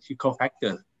psychological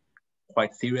factors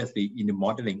quite seriously in the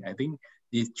modeling. I think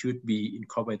this should be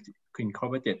incorporated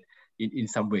in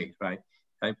some way, right?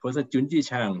 Like Professor Junyi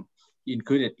Zhang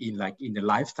included in the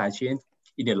lifestyle change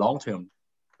in the long term,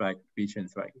 right?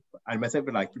 Visions, right? I myself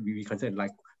like we consider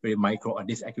like very micro or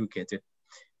disaggregated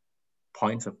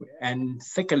points of. And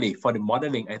secondly, for the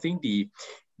modeling, I think the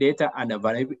data and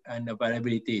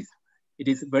availabilities, it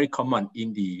is very common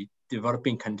in the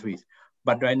developing countries.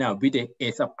 But right now, with the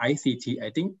age of ICT, I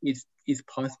think it's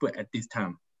possible at this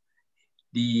time.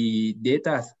 The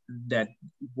data that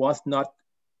was not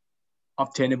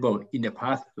obtainable in the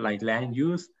past, like land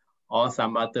use or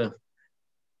some other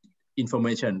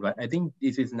information, but I think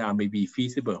this is now maybe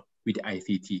feasible with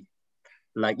ICT.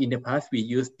 Like in the past, we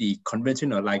used the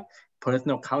conventional like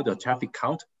personal count or traffic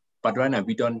count, but right now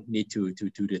we don't need to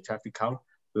do the traffic count.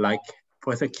 Like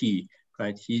Professor Key,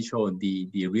 right? He showed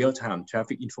the real-time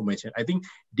traffic information. I think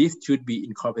this should be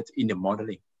incorporated in the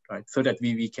modeling, right? So that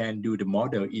we can do the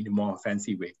model in a more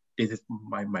fancy way. This is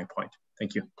my point.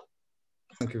 Thank you.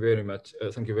 Thank you very much.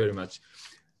 Thank you very much.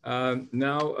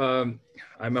 Now,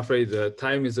 I'm afraid the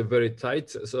time is very tight,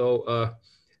 so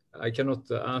I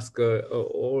cannot ask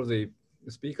all the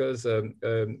speakers.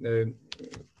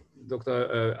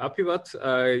 Dr. Apivat,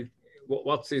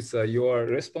 what is your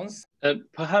response?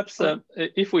 Perhaps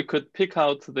if we could pick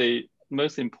out the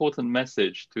most important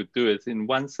message to do it in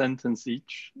one sentence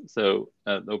each, so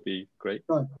that would be great.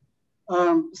 Sure.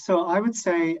 So I would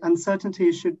say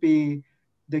uncertainty should be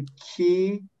the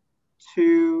key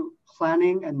to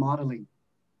planning and modeling.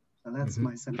 So that's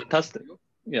my sentence. Fantastic.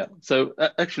 Yeah. So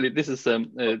actually, this is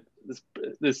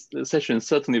this session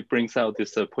certainly brings out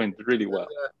this point really well.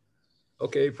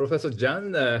 Okay, Professor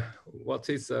Zhang, what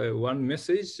is one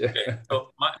message? Okay.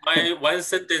 So my one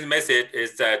sentence message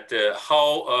is that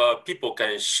how people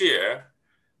can share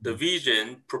the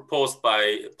vision proposed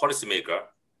by policymaker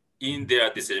in their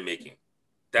decision making.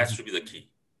 That should be the key.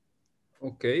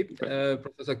 Okay,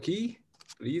 Professor Key,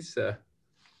 please.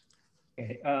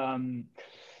 Okay.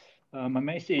 My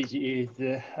message is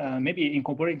maybe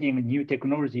incorporating new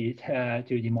technologies to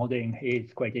the modeling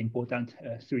is quite important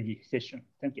through the session.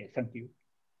 Thank you. Thank you.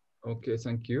 Okay,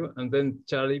 thank you. And then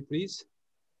Charlie, please.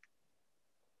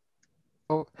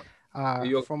 So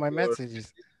for my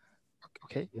messages,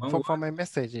 okay. For my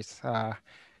messages,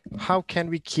 how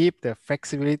can we keep the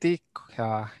flexibility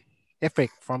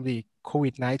effect from the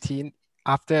COVID-19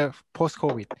 after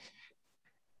post-COVID,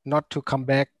 not to come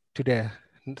back to the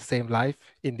same life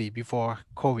in the before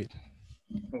COVID?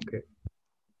 Okay,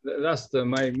 last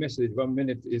my message, 1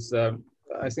 minute is,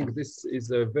 I think this is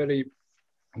a very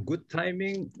good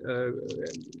timing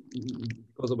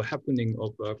because of the happening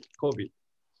of COVID.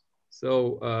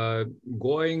 So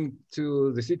going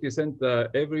to the city center,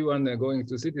 everyone going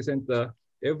to city center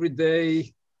every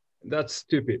day, that's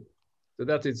stupid. So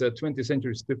that is a 20th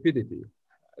century stupidity.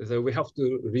 So we have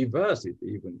to reverse it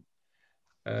even.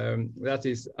 That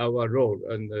is our role,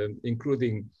 and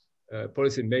including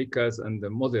policy makers and the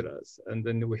modelers, and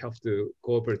then we have to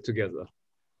cooperate together.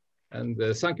 And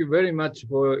thank you very much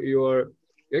for your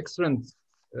excellent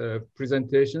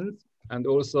presentations and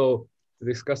also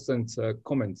discussants'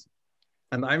 comments.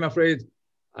 And I'm afraid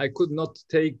I could not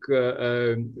take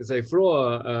the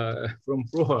floor from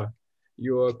floor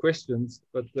your questions,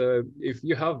 but if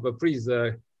you have, please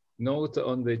note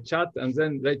on the chat and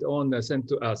then later on send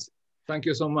to us. Thank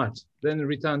you so much. Then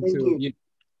return to you.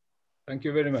 Thank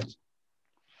you very much.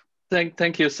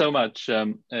 Thank you so much,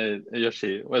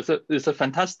 Yoshi. Well, it's a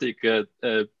fantastic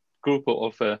group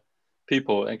of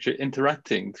people actually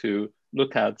interacting to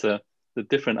look at the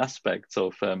different aspects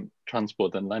of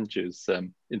transport and land use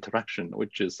interaction,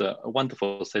 which is a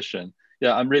wonderful session.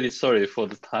 Yeah, I'm really sorry for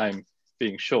the time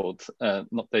being short,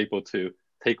 not able to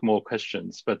take more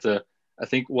questions, but I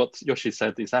think what Yoshi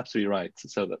said is absolutely right,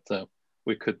 so that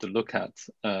we could look at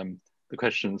the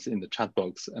questions in the chat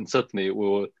box, and certainly we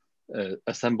will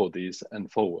assemble these and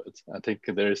forward. I think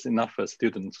there is enough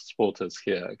student supporters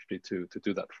here actually to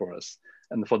do that for us.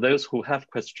 And for those who have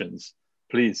questions,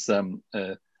 please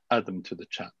add them to the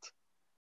chat.